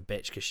becomes a bit of a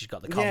bitch because she's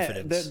got the Yeah,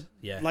 confidence.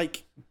 Yeah.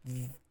 Like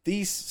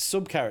these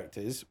sub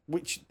characters,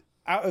 which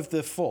out of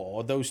the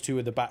 4, those 2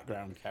 are the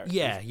background characters.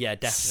 Yeah,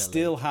 definitely.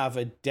 Still have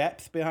a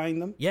depth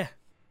behind them. Yeah.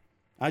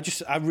 I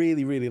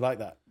really, really like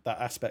that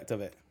aspect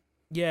of it.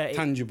 Yeah.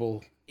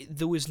 Tangible.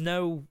 There was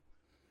no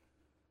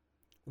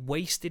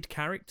wasted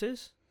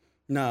characters.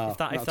 No,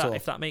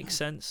 If that makes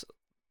sense.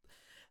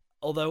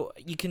 Although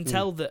you can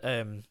tell that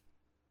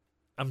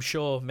I'm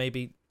sure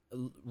maybe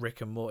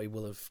Rick and Morty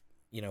will have,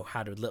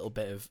 had a little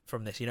bit of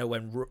from this.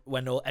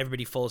 When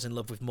everybody falls in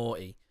love with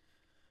Morty.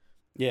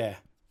 Yeah.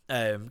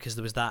 Because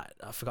there was that,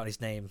 I've forgotten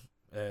his name.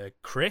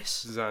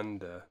 Chris?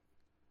 Xander.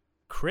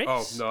 Chris?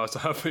 Oh no,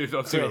 I'm thinking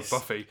of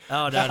Buffy.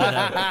 Oh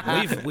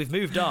no. We've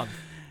moved on.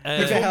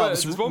 If it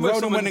helps, there's one where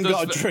Ronan went and someone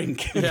got a does-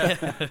 drink. Yeah,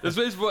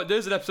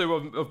 there's an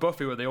episode of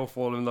Buffy where they all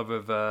fall in love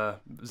with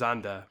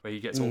Xander, where he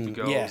gets all the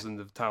girls yeah. in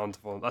the town to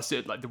fall. That's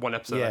it, like the one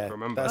episode I Yeah, can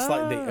remember. that's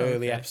like the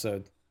early okay.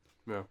 episode.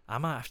 Yeah. I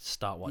might have to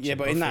start watching Yeah,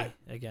 but Buffy in that-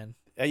 again.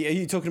 Are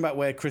you talking about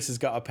where Chris has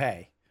got to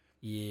pay?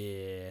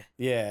 Yeah.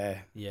 Yeah.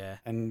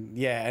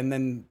 And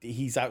then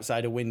he's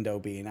outside a window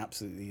being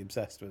absolutely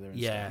obsessed with her. And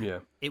Yeah. stuff. Yeah.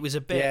 It was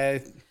a bit. Yeah.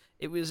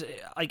 It was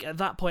like at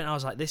that point I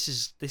was like, this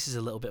is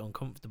a little bit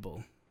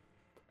uncomfortable.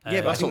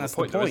 Yeah, but I think not that's the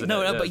the point, though, point. isn't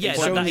No, it? but yeah,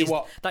 It's showing you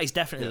what- that is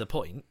definitely the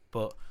point.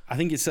 But I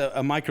think it's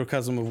a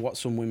microcosm of what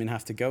some women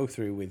have to go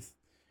through with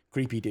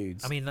creepy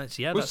dudes. I mean,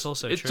 that's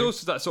also it's true.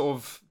 also that sort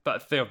of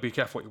that thing of be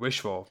careful what you wish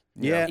for.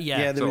 yeah,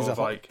 Yeah. there is Sort a of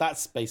like-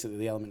 that's basically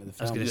the element of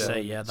the I was film. going to Yeah.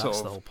 say, that's Sort the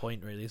of whole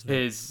point, really, isn't it?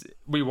 Is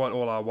we want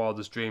all our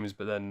wildest dreams,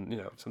 but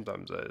then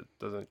sometimes it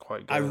doesn't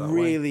quite go I that way.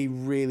 really,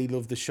 really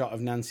love the shot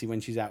of Nancy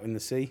when she's out in the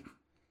sea.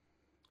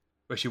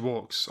 Where she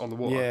walks on the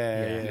water.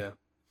 Yeah.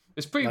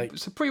 It's pretty. Like-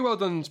 It's a pretty well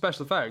done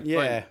special effect.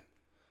 Yeah.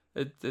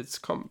 Like, it's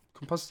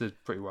composited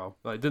pretty well.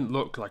 Like, it didn't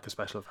look like a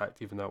special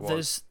effect, even though it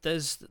was.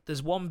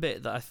 There's one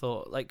bit that I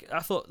thought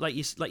like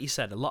you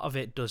said, a lot of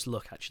it does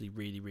look actually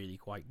really, really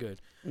quite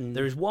good.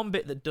 There is one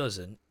bit that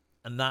doesn't,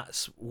 and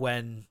that's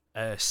when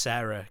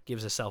Sarah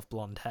gives herself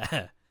blonde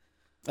hair.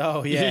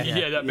 Oh yeah,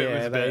 yeah, that bit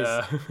was a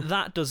bit.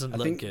 That doesn't I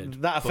look think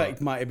good. that but-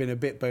 effect might have been a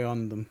bit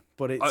beyond them,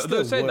 but it still They're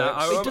works. saying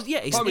that. It does- yeah,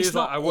 it's- part of me it's is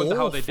like, not I wonder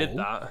how they did awful.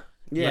 that.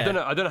 Yeah.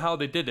 I don't know how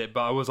they did it,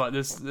 but I was like,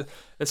 there's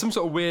some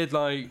sort of weird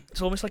like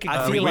It's almost like a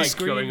I green feel like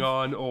screen. going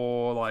on,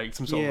 or like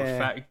some sort of Yeah.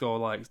 effect, or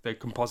like they're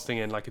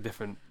compositing in like a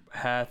different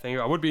hair thing.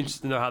 I would be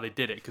interested to know how they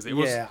did it because it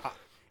was. Yeah,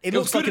 it it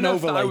was looks like good an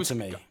enough that I overlay was- to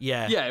me.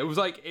 Yeah, Yeah, it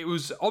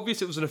was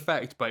obvious it was an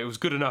effect, but it was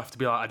good enough to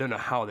be like, I don't know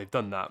how they've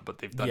done that, but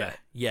they've done yeah, it.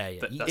 yeah.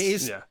 That's- It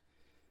is- Yeah.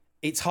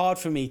 It's hard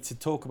for me to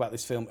talk about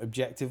this film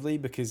objectively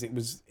because it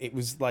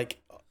was like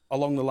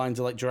along the lines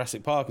of like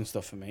Jurassic Park and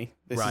stuff for me.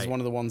 This is Right. one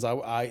of the ones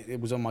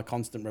it was on my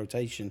constant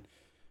rotation.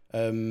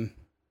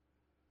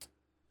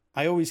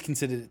 I always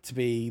considered it to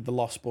be the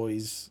Lost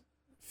Boys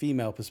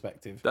female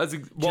perspective. That's Do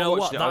you know while what?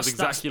 watching it, I was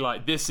That's- exactly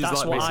like, this is That's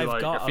like what basically I've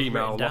like got. a I've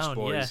female written Lost down.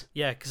 Boys.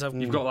 Yeah, because I've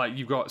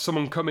You've got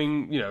someone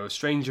coming, a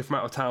stranger from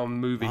out of town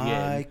moving in,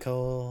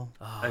 Michael.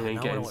 and then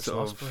now I getting wanna watch sort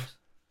Lost of-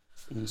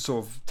 Boys.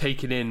 sort of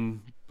taken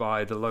in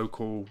by the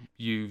local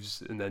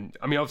youths, and then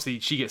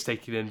obviously she gets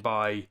taken in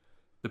by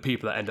the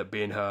people that end up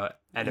being her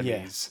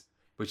enemies,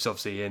 which is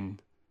obviously in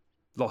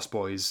Lost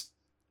Boys.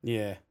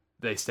 Yeah.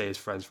 They stay as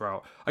friends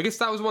throughout. I guess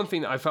that was one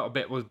thing that I felt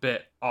was a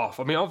bit off.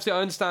 I mean, obviously,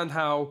 I understand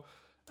how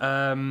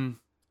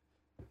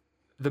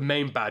the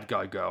main bad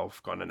guy girl, I've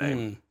forgotten her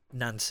name.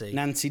 Nancy.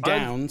 Nancy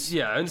Downs. I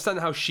understand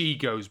how she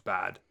goes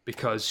bad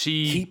because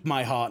she Keep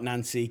my heart,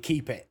 Nancy.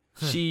 Keep it.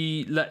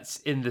 she lets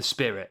in the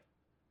spirit,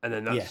 and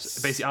then that's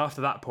Yes. basically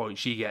after that point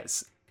she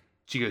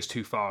goes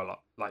too far,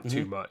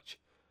 too much.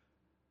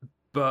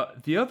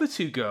 But the other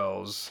two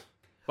girls.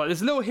 Like,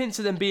 there's little hints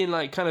of them being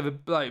like kind of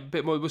a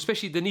bit more,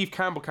 especially the Neve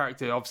Campbell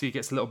character. Obviously,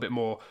 gets a little bit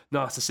more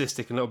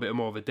narcissistic and a little bit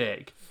more of a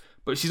dick,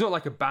 but she's not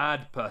like a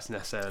bad person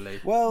necessarily.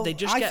 Well, They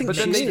just I get think But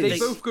then she they is.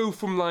 both go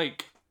from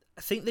like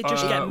I think they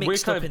just get we're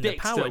mixed kind up of in the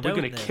dicks power, that we're don't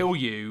going they? to kill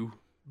you.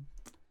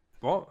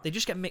 What? They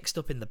just get mixed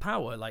up in the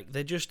power. Like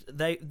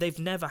they've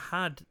never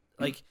had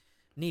like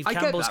Neve I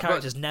get Campbell's that, but-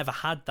 character's never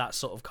had that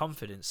sort of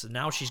confidence, and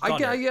now she's I got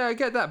get, it. yeah, I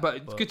get that,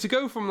 but to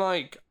go from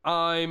like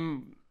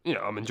I'm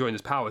enjoying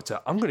this power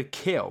to I'm going to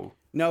kill.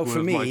 No, one for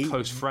of me, my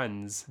close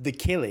friends. the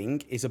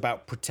killing is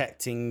about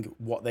protecting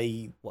what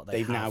they've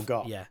now have.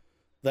 got. Yeah,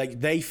 Like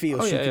they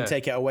feel Oh, she yeah, can yeah.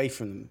 take it away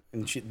from them,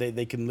 and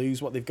they can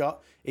lose what they've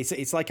got.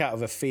 It's like out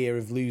of a fear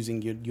of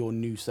losing your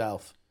new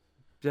self.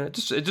 Yeah, it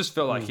just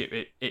felt like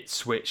it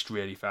switched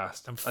really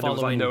fast, and there was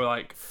following like no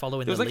like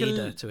following there the was like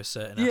leader to a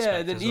certain yeah. aspect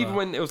And then as even well.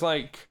 when it was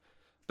like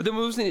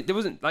But there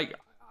wasn't like,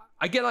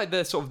 I get like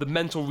the sort of the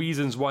mental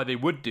reasons why they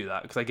would do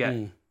that, because I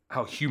get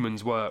how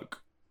humans work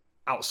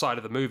outside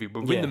of the movie.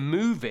 But in the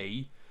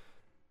movie,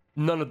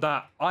 none of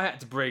that. I had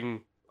to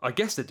bring. I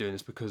guess they're doing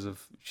this because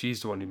of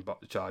she's the one in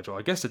charge, or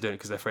I guess they're doing it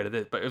because they're afraid of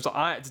this. But it was like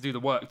I had to do the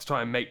work to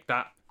try and make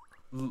that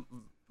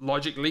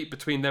logic leap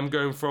between them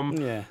going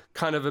from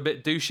kind of a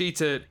bit douchey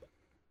to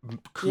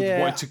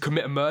wanting to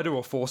commit a murder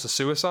or force a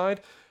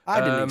suicide.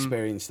 I didn't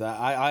experience that.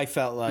 I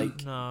felt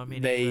like No, I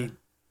mean,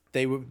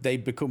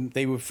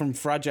 they were from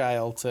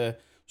fragile to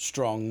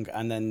strong,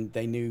 and then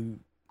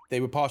they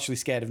were partially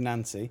scared of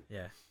Nancy.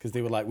 Yeah. Because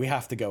they were like, we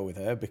have to go with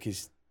her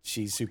because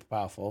she's super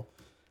powerful,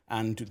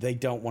 and they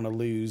don't want to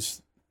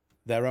lose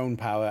their own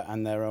power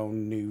and their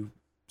own new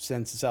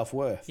sense of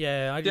self-worth.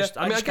 Yeah, I just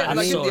kind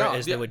of saw it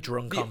as they were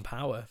drunk on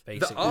power,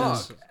 basically. The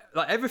arc,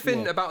 like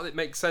everything about it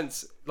makes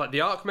sense. Like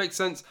the arc makes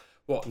sense.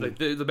 What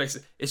the makes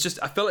it's just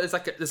I feel like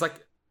there's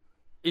like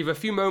either a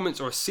few moments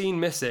or a scene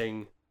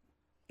missing,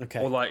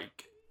 or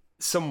like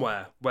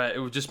somewhere where it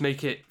would just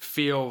make it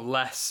feel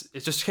less.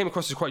 It just came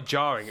across as quite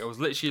jarring. It was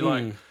literally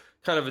like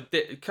kind of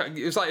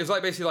it was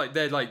like basically like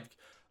they're like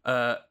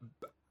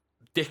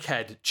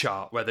dickhead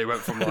chart where they went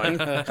from like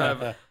kind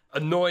of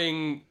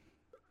annoying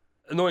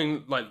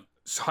like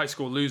high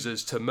school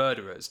losers to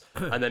murderers,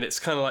 and then it's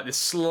kind of like this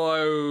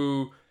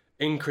slow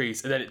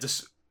increase, and then it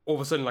just all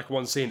of a sudden like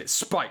one scene it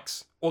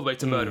spikes all the way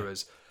to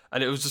murderers,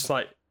 and it was just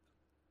like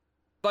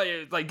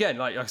again,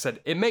 like I said,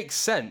 it makes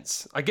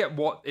sense. I get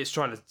what it's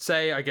trying to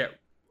say. I get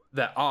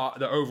their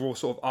overall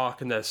sort of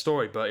arc and their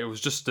story, but it was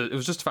just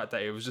the fact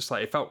that it was just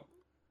like it felt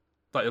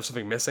like there was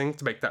something missing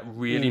to make that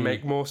really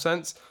make more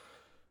sense.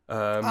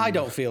 I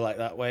don't feel like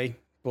that way,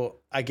 but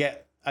I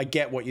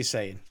get what you're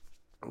saying.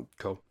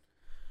 Cool.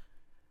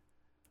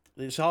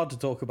 It's hard to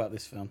talk about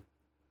this film.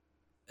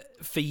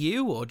 For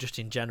you, or just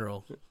in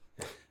general?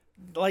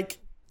 Like,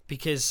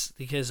 because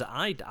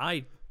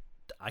I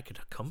could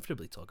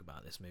comfortably talk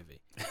about this movie.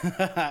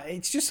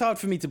 it's just hard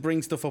for me to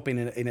bring stuff up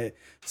in a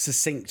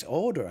succinct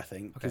order, I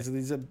think, because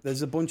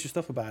there's a bunch of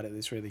stuff about it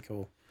that's really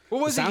cool. The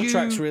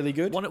soundtrack's really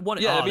good. The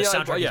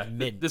soundtrack is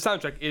mint. The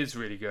soundtrack is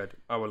really good,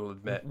 I will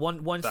admit.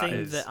 One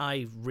thing that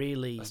I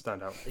really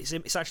standout.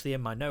 It's actually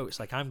in my notes.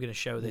 Like, I'm going to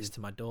show this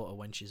to my daughter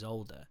when she's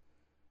older.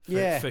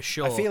 For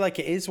sure. I feel like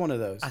it is one of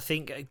those. I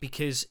think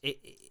because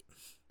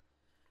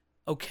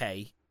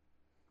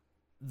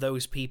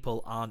those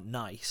people aren't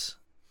nice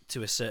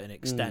to a certain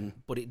extent,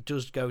 but it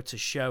does go to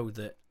show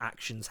that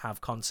actions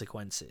have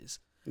consequences.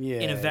 Yeah.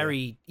 In a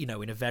very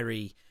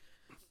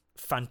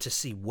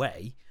fantasy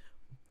way,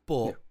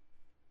 but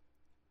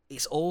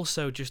it's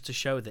also just to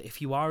show that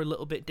if you are a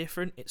little bit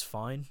different, it's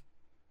fine.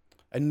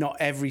 And not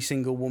every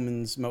single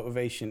woman's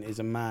motivation is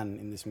a man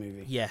in this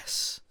movie.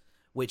 Yes.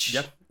 Which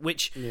is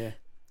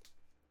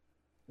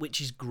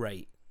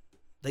great.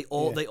 They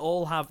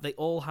all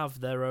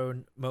have their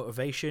own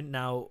motivation.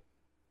 Now,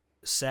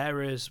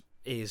 Sarah's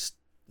is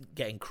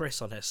getting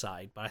Chris on her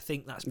side, but I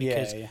think that's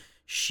because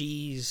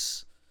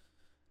she's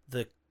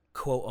the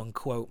quote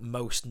unquote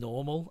most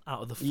normal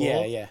out of the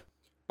four. Yeah.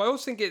 But I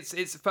also think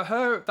it's for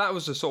her, that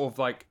was a sort of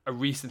like a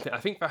recent thing. I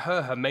think for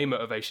her main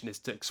motivation is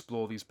to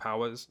explore these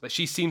powers. Like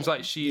she seems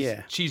like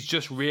she's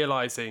just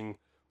realizing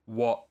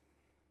what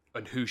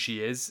and who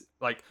she is.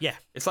 Like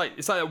it's like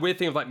a weird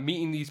thing of like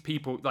meeting these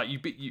people. Like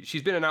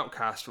she's been an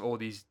outcast for all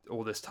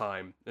this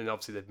time, and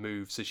obviously they've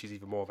moved, so she's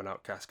even more of an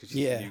outcast because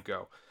she's a new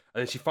girl.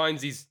 And then she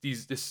finds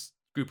this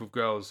group of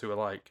girls who are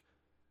like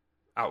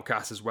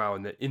outcasts as well,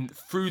 and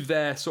through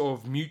their sort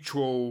of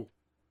mutual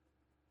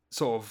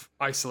sort of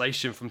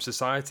isolation from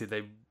society,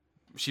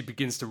 she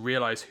begins to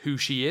realize who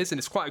she is, and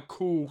it's quite a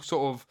cool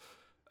sort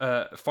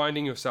of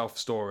finding yourself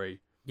story.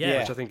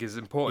 Which I think is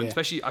important.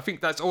 Especially, I think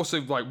that's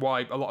also like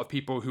why a lot of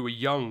people who are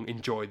young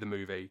enjoy the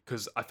movie,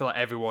 because I feel like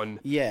everyone,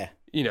 you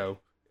know,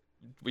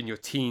 in your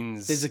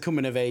teens, there's a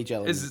coming of age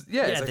element. It's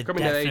like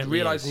coming of age,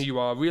 realizing who you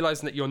are,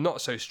 realizing that you're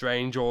not so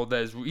strange, or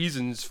there's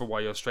reasons for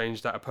why you're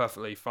strange that are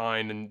perfectly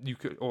fine, and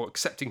or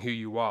accepting who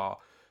you are.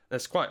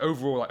 That's quite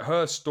overall. Like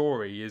her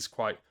story is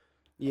quite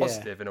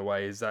positive in a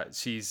way. Is that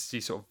she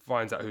sort of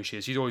finds out who she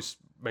is. She's always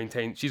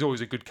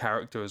a good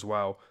character as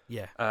well.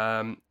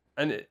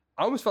 And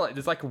I almost felt like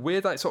there's like a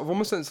weird, like sort of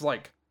almost sense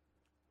like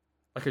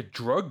a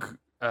drug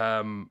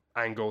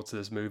angle to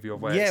this movie,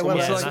 of where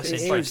that's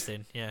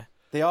interesting.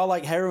 They are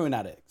like heroin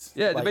addicts.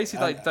 Yeah, they're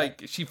basically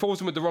like she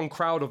falls in with the wrong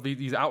crowd of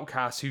these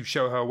outcasts who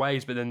show her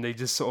ways, but then they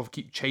just sort of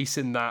keep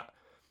chasing that.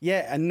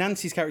 Yeah, and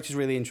Nancy's character is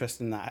really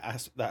interesting in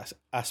that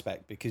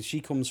aspect, because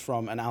she comes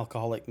from an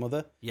alcoholic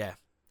mother. Yeah,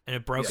 in a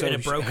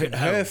broken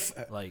home.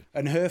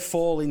 And her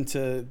fall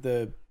into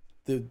the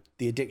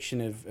addiction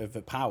of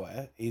the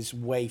power is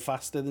way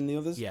faster than the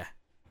others. Yeah,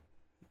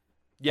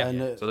 and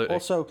absolutely.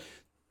 Also,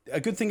 a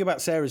good thing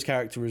about Sarah's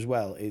character as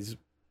well is,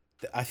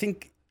 I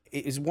think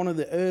it is one of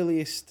the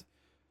earliest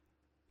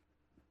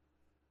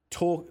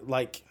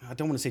I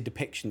don't want to say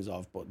depictions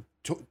of, but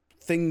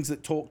things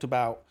that talked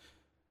about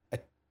a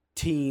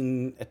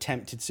teen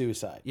attempted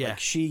suicide. Yeah. Like,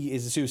 she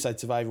is a suicide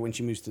survivor when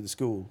she moves to the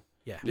school.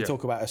 Yeah. They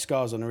talk about her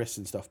scars on her wrists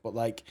and stuff, but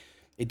like,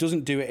 it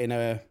doesn't do it in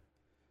a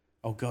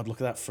oh God, look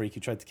at that freak who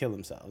tried to kill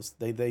themselves.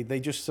 They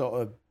just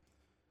sort of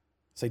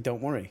say,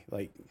 don't worry,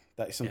 like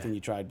that is something Yeah.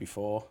 you tried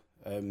before.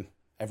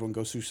 Everyone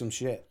goes through some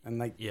shit, and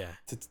like Yeah.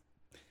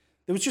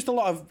 there was just a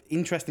lot of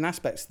interesting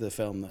aspects to the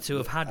film that To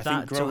have had I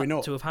that think growing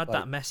up, to have had like,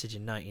 that message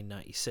in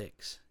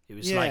 1996, it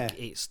was Yeah. like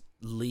it's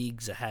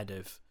leagues ahead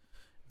of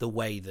the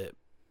way that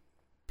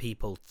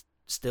people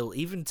still,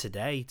 even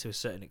today, to a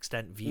certain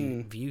extent,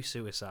 view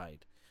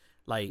suicide.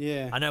 Like,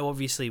 Yeah. I know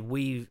obviously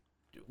we've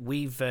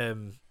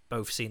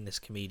both seen this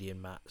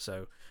comedian, Matt.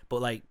 So,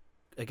 but like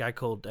a guy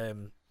called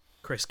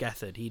Chris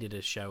Gethard, he did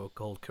a show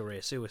called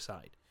Career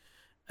Suicide,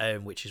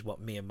 which is what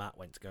me and Matt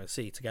went to go and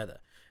see together.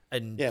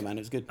 And yeah, man,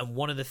 it was good. and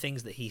one of the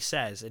things that he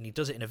says, and he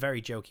does it in a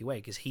very jokey way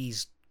because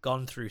he's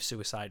gone through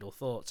suicidal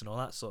thoughts and all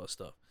that sort of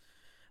stuff,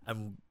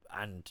 and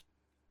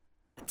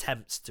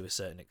attempts to a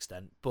certain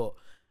extent. But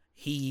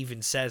he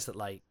even says that,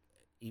 like,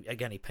 he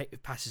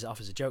passes it off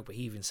as a joke, but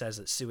he even says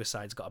that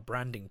suicide's got a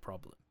branding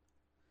problem.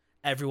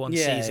 Everyone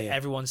sees it. Yeah.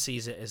 Everyone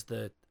sees it as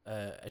the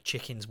a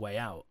chicken's way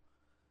out,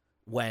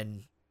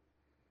 when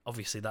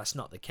obviously that's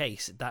not the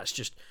case. That's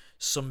just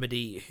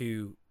somebody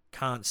who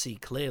can't see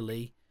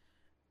clearly.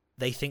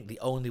 They think the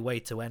only way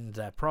to end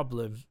their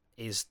problem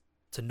is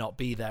to not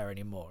be there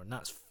anymore, and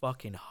that's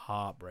fucking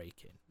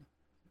heartbreaking.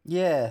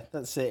 Yeah,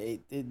 that's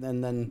it.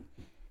 And then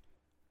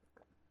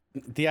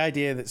the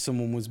idea that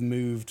someone was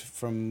moved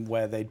from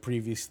where they'd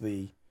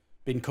previously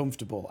been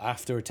comfortable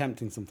after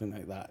attempting something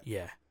like that.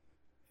 Yeah,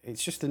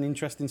 It's just an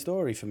interesting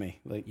story for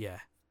me. Like, yeah.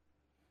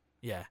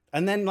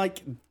 and then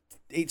like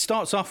it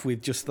starts off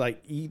with just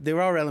like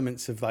there are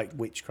elements of like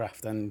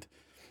witchcraft and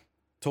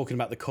talking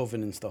about the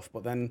coven and stuff,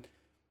 but then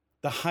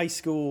the high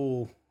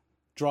school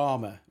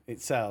drama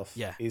itself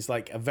is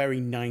like a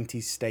very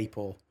 90s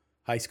staple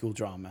high school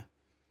drama.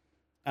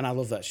 And I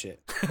love that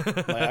shit.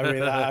 Like,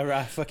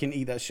 I fucking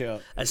eat that shit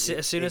up. As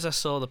soon as I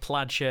saw the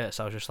plaid shirts,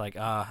 I was just like,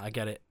 I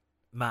get it.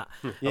 Matt.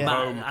 Yeah.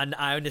 Matt, and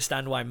I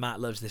understand why Matt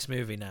loves this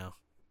movie now.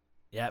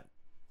 Yep.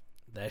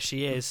 There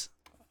she is.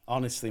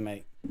 Honestly,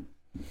 mate.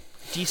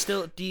 Are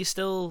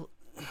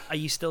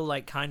you still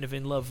like kind of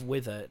in love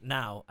with her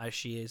now as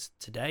she is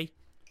today?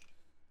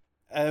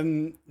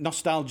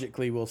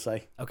 Nostalgically, we'll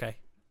say. Okay.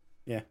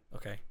 Yeah.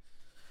 Okay.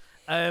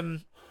 I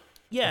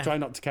Yeah. try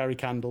not to carry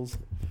candles.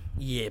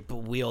 Yeah, but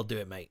we all do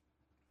it, mate.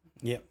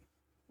 Yep.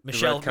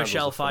 Michelle candles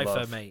are for Pfeiffer,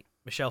 love. mate.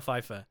 Michelle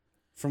Pfeiffer.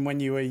 From when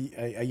you were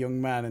a young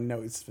man and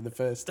noticed for the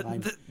first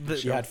time That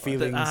she had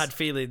feelings. I had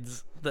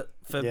feelings that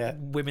for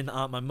women that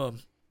aren't my mum.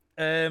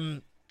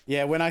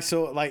 Yeah, when I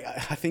saw, like,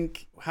 I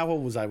think, how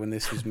old was I when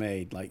this was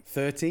made? Like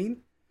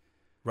 13?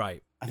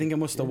 Right. I think I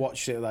must have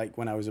watched it like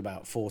when I was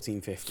about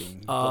 14,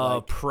 15. But, Oh,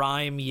 like,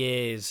 prime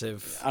years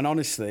of. and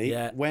honestly,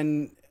 Yeah.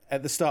 when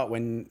at the start,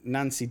 when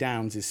Nancy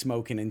Downs is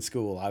smoking in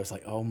school, I was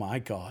like, oh my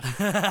God,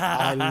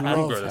 I I'm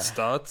love going her. to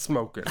start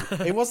smoking.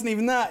 It wasn't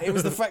even that. It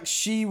was the fact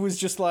she was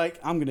just like,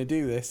 I'm going to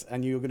do this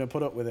and you're going to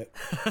put up with it.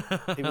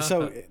 It was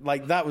so,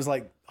 like, that was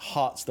like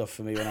heart stuff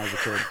for me when I was a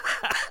kid.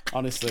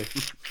 Honestly.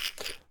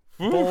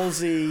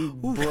 Ballsy,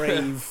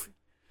 brave,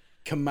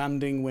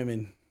 commanding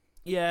women.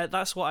 Yeah,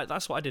 that's what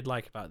I did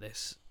like about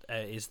this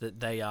is that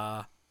they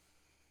are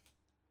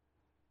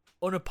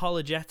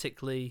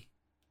unapologetically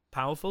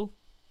powerful,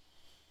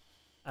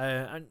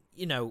 and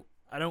you know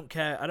I don't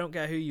care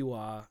who you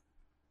are.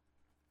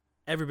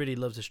 Everybody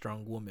loves a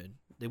strong woman.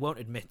 They won't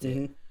admit it.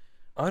 Mhm.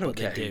 I don't But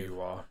they care who do.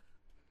 you are.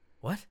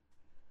 What?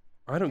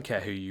 I don't care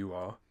who you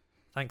are.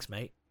 Thanks,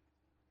 mate.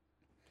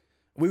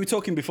 We were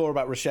talking before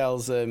about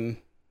Rochelle's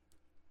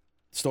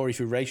story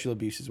through racial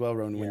abuse as well,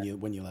 Rowan,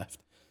 when you left.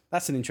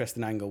 That's an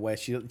interesting angle where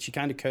she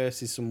kind of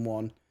curses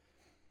someone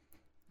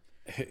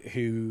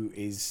who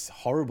is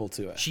horrible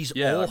to her. She's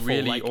Yeah, awful, like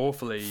really like,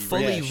 awfully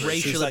fully racist.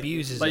 racial She's like-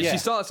 abuses. Like her. Yeah. she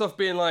starts off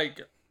being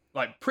like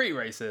pretty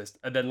racist,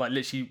 and then like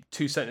literally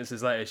 2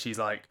 sentences later, she's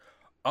like,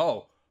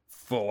 "Oh,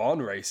 full on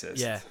racist."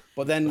 Yeah.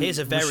 But then Here's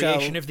a Rochelle-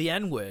 variation of the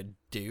N-word,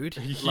 dude.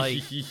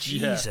 Like, Yeah.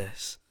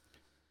 Jesus.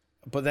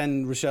 But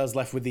then Rochelle's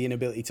left with the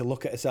inability to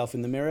look at herself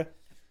in the mirror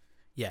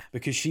Yeah.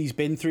 because she's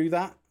been through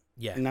that.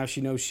 Yeah. And now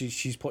she knows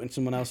she's putting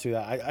someone else through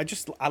that.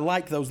 I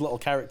like those little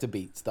character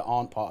beats that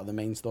aren't part of the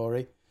main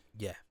story.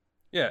 Yeah.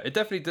 Yeah, it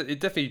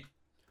definitely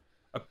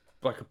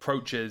like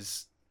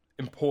approaches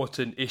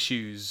important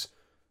issues,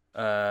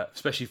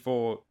 especially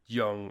for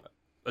young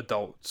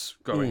adults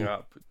growing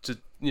up. To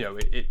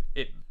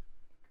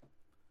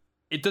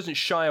it doesn't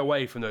shy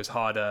away from those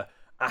harder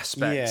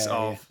aspects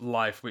of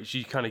life, which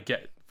you kind of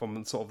get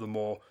from sort of the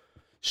more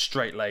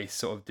straight laced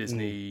sort of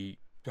Disney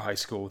high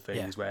school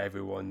things where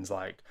everyone's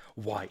like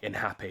white and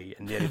happy,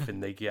 and the only thing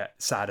they get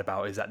sad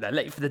about is that they're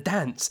late for the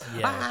dance.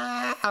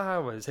 Yeah.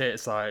 Whereas here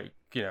it's like,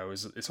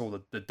 it's all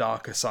the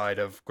darker side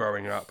of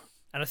growing up.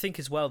 And I think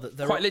as well that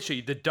there Quite are,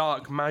 literally the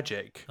dark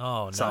magic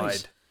nice.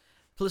 side.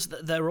 Plus,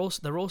 they're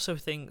also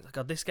things.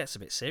 God, this gets a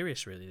bit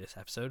serious, really. This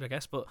episode, I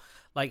guess, but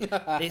like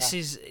this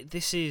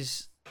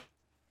is.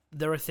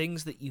 There are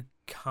things that you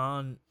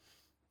can't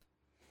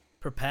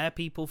prepare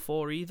people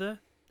for either.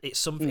 It's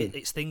something.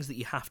 It's things that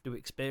you have to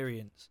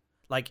experience.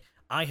 Like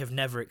I have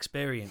never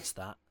experienced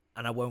that,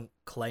 and I won't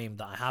claim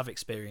that I have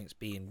experienced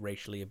being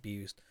racially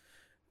abused,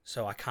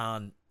 so I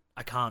can't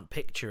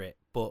picture it.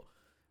 But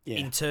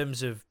in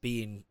terms of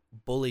being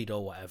bullied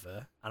or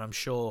whatever, and I'm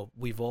sure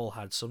we've all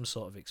had some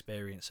sort of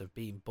experience of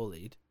being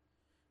bullied.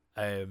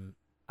 I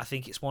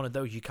think it's one of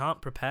those you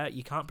can't prepare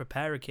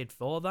a kid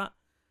for that.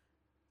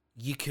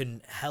 You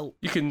can help.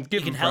 You can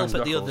give them help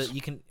at the knuckles. other.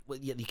 You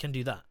can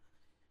do that.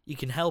 You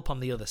can help on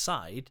the other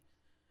side,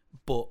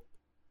 but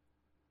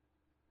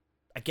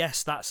I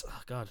guess that's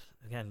God.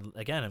 Again,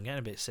 I'm getting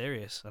a bit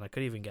serious, and I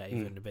could even get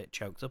even a bit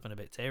choked up and a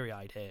bit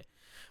teary-eyed here.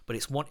 But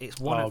it's one.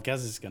 Oh,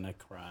 Gaz is gonna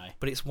cry.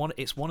 But it's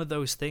one of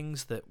those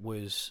things that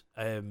was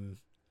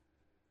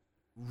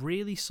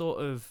really sort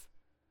of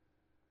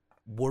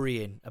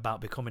worrying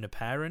about becoming a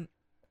parent.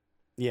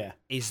 Yeah,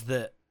 is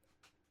that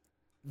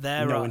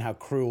knowing how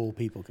cruel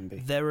people can be.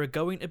 There are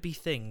going to be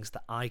things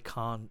that I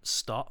can't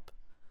stop.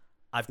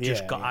 I've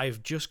just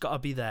got to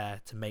be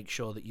there to make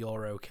sure that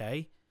you're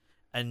okay,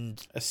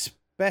 and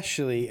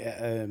especially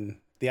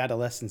the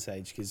adolescence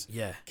age, because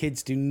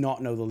kids do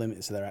not know the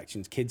limits of their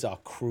actions. Kids are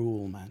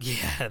cruel, man.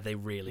 Yeah, they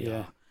really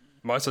are.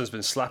 My son's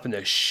been slapping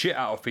the shit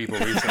out of people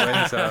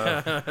recently.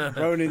 So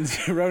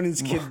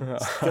Ronan's kid's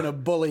gonna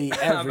bully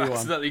everyone. I've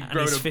accidentally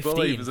grown a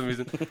bully for some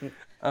reason.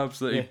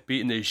 Absolutely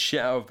beating the shit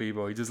out of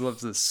people. He just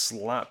loves to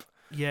slap.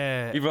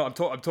 Yeah. Even I'm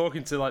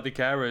talking to like the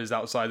carers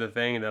outside the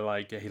thing, and they're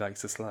like, "Yeah, he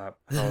likes to slap."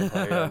 I was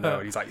like, "Yeah, no."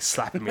 And he's like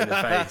slapping me in the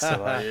face.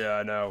 I'm like, "Yeah,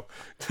 I know."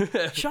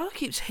 Charlotte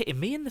keeps hitting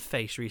me in the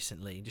face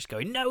recently, just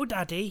going, "No,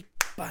 Daddy!"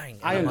 Bang.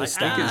 I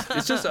understand.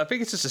 Like, I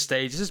think it's just a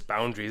stage. It's just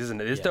boundaries,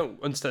 isn't it? They just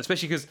don't understand,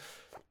 especially because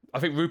I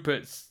think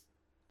Rupert's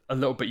a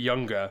little bit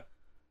younger,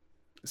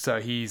 so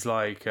he's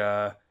like,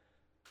 you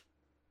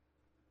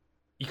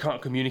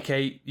can't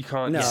communicate, you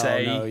can't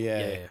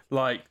say,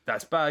 like,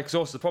 that's bad. Because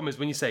also the problem is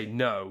when you say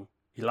no,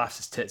 he laughs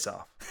his tits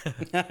off.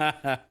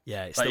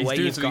 Yeah, it's like the way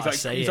you've got to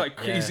say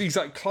it. He's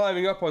like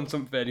climbing up on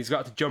something, he's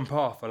got to jump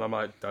off, and I'm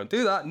like, don't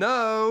do that,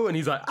 no. And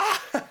he's like,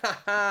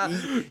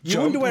 You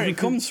wonder where it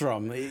comes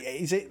from.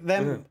 Is it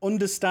them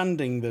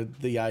understanding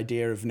the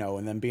idea of no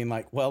and then being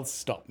like, well,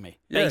 stop me?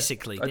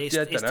 Basically,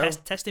 it's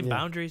testing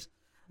boundaries.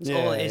 That's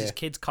all it is. Is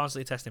kids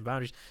constantly testing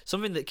boundaries.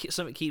 Something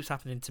keeps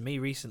happening to me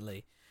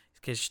recently,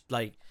 because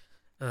like,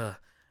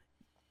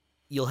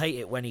 you'll hate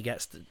it when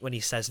he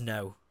says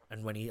no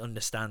and when he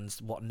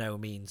understands what no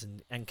means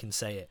and can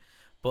say it.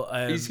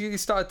 But he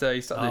started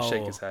to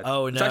shake his head.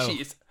 Oh no!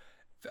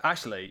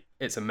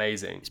 It's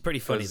amazing. It's pretty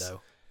funny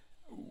though.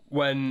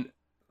 When,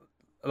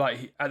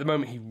 like, at the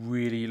moment, he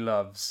really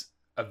loves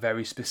a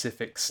very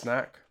specific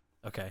snack.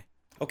 Okay.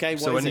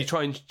 So when you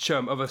try and show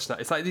him other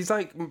snacks, it's like these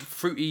like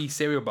fruity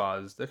cereal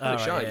bars. They're kind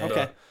of shy. Yeah,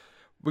 okay.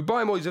 We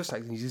buy him all these other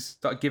snacks, and you just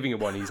start giving him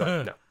one. He's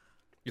like, no.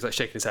 He's like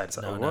shaking his head. It's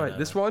like, no,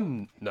 this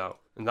one, no,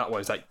 and that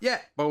one is like, yeah,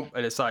 boom,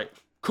 and it's like,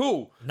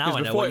 cool. Now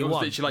I know what you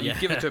want. Literally, like, you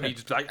give it to him, you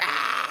just like,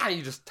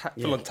 you just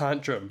full on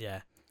tantrum.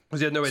 Yeah. Because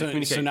he had no way to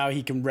communicate. So now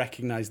he can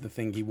recognise the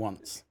thing he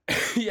wants.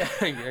 Yeah,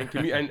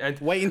 and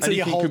wait until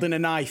you're holding a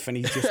knife and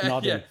he's just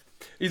nodding. Yeah.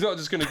 He's not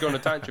just going to go on a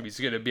tantrum. He's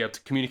going to be able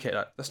to communicate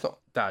that. That's not,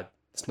 Dad.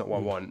 That's not what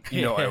I want.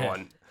 You know what I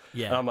want.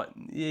 Yeah. And I'm like,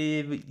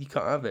 yeah, but you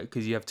can't have it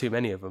because you have too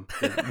many of them.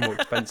 They're more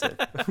expensive.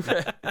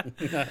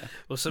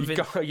 Well, something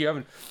you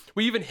haven't.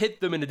 We even hid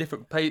them in a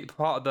different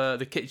part of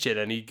the kitchen,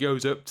 and he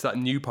goes up to that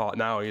new part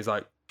now, and he's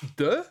like,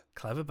 duh?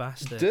 Clever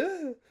bastard.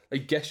 Duh? I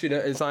guess you know.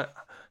 It's like,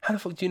 how the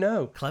fuck do you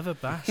know? Clever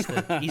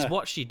bastard. He's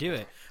watched you do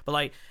it. But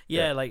like,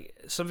 like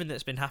something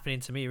that's been happening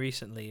to me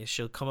recently is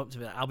she'll come up to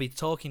me. I'll be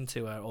talking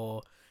to her,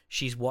 or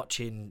she's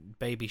watching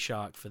Baby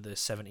Shark for the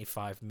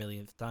 75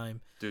 millionth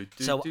time.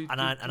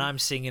 I'm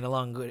singing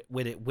along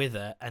with it with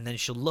her, and then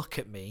she'll look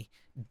at me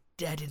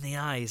dead in the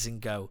eyes and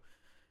go,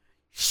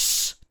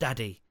 "Shh,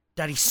 Daddy,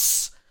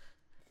 shh.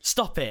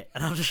 Stop it."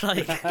 And I'm just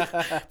like,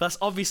 that's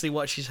obviously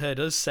what she's heard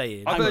us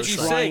saying. I've heard you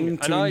sing,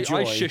 and I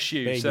shush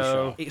you.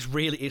 So it's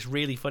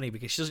really funny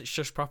because she doesn't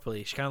shush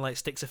properly. She kind of like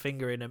sticks a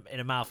finger in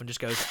her mouth and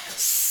just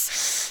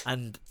goes,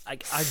 and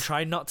I'm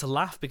trying not to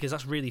laugh because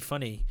that's really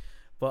funny.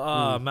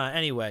 But man,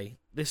 anyway,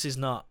 this is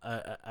not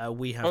a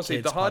We Have honestly,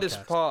 Kids the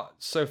hardest podcast. part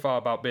so far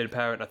about being a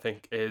parent, I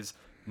think, is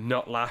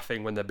not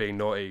laughing when they're being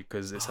naughty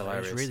because it's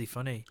hilarious. It's really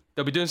funny.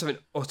 They'll be doing something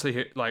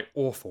utterly like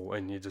awful,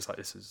 and you're just like,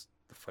 this is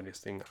the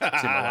funniest thing I've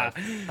seen in my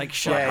life. Like,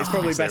 it's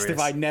probably best if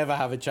I never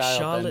have a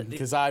child,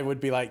 because I would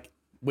be like,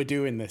 we're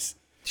doing this.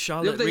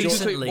 Charlotte he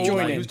recently,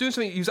 was doing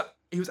something.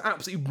 He was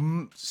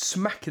absolutely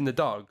smacking the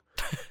dog,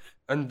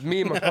 and me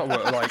and my partner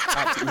were like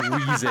absolutely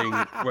wheezing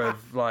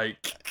with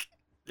like.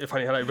 If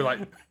I had, I'd be like,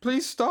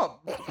 "Please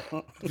stop!"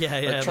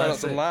 Yeah, try not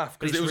to laugh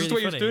because it was just the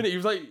way he was doing it. He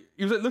was like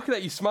looking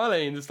at you,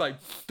 smiling, and just like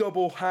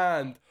double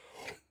hand,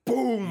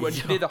 boom, and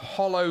he did a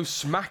hollow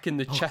smack in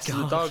the chest of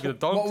the dog. And the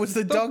dog. What was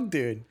the dog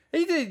doing?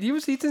 He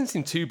didn't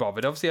seem too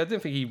bothered. Obviously, I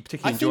didn't think he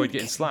particularly enjoyed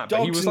getting slapped.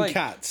 But he was like,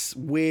 cats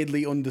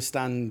weirdly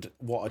understand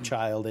what a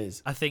child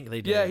is. I think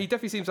they do. Yeah, he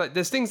definitely seems like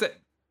there's things that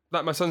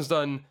my son's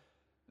done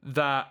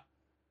that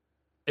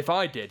if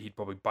I did, he'd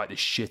probably bite the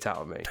shit out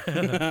of me.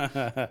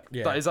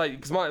 Yeah. But it's like,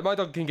 because my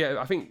dog can get,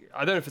 I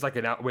don't know if it's like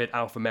a weird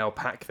alpha male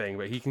pack thing,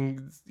 but he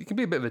can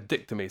be a bit of a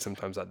dick to me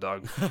sometimes, that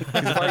dog. 'Cause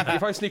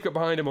if I sneak up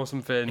behind him or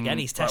something, Again,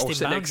 he's like, or testing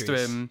sit next to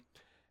boundaries. him,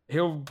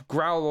 he'll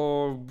growl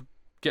or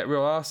get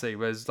real arsey,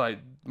 whereas like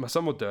my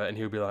son will do it and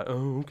he'll be like,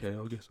 oh, okay,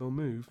 I guess I'll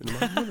move. And I'm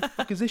like, what the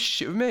fuck is this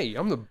shit with me?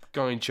 I'm the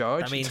guy in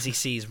charge. That means he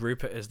sees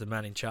Rupert as the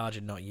man in charge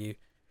and not you.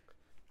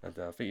 I don't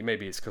know, I think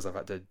maybe it's because I've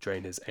had to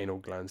drain his anal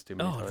glands too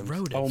many Oh, times.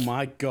 Ronan. Oh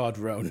my God,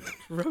 Ronan.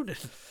 Ronan.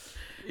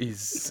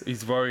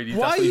 He's worried.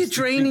 Why are you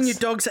draining your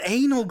dog's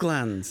anal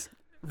glands?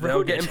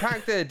 They'll get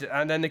impacted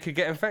and then they could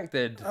get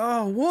infected.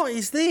 Oh, what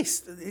is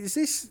this? Is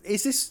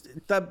this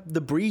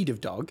the breed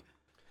of dog?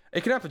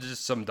 It can happen to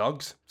just some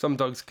dogs. Some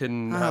dogs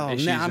can Oh, have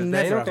issues no, I'm with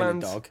their never anal having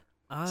glands. a dog.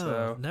 Oh,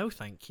 So- no,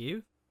 thank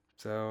you.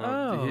 So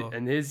Oh.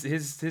 and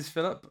his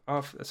fill up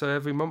after, so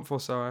every month or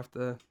so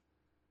after.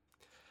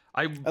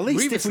 At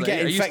least if we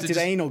get infected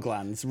anal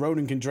glands,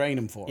 Ronan can drain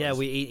them for Yeah, us.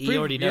 he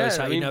already knows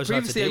how he knows how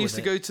to previously deal I used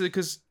with to it. go to,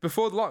 because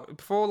before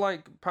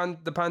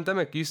the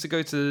pandemic, I used to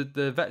go to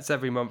the vets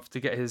every month to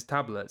get his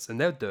tablets,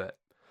 and they'd do it.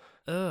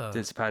 Oh.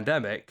 Since the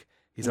pandemic,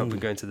 he's not been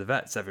going to the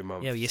vets every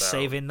month. Yeah, you're so-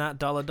 saving that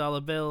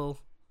dollar bill.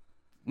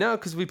 No,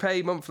 because we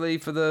pay monthly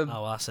for the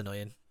Oh, that's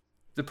annoying.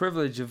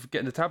 privilege of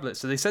getting the tablets.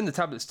 So they send the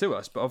tablets to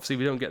us, but obviously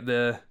we don't get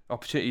the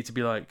opportunity to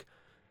be like,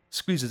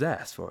 squeeze his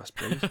ass for us,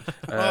 please.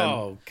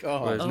 Oh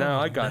God! Whereas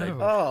now I got it.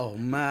 no. Oh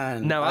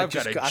man! Now I I've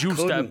got just- to I juice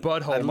that couldn't.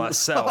 butthole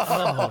myself.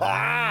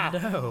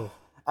 No.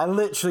 I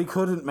literally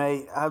couldn't,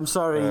 mate. I'm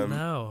sorry.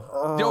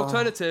 No. The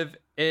alternative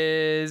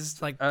is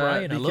It's like,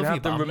 Brian, I you love can you,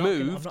 have but them I'm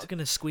removed. not going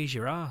to squeeze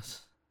your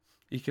ass.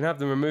 You can have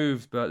them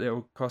removed, but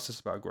it'll cost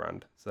us about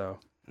 $1,000. So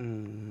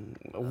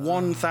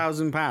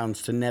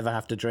 £1,000 to never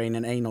have to drain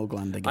an anal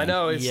gland again. I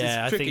know it's,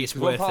 Yeah, I it's think tricky. it's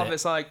 'cause one worth part of it.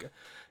 it's like,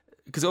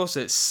 because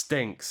also it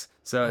stinks.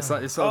 So it's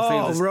like this sort of thing.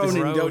 Oh, This,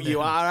 Ronan, don't you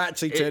Ronan. are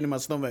actually turning my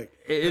stomach.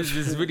 it is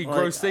this really Like,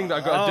 gross thing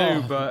that I got to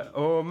oh. do, but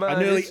oh man,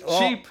 I nearly. it's Oh,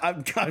 cheap.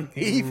 I'm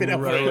heaving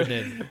over it.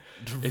 Ronan.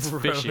 It's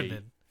fishy.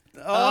 Ronan.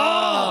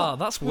 Oh, Oh,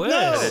 that's worse.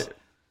 no.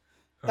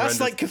 That's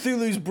like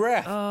Cthulhu's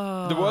breath.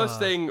 The worst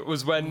thing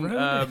was when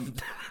Ronan.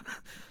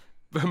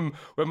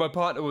 when my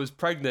partner was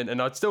pregnant,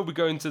 and I'd still be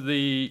going to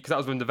because that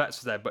was when the vets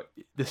was there, but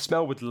the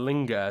smell would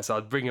linger, so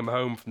I'd bring him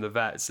home from the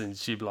vets, and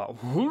she'd be like,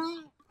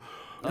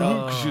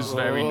 she was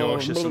very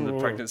nauseous from the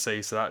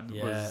pregnancy, so that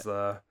Yeah.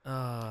 was.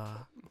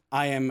 Ah,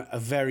 I am a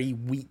very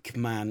weak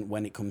man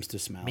when it comes to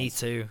smells. me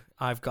too.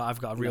 I've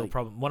got a real Like-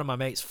 problem. One of my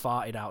mates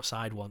farted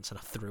outside once and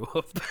I threw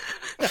up.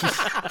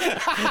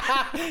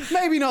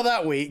 Maybe not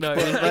that weak. No,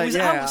 but, it was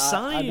yeah, I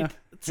outside. know.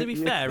 To be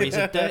fair, he's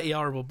a dirty,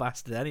 horrible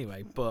bastard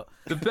anyway. But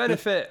The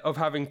benefit of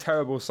having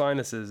terrible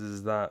sinuses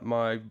is that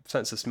my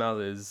sense of smell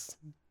is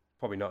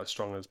probably not as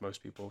strong as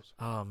most people's.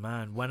 oh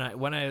man, when I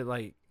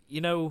like,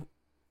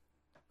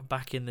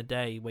 back in the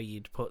day where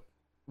you'd put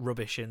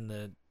rubbish in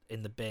the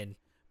bin,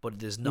 but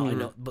there's not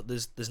enough. But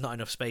there's not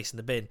enough space in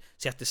the bin,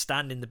 so you have to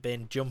stand in the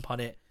bin, jump on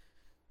it,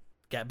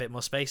 get a bit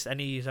more space.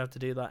 Any of you have to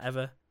do that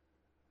ever?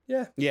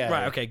 Yeah. Yeah.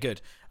 Right. Okay.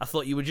 Good. I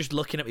thought you were just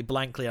looking at me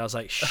blankly. I was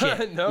like,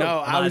 shit. no.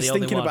 No, Am I I was the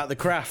only thinking one? about The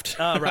Craft.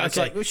 Oh, right, I was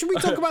okay. like, well, should we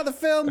talk about the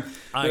film?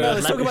 Hang No, on,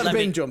 let's talk about the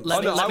bin jump.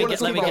 Let me I wanna get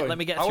talk about- let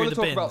me get I through want the to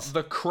talk bins.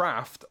 about the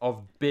craft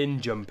of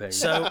bin jumping.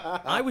 So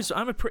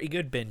I'm a pretty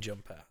good bin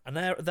jumper, and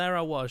there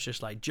I was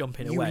just like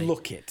jumping You away.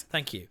 look it.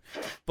 Thank you,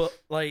 but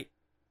like,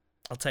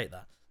 I'll take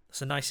that. That's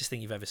the nicest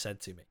thing you've ever said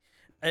to me.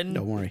 And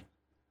Don't worry.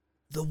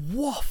 the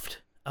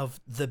waft of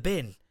the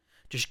bin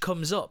just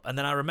comes up, and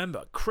then I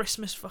remember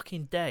Christmas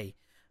fucking day.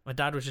 My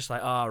dad was just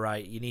like, "All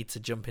right, you need to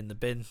jump in the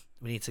bin.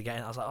 We need to get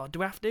in." I was like, "Oh, do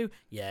we have to?"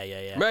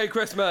 Yeah. Merry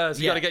Christmas!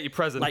 You Yeah. got to get your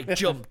present. Like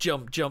jump,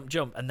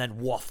 and then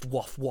waft,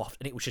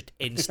 and it was just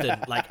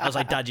instant. Like I was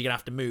like, "Dad, you're gonna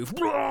have to move."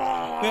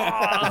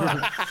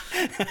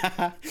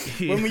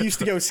 When we used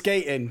to go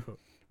skating,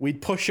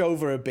 we'd push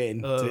over a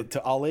bin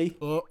to ollie.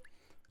 oh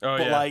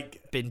But yeah. like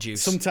Bin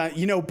juice. sometimes,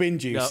 bin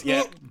juice. Yeah.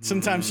 Yeah.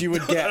 Sometimes you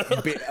would get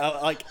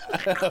like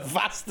a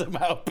vast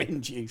amount of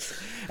bin juice,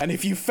 and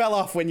if you fell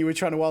off when you were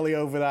trying to ollie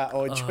over that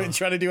or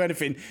trying to do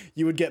anything,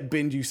 you would get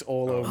bin juice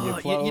all over your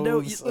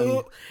clothes.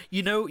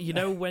 you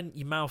know when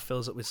your mouth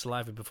fills up with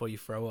saliva before you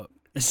throw up.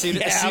 As soon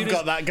Yeah, as I've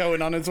got that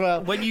going on as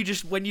well. when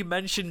you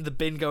mentioned the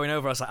bin going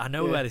over, I was like, I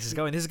know where this is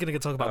going. This is going to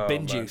talk about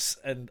bin man. juice,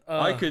 and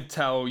I could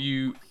tell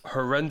you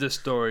horrendous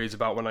stories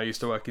about when I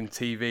used to work in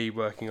TV,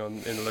 working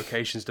in the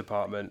locations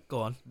department. go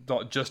on.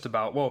 Not just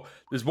about. Well,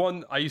 there's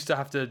one I used to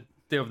have to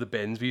deal with the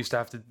bins. We used to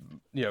have to,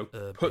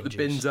 put bin the juice.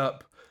 bins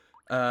up,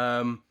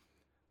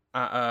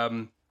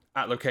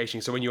 at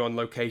location. So when you're on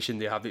location,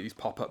 they have these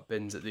pop-up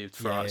bins that they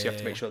throw out. So you have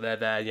to make sure they're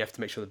there, and you have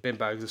to make sure the bin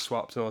bags are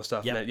swapped and all that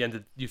stuff. Yep. And at the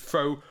end, you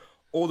throw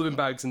all the bin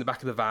bags in the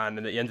back of the van,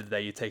 and at the end of the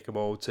day, you take them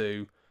all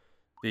to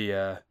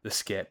the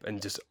skip, and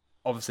just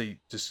obviously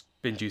just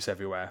bin juice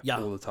everywhere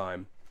all the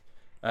time.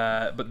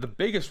 But the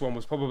biggest one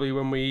was probably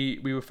when we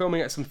were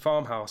filming at some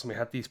farmhouse, and we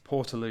had these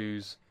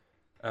portaloos.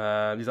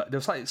 There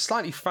was like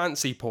slightly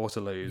fancy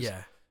portaloos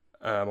Yeah.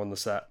 on the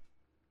set,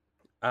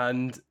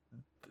 and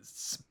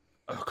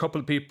a couple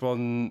of people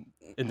in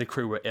the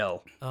crew were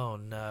ill, Oh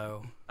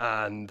no.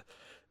 and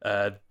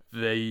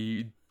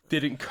they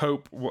didn't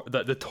cope.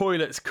 That the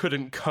toilets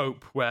couldn't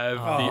cope with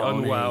the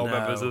unwell no.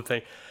 members of the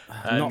thing.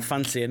 Not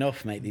fancy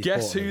enough, mate. These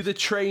Guess who portaloos. the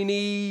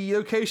trainee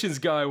locations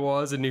guy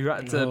was, and who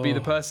had to be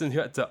the person who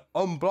had to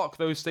unblock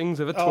those things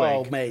with a twig.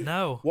 Oh, mate.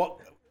 No. What?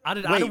 I'd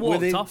Wait, have were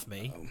walked they- off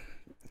me.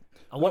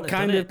 I What wouldn't have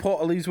kind done of it.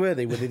 portaloos were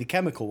they? Were they the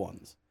chemical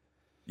ones?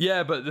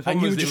 Yeah, but the thing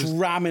And you was, were it just was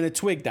ramming a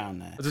twig down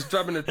there. just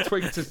grabbing a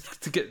twig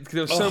to get.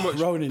 There was so much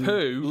Ronan,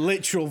 poo.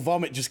 literal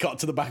vomit just got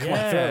to the back of my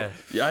Yeah. throat.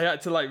 Yeah, I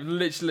had to like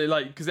literally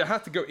like because it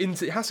has to go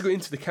into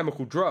the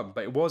chemical drum,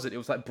 but it wasn't. It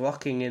was like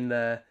blocking in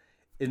the.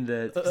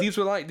 These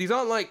were like these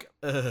aren't like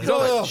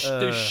those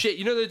shit.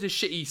 You know the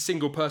shitty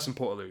single person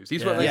portaloos.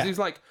 These were like, Yeah.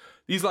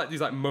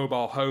 these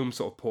mobile home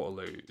sort of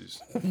portaloos.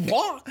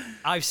 What?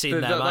 I've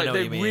seen them. I know what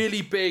They're you mean.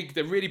 really big.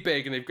 They're really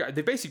big, and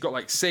they basically got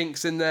like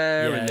sinks in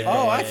there. Yeah, and they've yeah.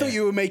 got, Oh, I thought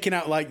you were making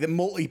out like the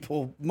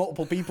multiple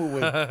people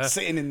were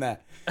sitting in there,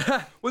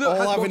 well, no, it all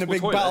had having a multiple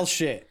big toilets. battle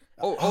shit.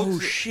 Oh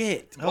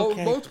shit!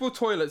 Okay. Multiple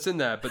toilets in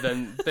there, but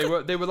then they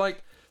were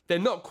like they're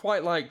not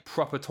quite like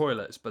proper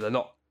toilets, but they're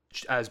not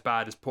as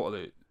bad as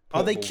portaloo.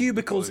 Are they portable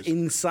cubicles portaloos.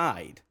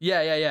 inside?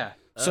 Yeah.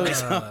 So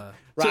it's right.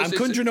 I'm it's-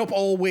 conjuring up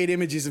all weird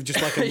images of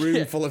just like a room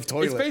Yeah. full of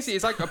toilets.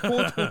 It's like a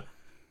portable,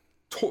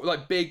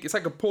 like big. It's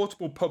like a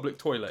portable public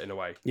toilet in a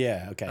way.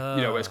 Yeah. Okay.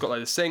 You know, where it's got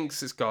like the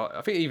sinks. It's got.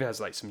 I think it even has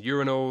like some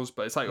urinals,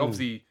 but it's like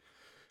obviously.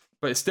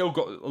 But it's still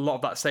got a lot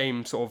of that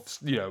same sort of,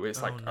 you know,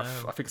 it's like I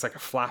think it's like a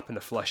flap and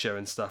a flusher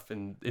and stuff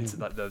into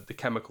like the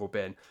chemical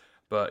bin.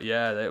 But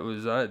yeah, it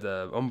was I had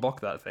to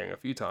unblock that thing a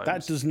few times.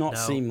 that does not No.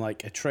 seem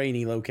like a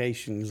trainee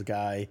locations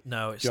guy.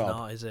 No, it's job.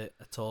 not, is it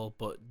at all?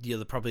 But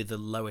you're probably the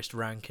lowest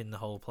rank in the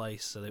whole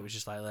place, so it was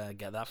just like,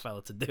 get that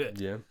fella to do it.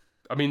 Yeah,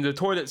 I mean the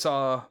toilets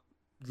are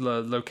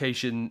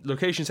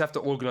locations have to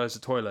organise the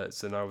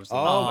toilets, and I was the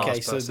Oh, last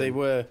okay. So person. they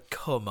were.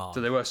 Come on. So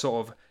they were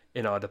sort of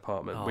in our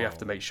department. We have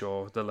to Oh. make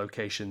sure the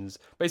locations.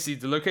 Basically,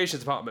 the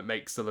locations department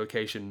makes the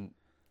location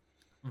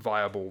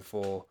viable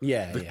for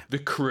Yeah. the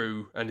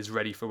crew and is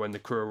ready for when the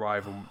crew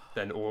arrive, and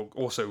then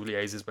also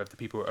liaises with the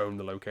people who own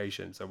the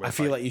location. So I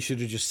feel like you should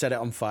have just set it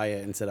on fire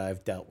and said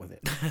I've dealt with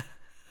it.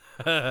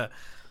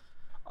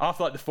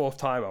 after like the fourth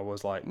time, I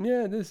was like,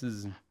 yeah, this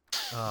is.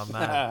 Oh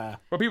man.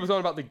 When people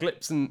talking about the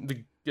glitz and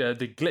the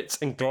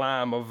glitz and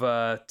glam of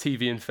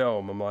TV and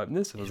film, I'm like,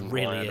 this It wasn't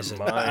really mine. isn't.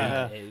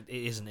 Mine. It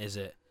isn't, is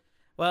it?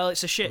 Well,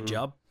 it's a shit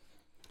job.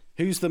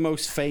 Who's the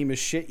most famous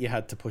shit you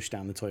had to push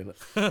down the toilet?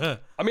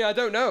 I mean, I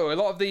don't know. A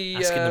lot of the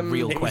Asking the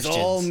real It was questions.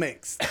 all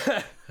mixed.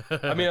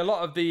 I mean, a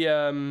lot of the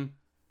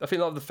I think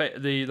a lot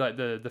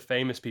of the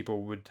famous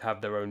people would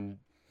have their own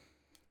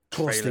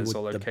course they trailers would,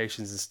 or the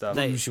locations and stuff.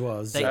 They-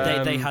 bourgeois. They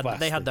had their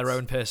bastards.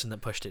 own person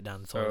that pushed it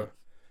down the toilet,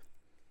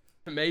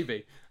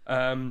 Maybe.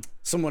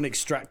 Someone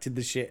extracted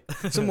the shit.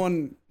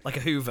 Someone. like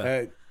a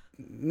Hoover.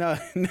 No,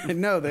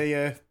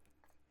 they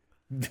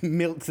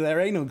milked their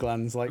anal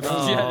glands like.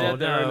 Oh, yeah, they had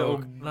their own no,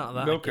 little not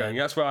that milking. again.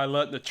 That's where I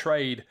learnt the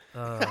trade.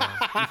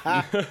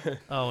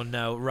 Oh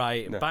no!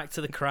 Right, back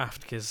to the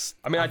craft because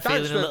I mean, I I'm feeling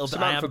danced a little with bit.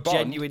 I Samantha am Bond,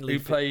 genuinely who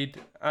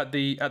played at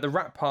the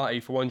rap party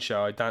for one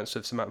show. I danced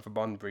with Samantha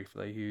Bond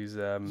briefly, who's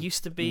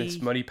used to be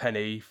Miss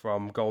Moneypenny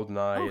from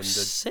GoldenEye Oh, and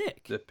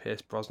sick! the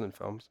Pierce Brosnan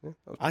films. Yeah,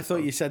 that was I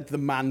thought you said the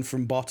man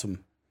from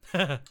Bottom,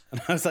 and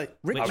I was like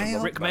Rick Which-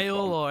 Mail. Rick Mail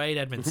or Aid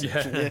Edmondson?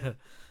 Yeah.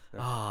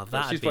 Oh, she's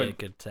that'd be a played-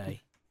 good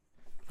day.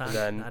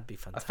 then That'd be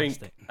I think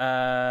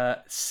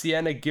fantastic.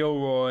 Sienna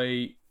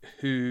Gilroy,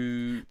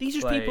 who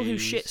These are people who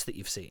plays- shits that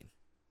you've seen.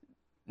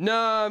 No,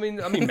 I mean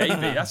maybe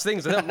that's the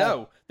things I don't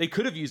know. They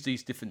could have used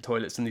these different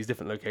toilets in these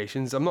different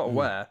locations. I'm not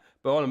aware,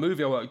 but on a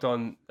movie I worked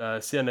on,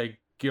 Sienna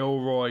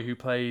Gilroy, who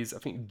plays I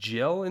think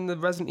Jill in the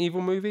Resident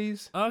Evil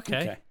movies,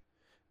 Okay.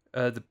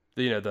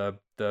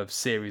 the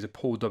series of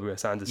Paul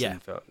W.S. Anderson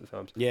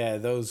films. Yeah,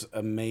 those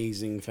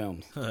amazing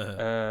films.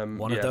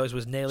 One of those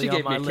was nearly She on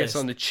gave me my a kiss list.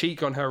 on the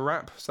cheek on her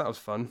rap, so that was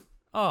fun.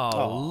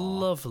 Oh,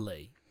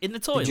 lovely. In the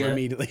toilet. Did you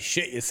immediately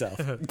shit yourself?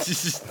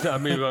 I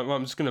mean,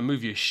 I'm just gonna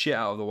move your shit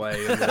out of the way.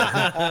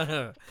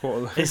 And,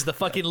 It's the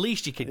fucking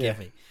least you could give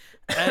me.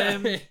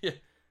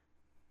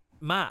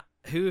 Matt,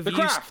 who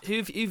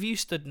have you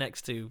stood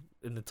next to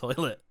in the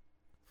toilet?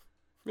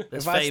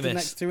 That's Have I stood famous.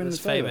 next to in That's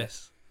the toilet?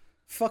 famous.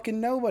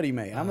 Fucking nobody,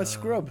 mate. I'm a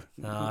scrub.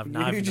 No,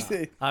 I've You just-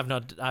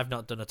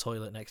 not done a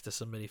toilet next to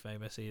somebody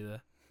famous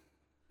either.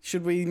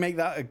 Should we make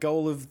that a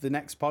goal of the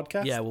next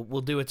podcast? Yeah,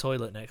 we'll do a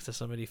toilet next to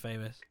somebody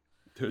famous.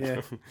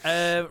 Yeah.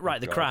 Right,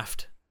 the God.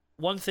 craft.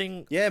 One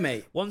thing Yeah,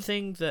 mate.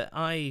 that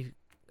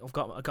I've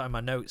got in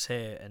my notes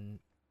here, and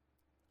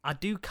I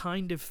do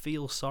kind of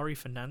feel sorry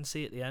for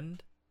Nancy at the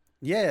end.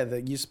 Yeah,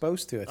 that you're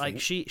supposed to. I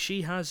Like think.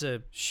 she has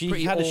a She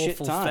pretty had a shit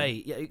awful time.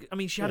 fate. Yeah, I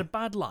mean, she had a Yeah.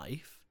 bad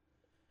life.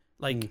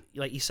 Like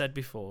you said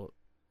before,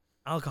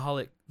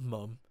 alcoholic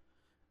mum.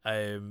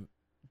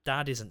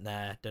 Dad isn't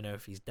there. Don't know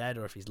if he's dead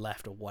or if he's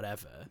left or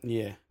whatever.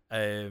 Yeah.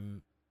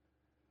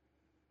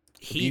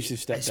 Abusive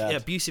stepdad.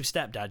 Abusive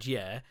stepdad,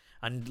 yeah.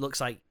 And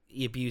looks like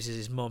he abuses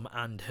his mum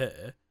and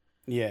her.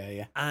 Yeah,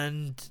 yeah.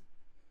 And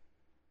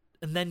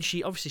and then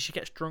she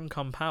gets drunk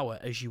on power,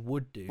 as you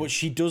would do. But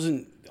she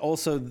doesn't.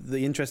 Also,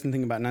 the interesting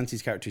thing about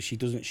Nancy's character is she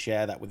doesn't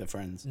share that with her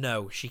friends.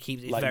 No, she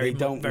keeps it Like very they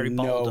don't very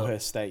bottled know up. her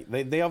state.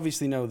 They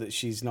obviously know that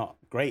she's not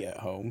great at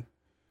home,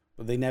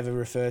 but they never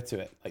refer to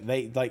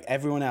it. Like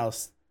everyone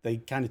else, they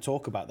kind of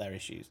talk about their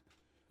issues.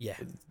 Yeah,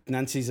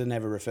 Nancy's are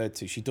never referred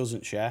to. She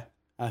doesn't share.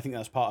 And I think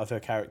that's part of her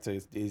character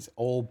is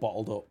all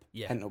bottled up,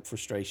 Yeah. pent up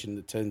frustration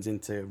that turns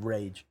into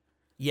rage.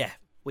 yeah,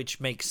 which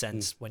makes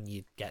sense when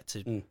you get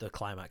to the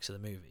climax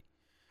of the movie,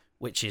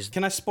 which is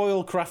Can I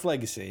spoil Craft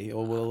Legacy,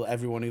 or will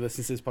everyone who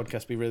listens to this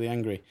podcast be really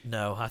angry?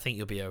 no. I think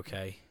you'll be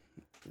okay.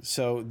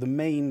 So the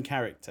main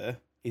character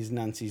is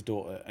Nancy's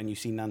daughter, and you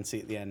see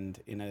Nancy at the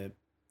end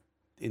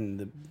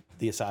in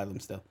the asylum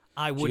still.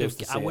 I would goes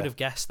have to I see would her. have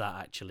guessed that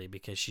actually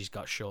because she's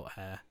got short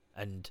hair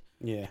and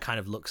Yeah. kind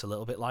of looks a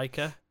little bit like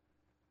her.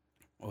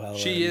 Well,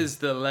 She is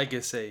the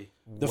legacy.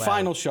 The Well,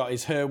 final shot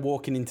is her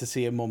walking in to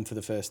see her mum for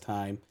the first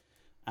time,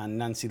 and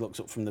Nancy looks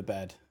up from the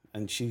bed,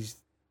 and she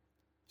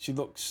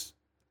looks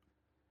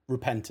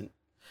repentant.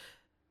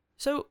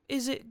 So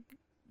is it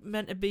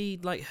meant to be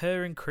like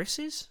her and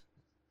Chris's?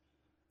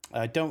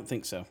 I don't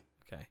think so.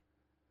 Okay.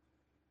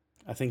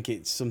 I think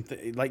it's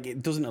something like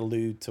it doesn't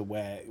allude to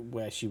where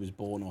she was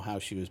born or how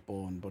she was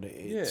born, but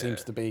it Yeah.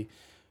 seems to be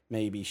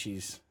maybe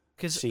she's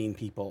Because seen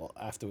people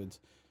afterwards.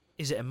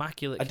 is it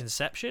immaculate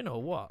conception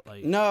or what?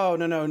 Like No.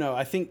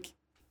 I think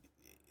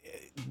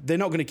they're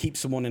not going to keep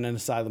someone in an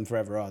asylum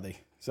forever, are they?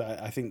 So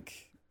I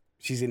think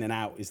she's in and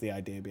out is the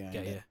idea behind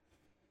yeah, it.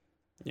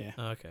 yeah. Yeah.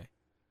 Oh, okay.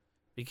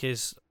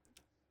 Because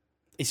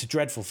It's a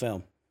dreadful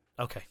film.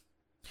 okay.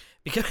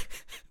 Because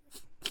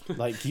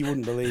Like you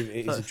wouldn't believe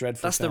it is a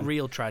dreadful that's film. the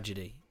real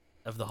tragedy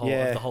of the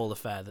Yeah. whole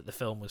affair, that the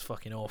film was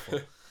fucking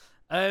awful.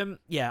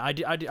 Yeah, I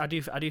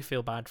do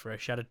feel bad for her.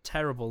 She had a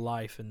terrible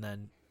life, and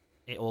then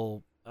it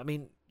all. I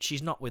mean,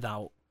 she's not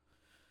without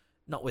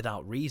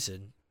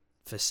reason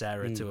for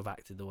Sarah to have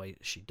acted the way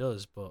that she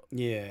does, but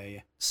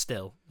Yeah.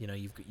 still,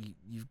 you've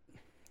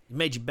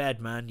made your bed,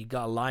 man. You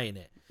got to lie in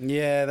it.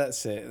 Yeah,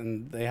 that's it.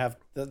 And they have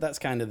that's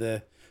kind of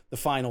the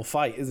final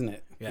fight, isn't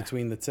it? Yeah.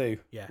 Between the two.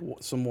 Yeah.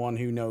 Someone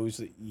who knows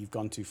that you've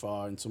gone too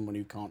far and someone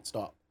who can't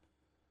stop.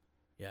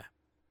 Yeah.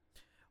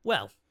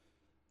 Well,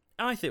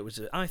 I thought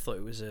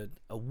it was a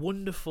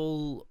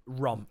wonderful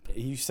romp.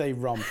 You say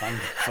romp, I'm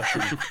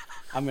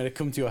going to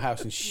come to your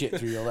house and shit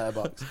through your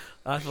letterbox.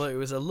 I thought it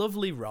was a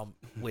lovely romp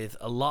with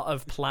a lot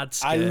of plaid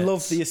skirts. I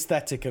love the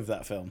aesthetic of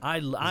that film. I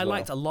well.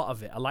 liked a lot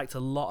of it. I liked a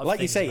lot of Like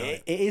you things say, about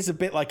it. it is a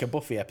bit like a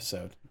Buffy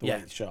episode, the Yeah.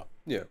 way it's shot.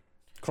 Yeah.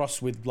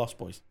 Crossed with Lost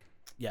Boys.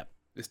 Yeah.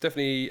 It's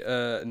definitely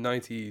a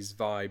 90s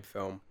vibe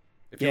film.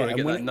 If you Yeah, want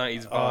to get and that when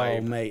 90s Oh,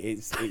 vibe. mate,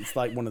 it's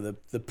like one of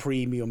the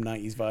premium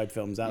 90s vibe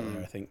films out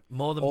there, I think.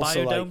 More than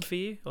Also, Biodome like- for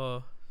you,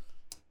 or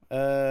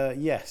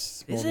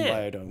Yes. More Is than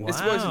it? Biodome. Wow. It's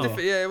a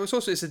different, yeah,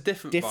 it's a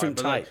different Different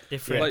vibe, but, like, type.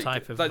 different like,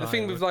 type of like the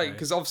thing vibe, with like okay.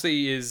 because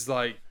obviously is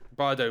like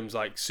Biodome's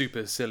like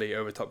super silly,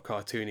 over top,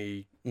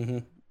 cartoony,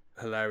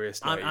 hilarious.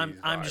 90s I'm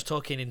vibe. just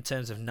talking in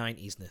terms of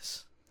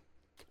 90s-ness.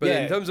 But Yeah.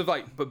 in terms of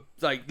like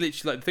literally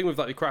like the thing with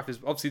like the craft is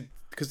obviously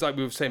because like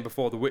we were saying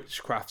before, the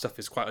witchcraft stuff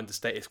is quite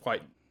understated. It's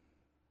quite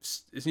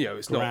it's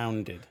not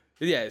Grounded.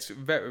 yeah, it's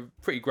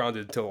pretty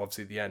grounded until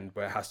obviously the end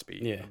where it has to be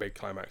Yeah. a big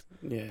climax.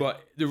 Yeah.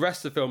 But the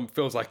rest of the film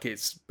feels like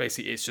it's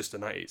just the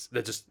 90s.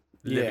 They're just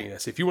living Yeah.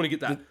 this. If you want to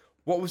get that,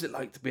 what was it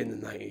like to be in the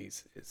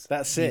 90s? It's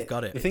That's You've it.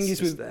 got it. The thing It's is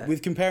just there.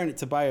 with comparing it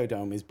to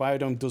Biodome is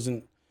Biodome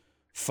doesn't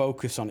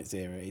focus on its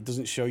era. It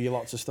doesn't show you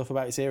lots of stuff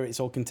about its era. It's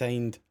all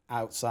contained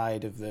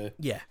outside of the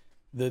Yeah.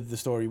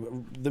 story.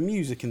 The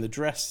music and the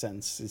dress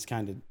sense is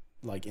kind of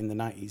like in the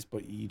 90s,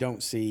 but you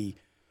don't see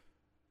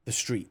the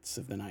streets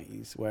of the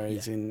 90s.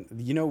 Whereas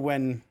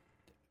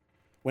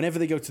whenever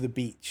they go to the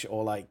beach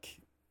or like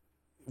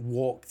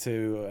walk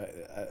to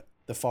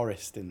the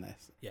forest in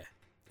this, Yeah.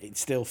 it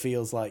still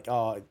feels like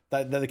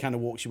they're the kind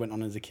of walks you went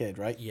on as a kid,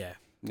 right? Yeah.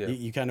 yeah.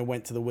 You kind of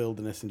went to the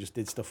wilderness and just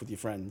did stuff with your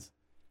friends.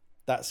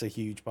 That's a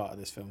huge part of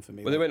this film for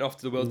me. When they went off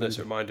to the wilderness,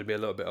 it reminded me a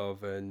little bit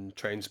of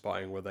Train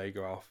Spotting, where they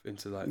go off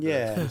into like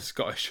Yeah. the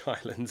Scottish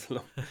Highlands.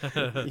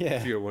 Yeah.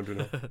 If you're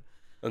wondering,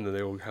 and then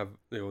they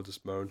all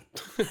just moan.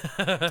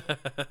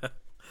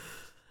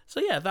 So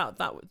yeah,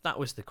 that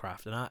was The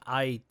Craft,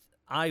 and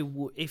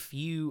if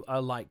you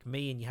are like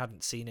me and you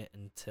haven't seen it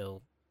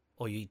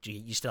or you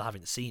still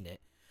haven't seen it,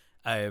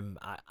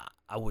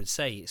 I would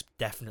say it's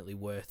definitely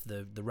worth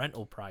the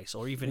rental price,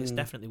 or even it's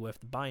definitely worth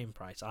the buying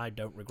price. I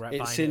don't regret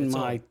It's buying it in at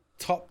my all.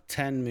 top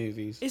 10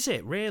 movies. Is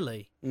it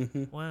really?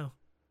 hmm Wow.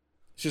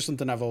 It's just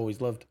something I've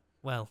always loved.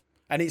 Well,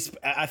 And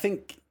I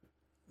think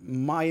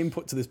my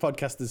input to this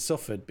podcast has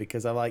suffered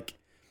because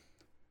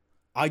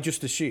I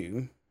just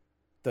assume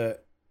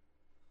that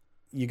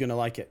you're gonna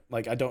like it.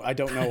 Like I don't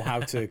know how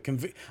to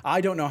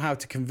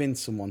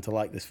convince someone to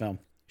like this film.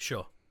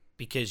 sure,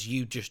 because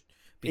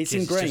It's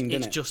ingrained, It's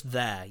isn't it? just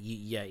there.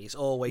 It's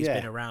always Yeah.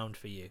 been around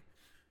for you.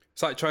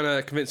 It's like trying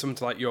to convince someone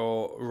to like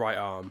your right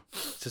arm.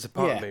 It's just a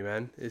part of Yeah. me,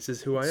 man. This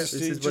is who I am. This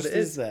It is what just it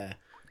is. there.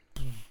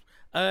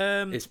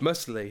 It's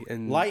muscly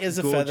and Light as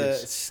a gorgeous. feather,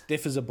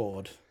 stiff as a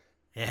board.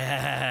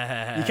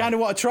 Yeah. You kind of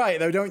want to try it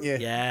though, don't you?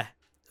 Yeah.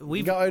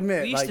 You got to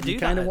admit, we used like to you do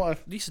kind that. of want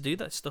to. We used to do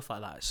that stuff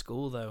like that at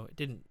school, though. It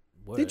didn't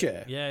work. Did you?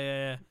 Yeah, yeah,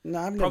 yeah. No,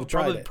 I've never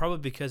tried Probably, it. probably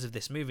because of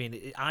this movie,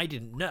 and I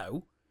didn't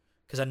know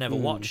because I never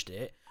watched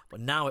it.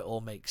 But now it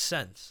all makes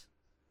sense.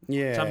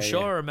 Yeah. 'Cause I'm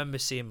sure I remember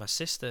seeing my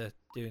sister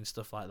doing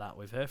stuff like that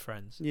with her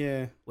friends,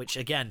 Yeah. which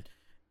again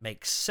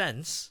makes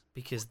sense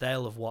because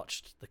they'll have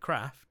watched The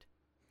Craft.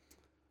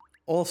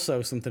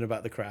 Also, something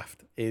about The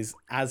Craft is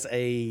as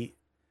a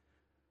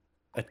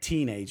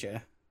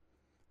teenager,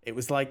 it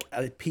was like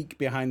a peek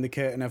behind the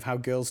curtain of how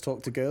girls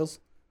talk to girls.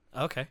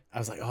 Okay. I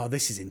was like, oh,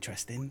 this is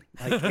interesting.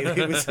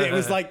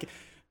 Like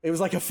it was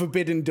like a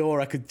forbidden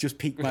door. I could just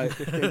peek through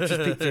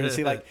and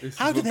see like This is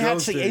how do what they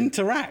girls actually do.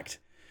 interact.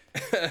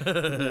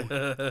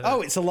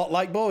 Oh, it's a lot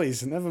like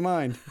boys. Never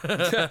mind.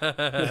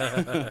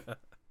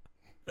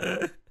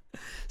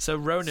 So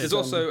Ronan. There's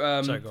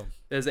also Sorry, go on.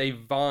 there's a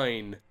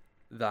Vine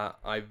that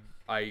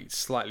I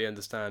slightly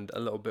understand a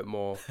little bit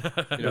more.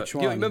 You know, Which you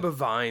one? remember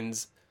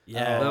Vines?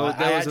 Yeah. There I was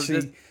a-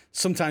 actually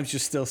sometimes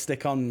just still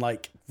stick on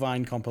like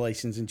Vine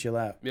compilations and chill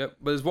out. Yep.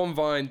 But there's one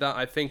Vine that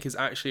I think is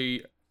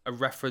actually a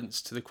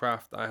reference to The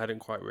Craft that I hadn't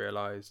quite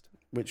realised.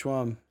 Which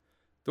one?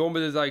 The one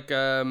where there's like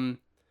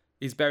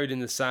he's buried in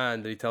the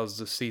sand and he tells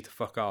the sea to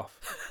fuck off.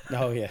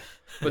 Oh yeah.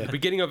 But at the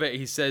beginning of it,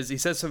 he says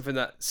something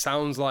that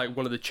sounds like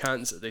one of the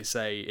chants that they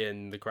say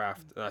in The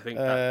Craft, and I think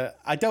that,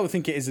 I don't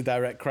think it is a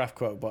direct Craft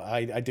quote, but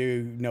I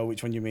do know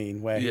which one you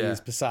mean, where he Yeah.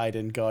 is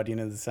Poseidon, guardian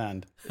of the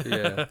sand.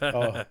 yeah,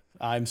 Oh,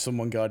 I'm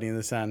someone guardian of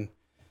the sand.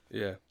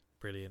 yeah.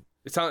 Brilliant.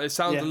 It sounds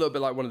Yeah. a little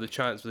bit like one of the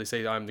chants where they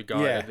say I'm the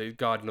guardian, Yeah. the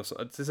guardian or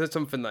something. It says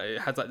something that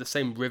it has like the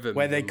same rhythm.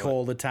 Where they and, like,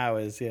 call the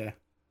towers, yeah.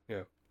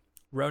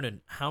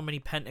 Ronan, how many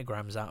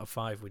pentagrams out of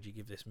 5 would you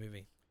give this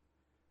movie?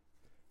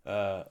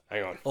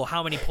 hang on. Or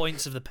how many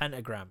points of the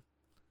pentagram?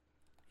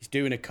 He's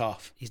doing a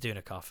cough. He's doing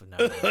a cough now.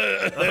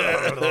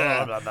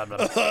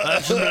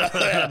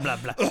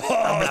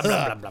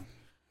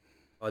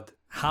 God,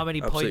 How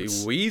many absolutely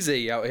points?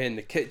 wheezy out here in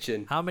the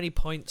kitchen. How many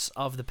points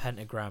of the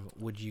pentagram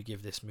would you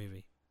give this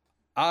movie?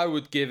 I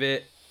would give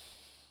it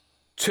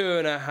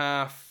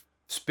 2.5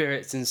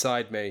 spirits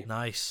inside me.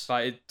 Nice.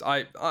 Like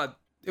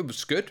it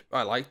was good.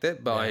 I liked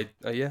it, but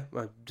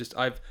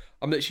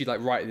I'm literally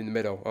like right in the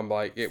middle. I'm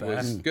like it Fair.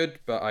 was good,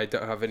 but I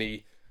don't have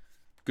any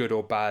good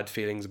or bad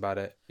feelings about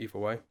it either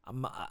way.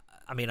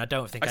 I mean, I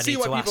don't think I, I see need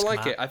why to people ask like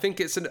Matt. it. I think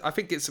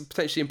it's a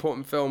potentially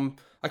important film.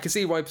 I can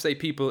see why say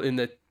people in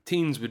their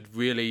teens would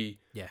really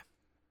Yeah.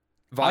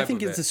 vibe I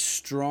think with it's a it.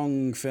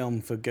 strong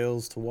film for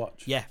girls to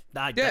watch. Yeah,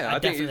 I I think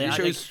definitely. it I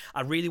shows-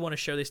 really want to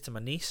show this to my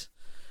niece.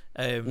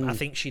 I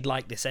think she'd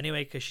like this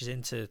anyway because she's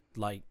into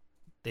like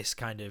this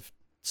kind of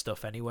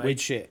stuff anyway. Weird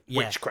shit. Yeah,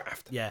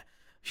 Witchcraft. yeah.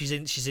 She's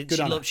in. Good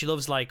on her. She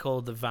loves like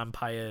all the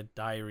Vampire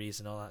Diaries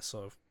and all that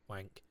sort of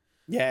wank.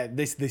 Yeah,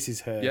 this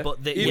is her. Yeah.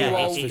 But Even yeah,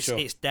 while- it's For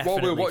sure. definitely.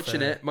 While we were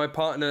watching for- it, my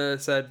partner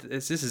said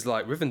this is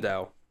like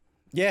Rivendell.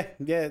 Yeah.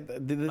 Okay,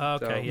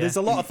 So- yeah. There's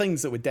a lot of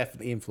things that were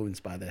definitely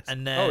influenced by this.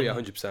 And then, Oh yeah,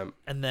 100%.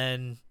 and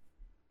then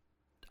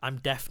I'm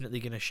definitely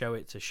gonna show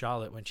it to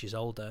Charlotte when she's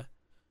older,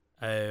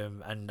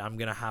 and I'm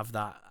gonna have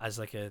that as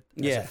like a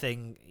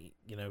thing,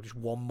 you know, just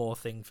one more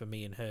thing for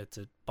me and her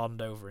to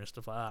bond over and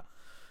stuff like that.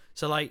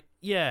 So like,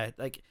 yeah,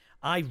 like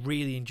I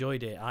really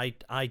enjoyed it.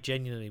 I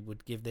genuinely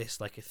would give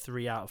this like a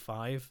 3 out of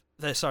 5.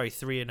 Sorry,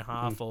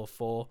 3.5 or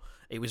 4.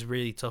 It was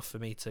really tough for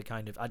me to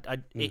kind of,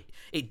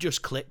 it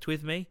just clicked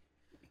with me,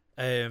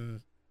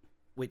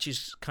 which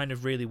is kind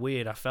of really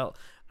weird. I felt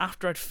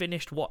after I'd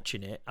finished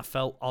watching it, I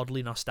felt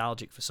oddly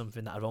nostalgic for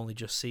something that I've only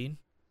just seen.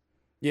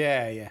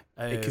 Yeah.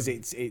 Because Um,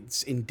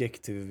 it's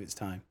indicative of its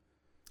time.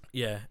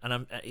 Yeah,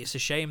 and it's a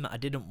shame that I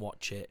didn't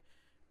watch it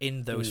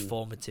in those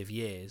formative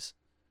years.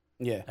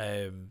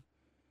 Yeah.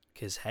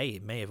 Because hey,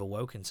 it may have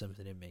awoken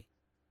something in me.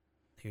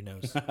 Who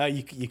knows?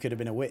 you could have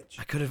been a witch.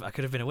 I could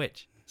have been a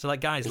witch. So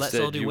like, guys, let's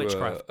Instead, all do you were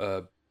witchcraft.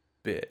 a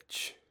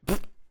bitch.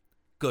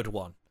 Good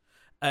one.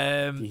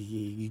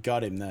 You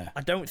got him there.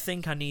 I don't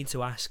think I need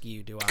to ask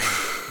you, do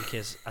I?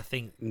 Because I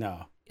think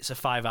No. it's a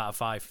 5 out of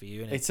 5 for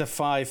you, isn't it? It's a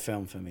 5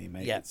 film for me,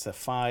 mate. Yeah. It's a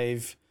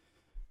 5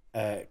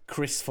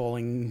 Chris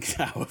falling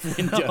out of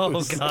windows.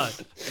 Oh god.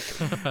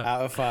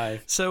 Out of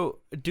 5. So,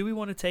 do we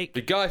want to take?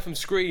 The guy from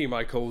Scream,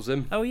 I calls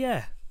him. Oh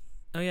yeah,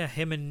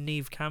 him and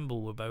Neve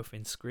Campbell were both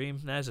in Scream.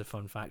 There's a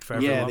fun fact for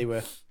everyone. Yeah, they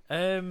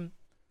were.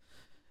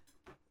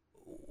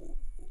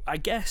 I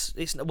guess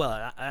it's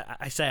well.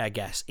 I say I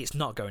guess it's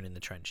not going in the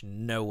trench.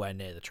 Nowhere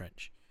near the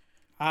trench.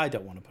 I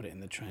don't want to put it in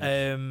the trench.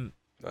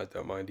 I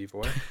don't mind either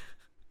way.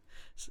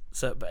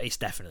 So, but it's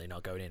definitely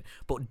not going in.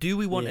 But do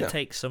we want Yeah. to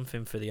take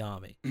something for the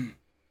army?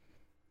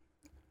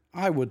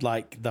 I would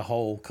like the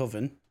whole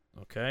coven.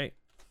 Okay.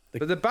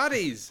 But the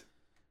baddies,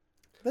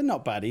 They're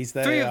not baddies.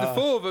 They 3 of the are-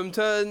 4 of them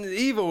turn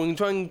evil and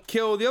try and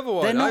kill the other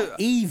one. They're not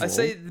evil. I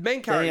say the main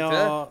They character,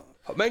 are.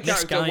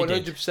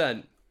 Misguided.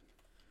 100%.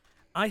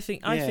 I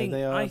think Yeah,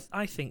 they are.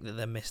 I think that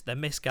they're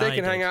misguided. They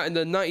can hang out in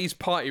the 90s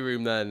party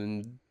room then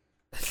and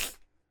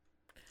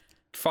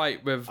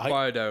fight with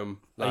Biodome.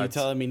 Are you lads.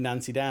 telling me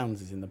Nancy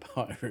Downs is in the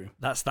party room?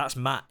 That's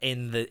Matt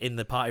in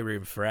the party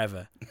room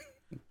forever.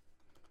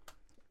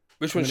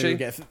 Which one's she?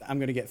 I'm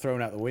gonna get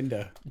thrown out the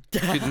window.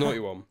 She's the naughty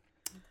one.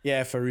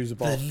 Yeah, Fairuza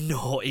Balk. The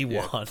naughty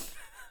one.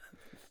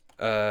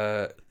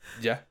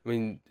 Yeah, I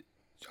mean,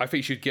 I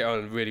think she'd get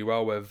on really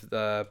well with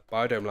the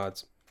Biodome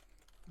lads.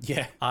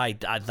 Yeah, I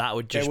that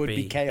would just would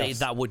be chaos.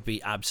 That would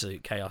be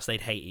absolute chaos.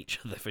 They'd hate each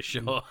other for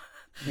sure.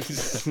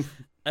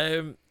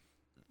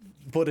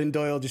 Bud and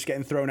Doyle just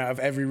getting thrown out of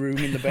every room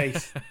in the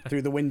base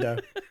through the window.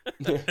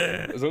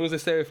 As long as they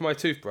stay away from my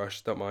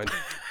toothbrush, don't mind.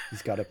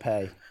 He's got to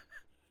pay.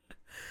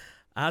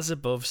 As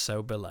above,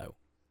 so below.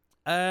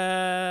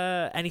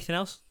 Anything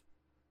else?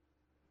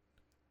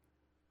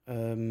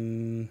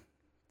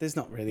 There's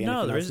not really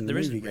No, anything there else isn't. in the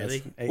There movie, isn't guys.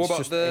 really. It's What about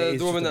just- the it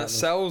is woman just that about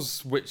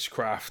sells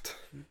witchcraft?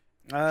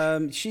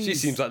 She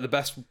She's, seems like the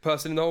best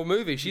person in the whole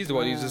movie. She's the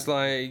one who's just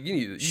like,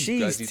 you guys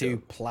she's need too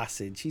to...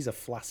 placid. She's a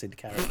flaccid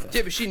character.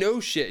 Yeah, but she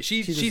knows shit.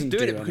 She's doesn't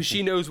doing do it because she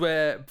anything. knows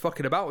where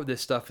fucking about with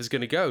this stuff is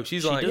going to go.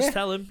 She's She like, does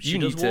tell him. She you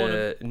does need warn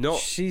him. to not...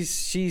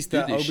 She's do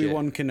the this shit.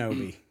 Obi-Wan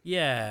Kenobi.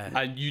 Yeah.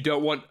 And you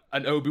don't want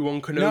an Obi-Wan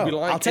No, Kenobi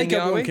like I'll take in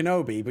the Obi-Wan army?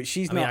 Kenobi, but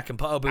she's I mean, not I can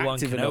put Obi-Wan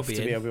active enough Kenobi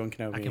to be in. Obi-Wan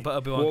Kenobi. I can put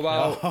Obi-Wan What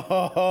Kenobi. about...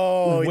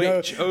 Oh,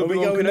 Which are we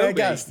Obi-Wan going there,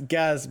 Kenobi?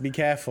 Gaz, be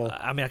careful.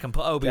 I mean, I can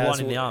put Obi-Wan Gaz,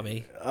 in the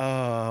army.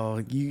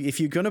 Oh, if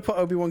you're gonna put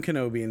Obi-Wan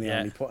Kenobi in the Yeah.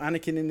 army, put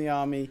Anakin in the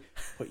army,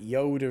 put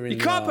Yoda in the army. You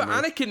can't put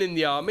Anakin in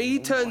the army. He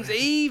turns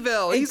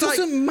evil. It He's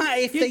doesn't matter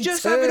if you're they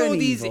just turn having all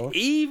evil.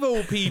 these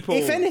evil people.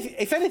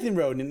 If anything,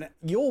 Ronan,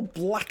 your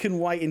black and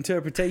white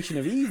interpretation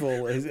of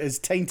evil has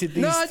tainted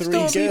these No, it's three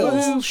not evil.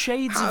 girls. All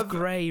shades have- of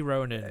grey,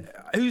 Ronan.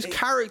 Whose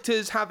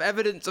characters have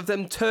evidence of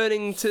them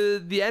turning to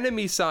the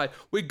enemy side.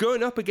 We're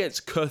going up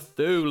against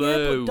Cthulhu.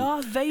 Yeah, but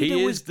Darth Vader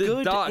He was is the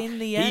good dark- in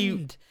the he-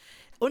 end.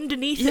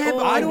 Underneath Yeah, it all,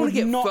 but I don't want would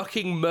to get not-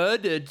 fucking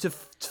murdered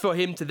for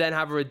him to then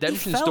have a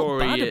redemption felt story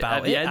bad about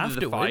at the it end of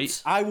the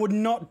afterwards. fight. I would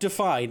not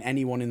define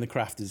anyone in the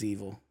craft as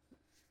evil.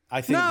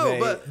 I think No, they,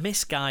 but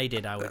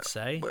misguided, I would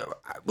say.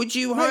 would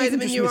you not hire even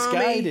them in just your army?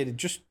 misguided.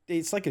 Just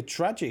it's like a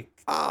tragic.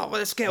 Oh, well,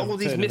 let's get all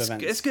these turn of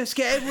events. let's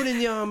get everyone in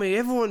the army.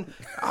 Everyone.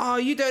 Oh,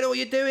 you don't know what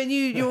you're doing.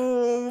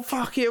 You're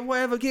fuck it,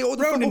 whatever. Get all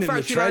the Ronan in football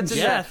the factory lads in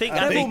trench. there. Yeah, I think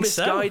they're all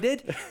so.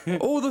 misguided.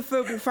 All the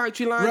football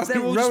factory lads,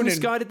 they're all just Ronan.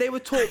 misguided. They were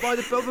taught by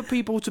the other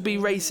people to be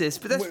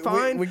racist, but that's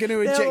fine. we're gonna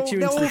eject you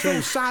They'll into all the feel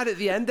trench. sad at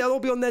the end. They'll all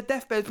be on their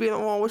deathbeds being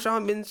like, "Oh, I wish I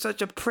hadn't been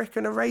such a prick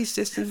and a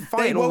racist and They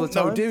fighting all the won't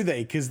though, time." do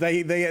they? Because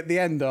they at the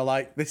end are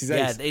like, "This is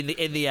Yeah, ace."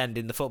 in the end,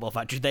 in the football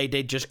factory, they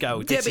did just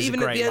go. This Yeah, but is even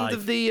a at great the end life.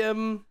 of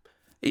the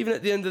even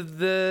at the end of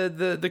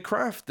the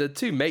craft, the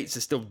two mates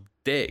are still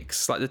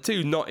dicks. Like the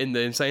two not in the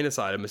insane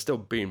asylum are still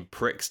being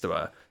pricks to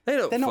her.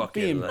 They're They're not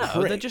fucking being like-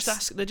 No, they're pricks.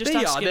 just They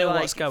asking are. her They're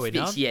what's like, going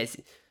 "Bitch, on. yes.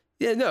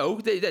 Yeah, no.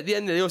 At the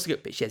end, they also go,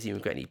 "But she hasn't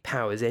even got any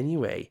powers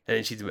anyway."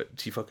 And then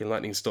she fucking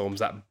lightning storms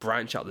that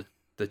branch out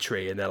the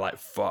tree, and they're like,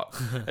 "Fuck!"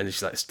 And then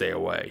she's like, "Stay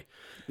away."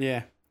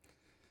 Yeah.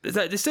 It's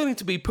like, they still need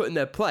to be put in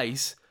their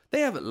place. They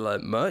haven't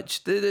learnt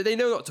much. They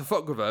know not to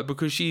fuck with her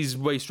because she's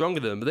way stronger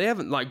than them. But they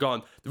haven't like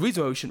gone. The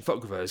reason why we shouldn't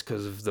fuck with her is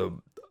because of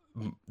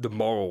the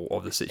moral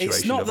of the situation.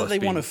 It's not of that us they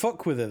being- want to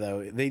fuck with her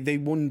though. They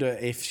wonder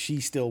if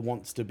she still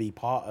wants to be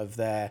part of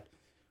their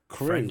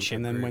crew. Friendship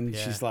and then group, when yeah.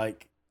 she's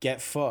like,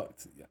 "Get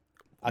fucked,"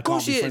 I Of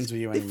course can't be she friends is.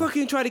 with you They anymore.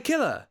 fucking try to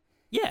kill her.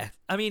 Yeah,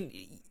 I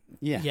mean,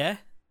 Yeah. yeah,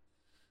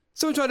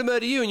 Someone tried to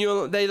murder you,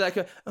 and they like,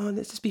 "Oh,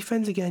 let's just be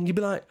friends again." You'd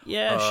be like,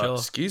 Yeah, sure.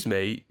 Excuse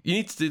me. You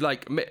need to do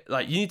like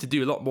you need to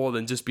do a lot more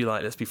than just be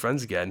like, "Let's be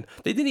friends again."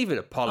 They didn't even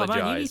oh apologize.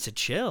 man, you need to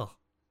chill.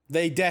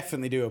 They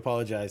definitely do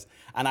apologize,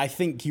 and I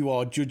think you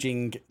are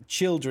judging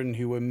children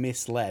who were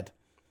misled,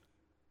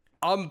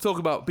 I'm talking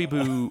about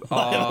people who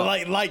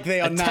are like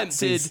they are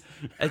Nazis.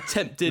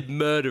 attempted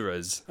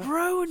murderers.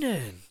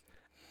 Ronan,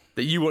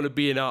 That you want to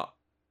be in our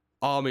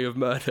army of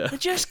murder. they're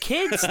just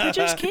kids. They're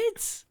just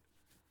kids.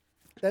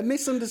 They're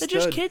misunderstood.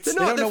 They're just kids. They're They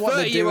not. don't know They're what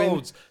they're doing.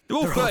 30-year-olds. They're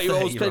all They're all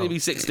 30-year-olds pretending to be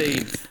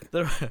 30-year-olds.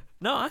 16.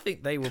 No, I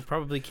think they were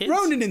probably kids.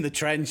 Ronan in the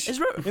trench. Is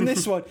Ro- in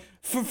this one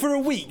for a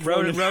week.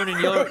 Ronan,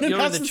 you're in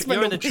hasn't the spent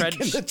you're a in the week trench.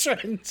 In the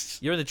trench.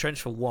 You're in the trench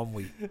for 1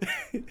 week.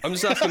 I'm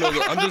just asking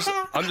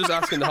I'm just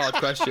asking the hard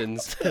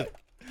questions.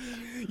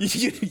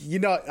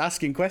 You're not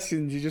asking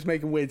questions. You're just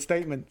making weird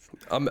statements.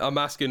 I'm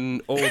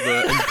asking all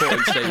the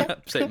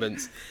important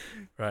statements.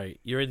 Right,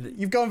 you're in the.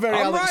 You've gone very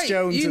I'm Alex right.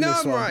 Jones You in know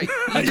this I'm one. right.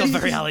 I got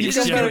very Alex You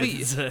just gotta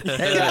be- Jones.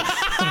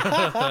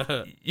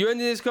 You're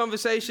ending this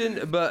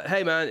conversation, but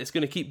hey, man, it's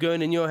going to keep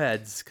going in your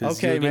heads because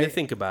Okay, you're going to mate.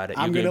 think about it.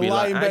 I'm You're going to be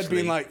lie like, in bed actually,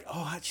 being like,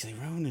 "Oh, actually,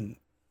 Ronan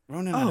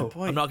had a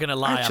point. I'm not gonna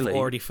lie. Actually, I've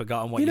already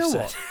forgotten what you you, know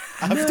said.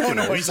 what? I don't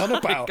know what he's on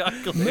about.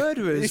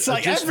 Murderers. It's are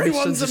like just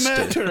everyone's a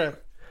misunderstood. murderer.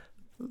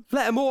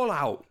 Let them all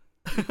out.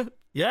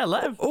 Yeah,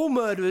 let him. All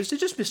murderers, they're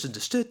just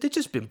misunderstood. They've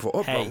just been brought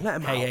up Hey, wrong.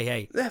 Let them out.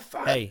 hey. They're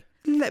fine. Hey,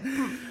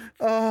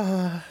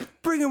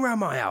 Bring them round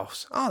my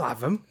house. I'll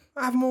have them.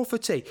 I have them all for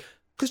tea.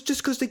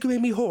 Because they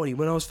made me horny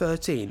when I was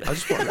 13. I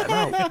just want to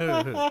let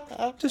them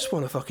out. Just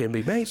want to fucking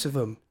be mates with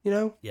them, you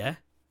know? yeah.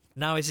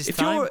 Now is his If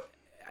time.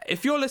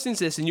 you're listening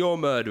to this and you're a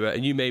murderer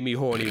and you made me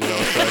horny when I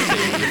was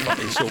 13, you're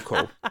fucking so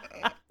cool.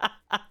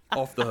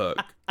 Off the hook.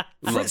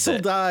 Loved Fritzl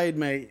it. died,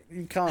 mate.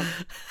 You can't.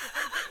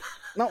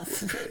 Not. In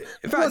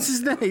fact, What's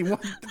his name?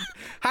 What?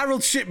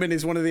 Harold Shipman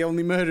is one of the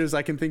only murderers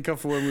I can think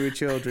of for when we were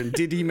children.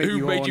 Did he make Who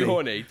you made horny? you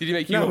horny? Did he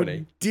make you No,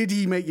 horny? did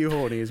he make you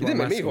horny? Is He what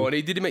didn't I'm make me asking.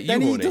 horny. Did he make you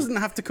Then horny? he doesn't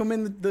have to come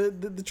in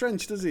the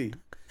trench, does he?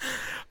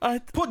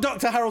 Put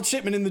Dr. Harold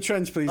Shipman in the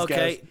trench, please,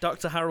 Okay, guys.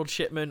 Dr. Harold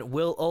Shipman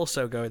will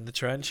also go in the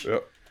trench.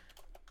 Yep.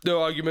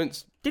 No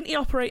arguments. Didn't he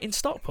operate in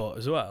Stockport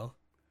as well?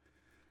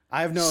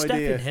 I have no Stepping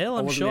idea. Hill, I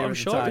I'm wasn't sure. there I'm at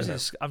the sure it was time.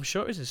 in. I'm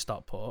sure it was in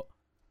Stockport.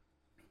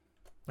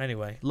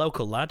 Anyway,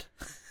 local lad.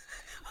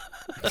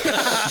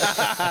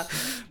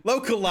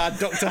 Local lad,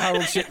 Dr.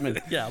 Harold Shipman.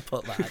 Yeah, I'll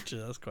put that.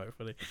 Actually, that's quite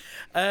funny.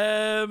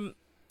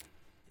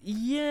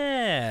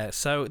 Yeah.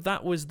 So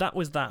that was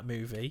that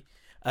movie.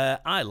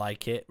 I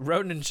like it.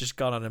 Ronan's just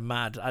gone on a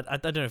mad. I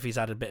don't know if he's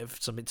had a bit of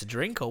something to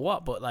drink or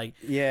what, but like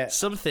Yeah.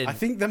 something. I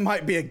think there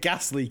might be a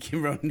gas leak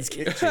in Ronan's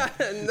kitchen.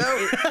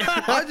 No,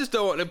 I just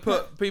don't want to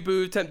put people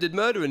who attempted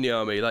murder in the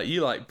army. Like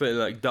you like putting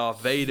like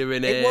Darth Vader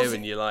in here, wasn't-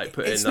 and you like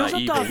putting it's like That's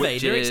not evil Darth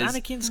Vader. witches. It's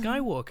Anakin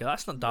Skywalker.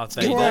 That's not Darth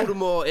Get Vader.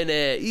 Voldemort in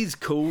here. He's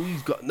cool.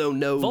 He's got no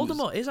nose.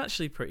 Voldemort is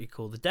actually pretty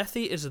cool. The Death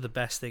Eaters are the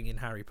best thing in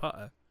Harry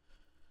Potter.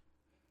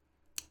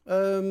 What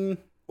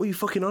are you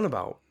fucking on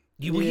about?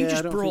 You Yeah, I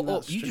just don't brought think up.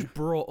 that's You true. just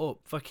brought up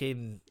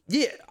fucking.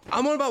 Yeah,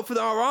 I'm on about for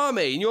our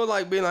army, and you're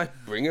like being like,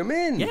 bring him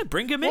in. Yeah,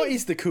 bring him in. What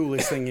is the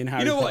coolest thing in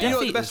Harry You know what? Potter? You know Death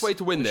what the best Eaters, way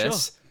to win for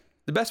this?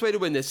 The best way to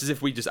win this is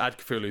if we just add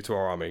Cthulhu to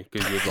our army,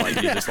 because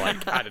you're just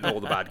like adding all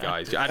the bad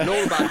guys. You're adding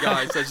all the bad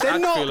guys, so just They're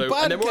add not Cthulhu,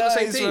 bad and then we're on the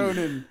same guys, team.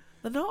 Ronan.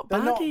 They're not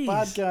They're not baddies.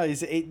 bad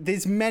guys.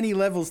 There's many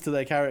levels to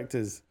their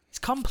characters. It's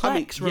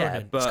complex, Ronan. yeah,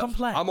 but it's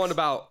complex. I'm on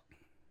about.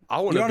 I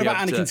want You're to on be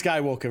about able Anakin to,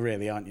 Skywalker,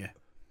 really, aren't you?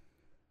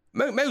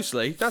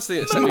 Mostly, that's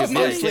the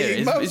Mostly, It's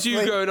you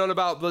mostly. going on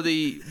about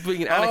bloody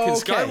bringing Anakin Oh,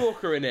 okay.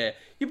 Skywalker in here.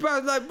 You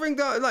like bring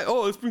that like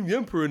let's bring the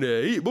Emperor in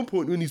here. At one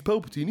point when he's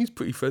Palpatine, he's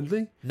pretty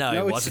friendly. No, No, it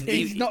it's- wasn't.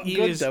 he's not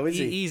good was- though, is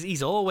he?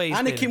 He's always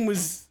Anakin been,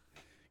 was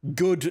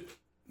good,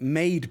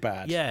 made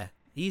bad. Yeah,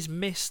 he's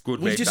missed. Good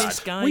we made just bad.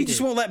 misguided. we just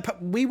won't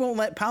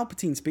let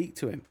Palpatine speak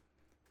to him.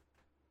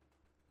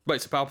 Wait,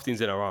 so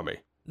Palpatine's in our army?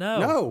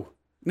 No,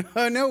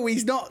 No,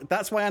 he's not.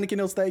 That's why Anakin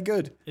will stay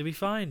good. he'll be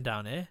fine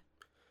down here.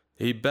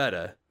 He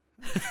better.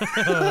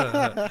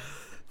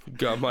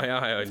 Got my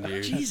eye on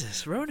you.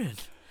 Jesus, Ronan.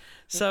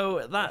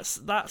 So that's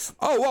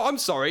Oh, well, I'm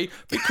sorry.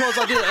 Because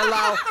I didn't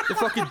allow the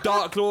fucking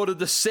Dark Lord of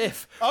the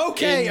Sith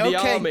Okay, in the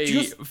okay, army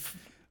just- for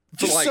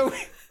Just like so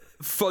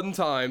fun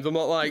times. I'm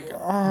not like, be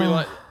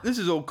like, this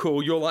is all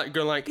cool. You're like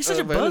going like, he's such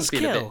a Ronan's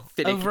being buzzkill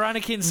bit finicky. over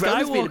Anakin Ronan's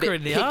being a Skywalker bit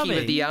in the picky army.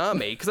 with the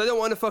army because I don't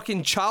want a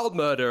fucking child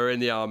murderer in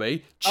the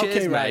army. Cheers,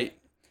 Okay, mate. right.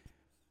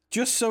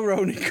 just so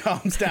Ronan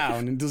calms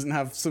down and doesn't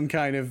have some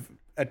kind of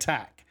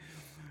attack,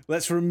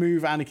 let's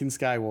remove Anakin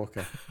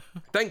Skywalker.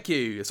 Thank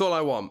you. That's all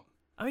I want.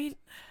 I mean,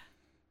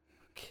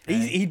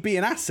 He'd be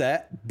an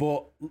asset,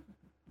 but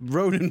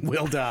Ronan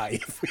will die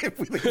if we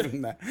leave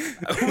him there.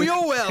 We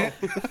all will.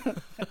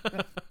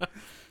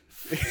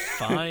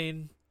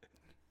 fine.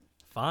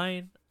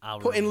 I'll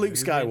Put in Luke remove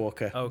him.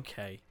 Skywalker.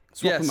 Okay.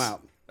 Swap Yes. him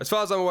out. As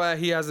far as I'm aware,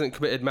 he hasn't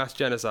committed mass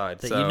genocide,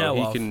 That so you know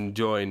he of. can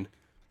join.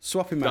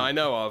 Swap him That out. I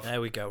know of. There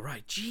we go.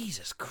 Right.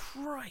 Jesus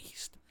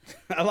Christ.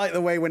 I like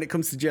the way when it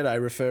comes to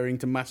Jedi, referring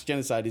to mass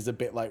genocide is a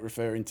bit like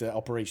referring to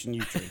Operation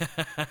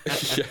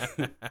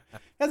Yutri.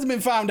 Hasn't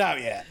been found out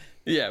yet.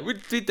 Yeah, we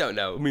don't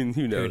know. I mean,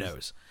 who knows? Who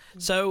knows?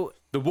 So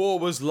The war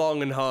was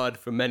long and hard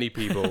for many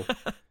people.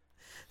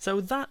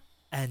 that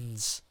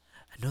ends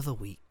another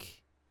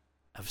week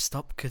of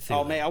Stop Cthulhu.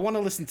 Oh, mate, I want to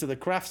listen to the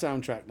Craft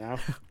soundtrack now.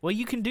 Well,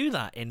 you can do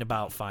that in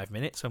about 5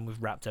 minutes when we've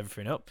wrapped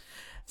everything up.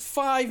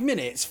 5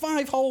 minutes,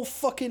 5 whole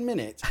fucking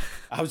minutes.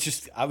 I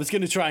was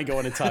going to try and go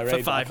on a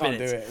tirade, but I 5 can't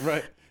minutes. do it.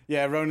 Right?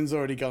 Yeah, Ronan's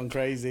already gone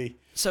crazy.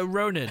 So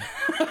Ronan,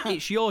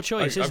 it's your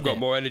choice, I've isn't got it?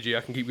 more energy.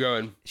 I can keep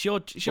going. It's your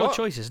What?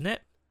 choice, isn't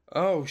it?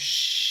 Oh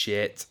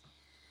shit!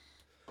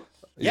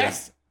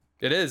 Yes.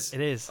 It is. It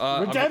is.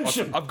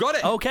 Redemption. I've got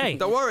it. Okay.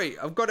 Don't worry.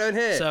 I've got it in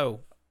here. So,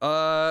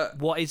 Uh,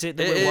 what is it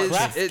that It we're is-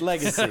 watching? Craft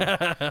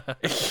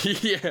Legacy.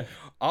 yeah.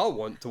 I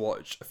want to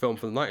watch a film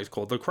from the 90s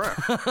called The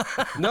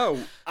Craft. No,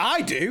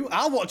 I do.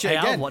 I'll watch it Hey,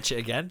 again. I'll watch it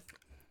again.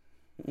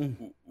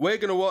 we're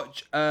going to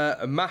watch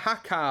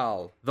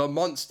Mahakal, the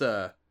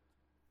Monster,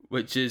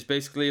 which is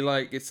basically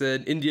like it's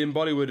an Indian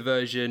Bollywood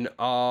version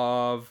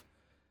of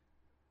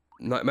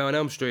Nightmare on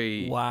Elm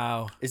Street.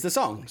 Wow. Is the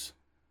songs?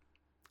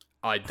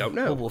 I don't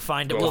know. Well, we'll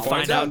find it. We'll We'll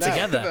find out find out.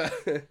 together.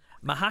 it's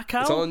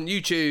Mahakal. on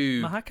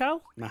YouTube.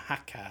 Mahakal.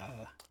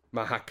 Mahakal.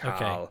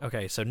 Mahakal. Okay.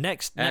 Okay. So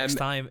next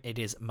time it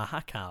is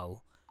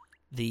Mahakal,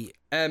 the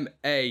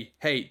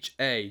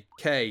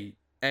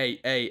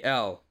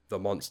Mahakal, the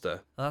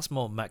monster. that's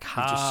more You've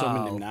Makhal. just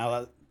summoned him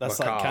now. That's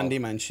like Macau.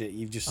 Candyman shit.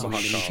 You've just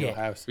summoned him into shit. your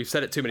house. We've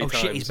said it too many Oh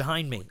times. shit! He's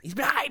behind me. He's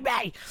behind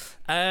me.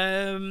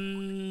 I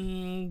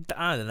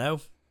don't know.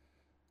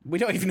 We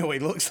don't even know what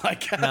he looks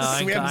like. No,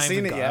 I we haven't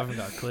seen it I yet. haven't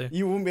got a clue.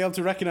 You wouldn't be able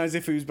to recognise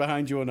if he was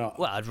behind you or not.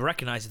 Well, I'd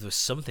recognise if there was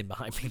something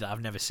behind me that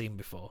I've never seen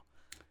before.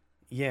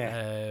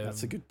 Yeah,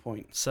 that's a good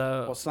point.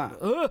 So What's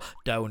that?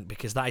 Don't,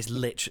 because that is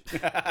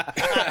literally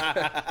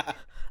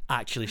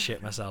actually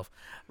shit myself.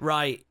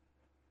 Right.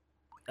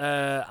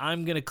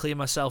 I'm gonna clear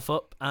myself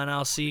up, and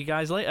I'll see you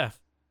guys later.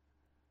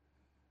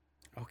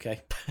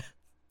 Okay.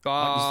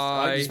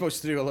 Bye. You're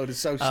supposed to do a load of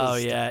socials. Oh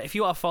yeah. If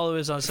you want to follow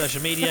us on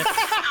social media,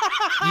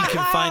 you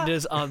can find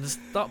us on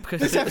Stop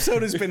This Cthulhu.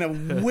 episode has been a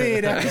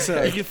weird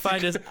episode. You can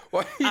find us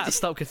What? at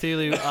Stop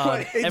Cthulhu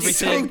on It's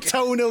everything.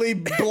 so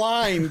tonally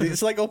blind.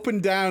 It's like up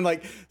and down,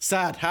 like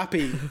sad,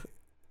 happy,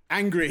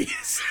 angry.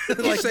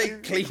 You say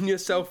clean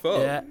yourself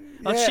up. Yeah.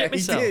 I'll Yeah, shit he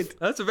myself. did.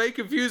 That's a very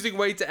confusing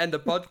way to end a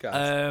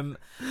podcast.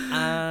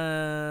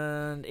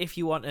 And if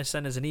you want to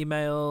send us an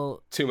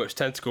email, Too much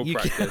tentacle you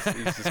practice.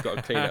 He's just got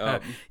to clean it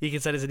up. you can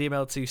send us an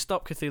email to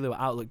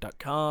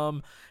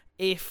stopcthulhu@outlook.com.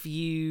 If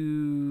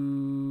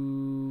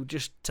you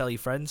just tell your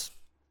friends,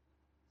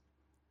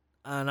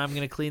 and I'm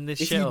gonna clean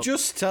this If shit you up.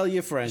 just tell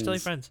your friends. Just tell your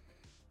friends.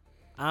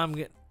 I'm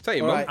gonna Tell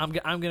your All mum.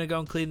 right. I'm gonna go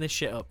and clean this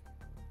shit up.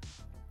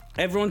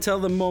 Everyone tell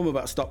their mum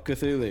about Stop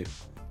Cthulhu.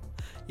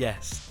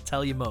 Yes,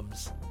 tell your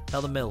mums.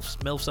 Tell the milfs.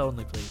 Milfs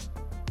only, please.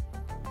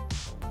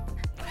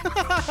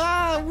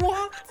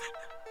 What?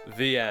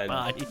 The end.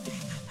 Bye.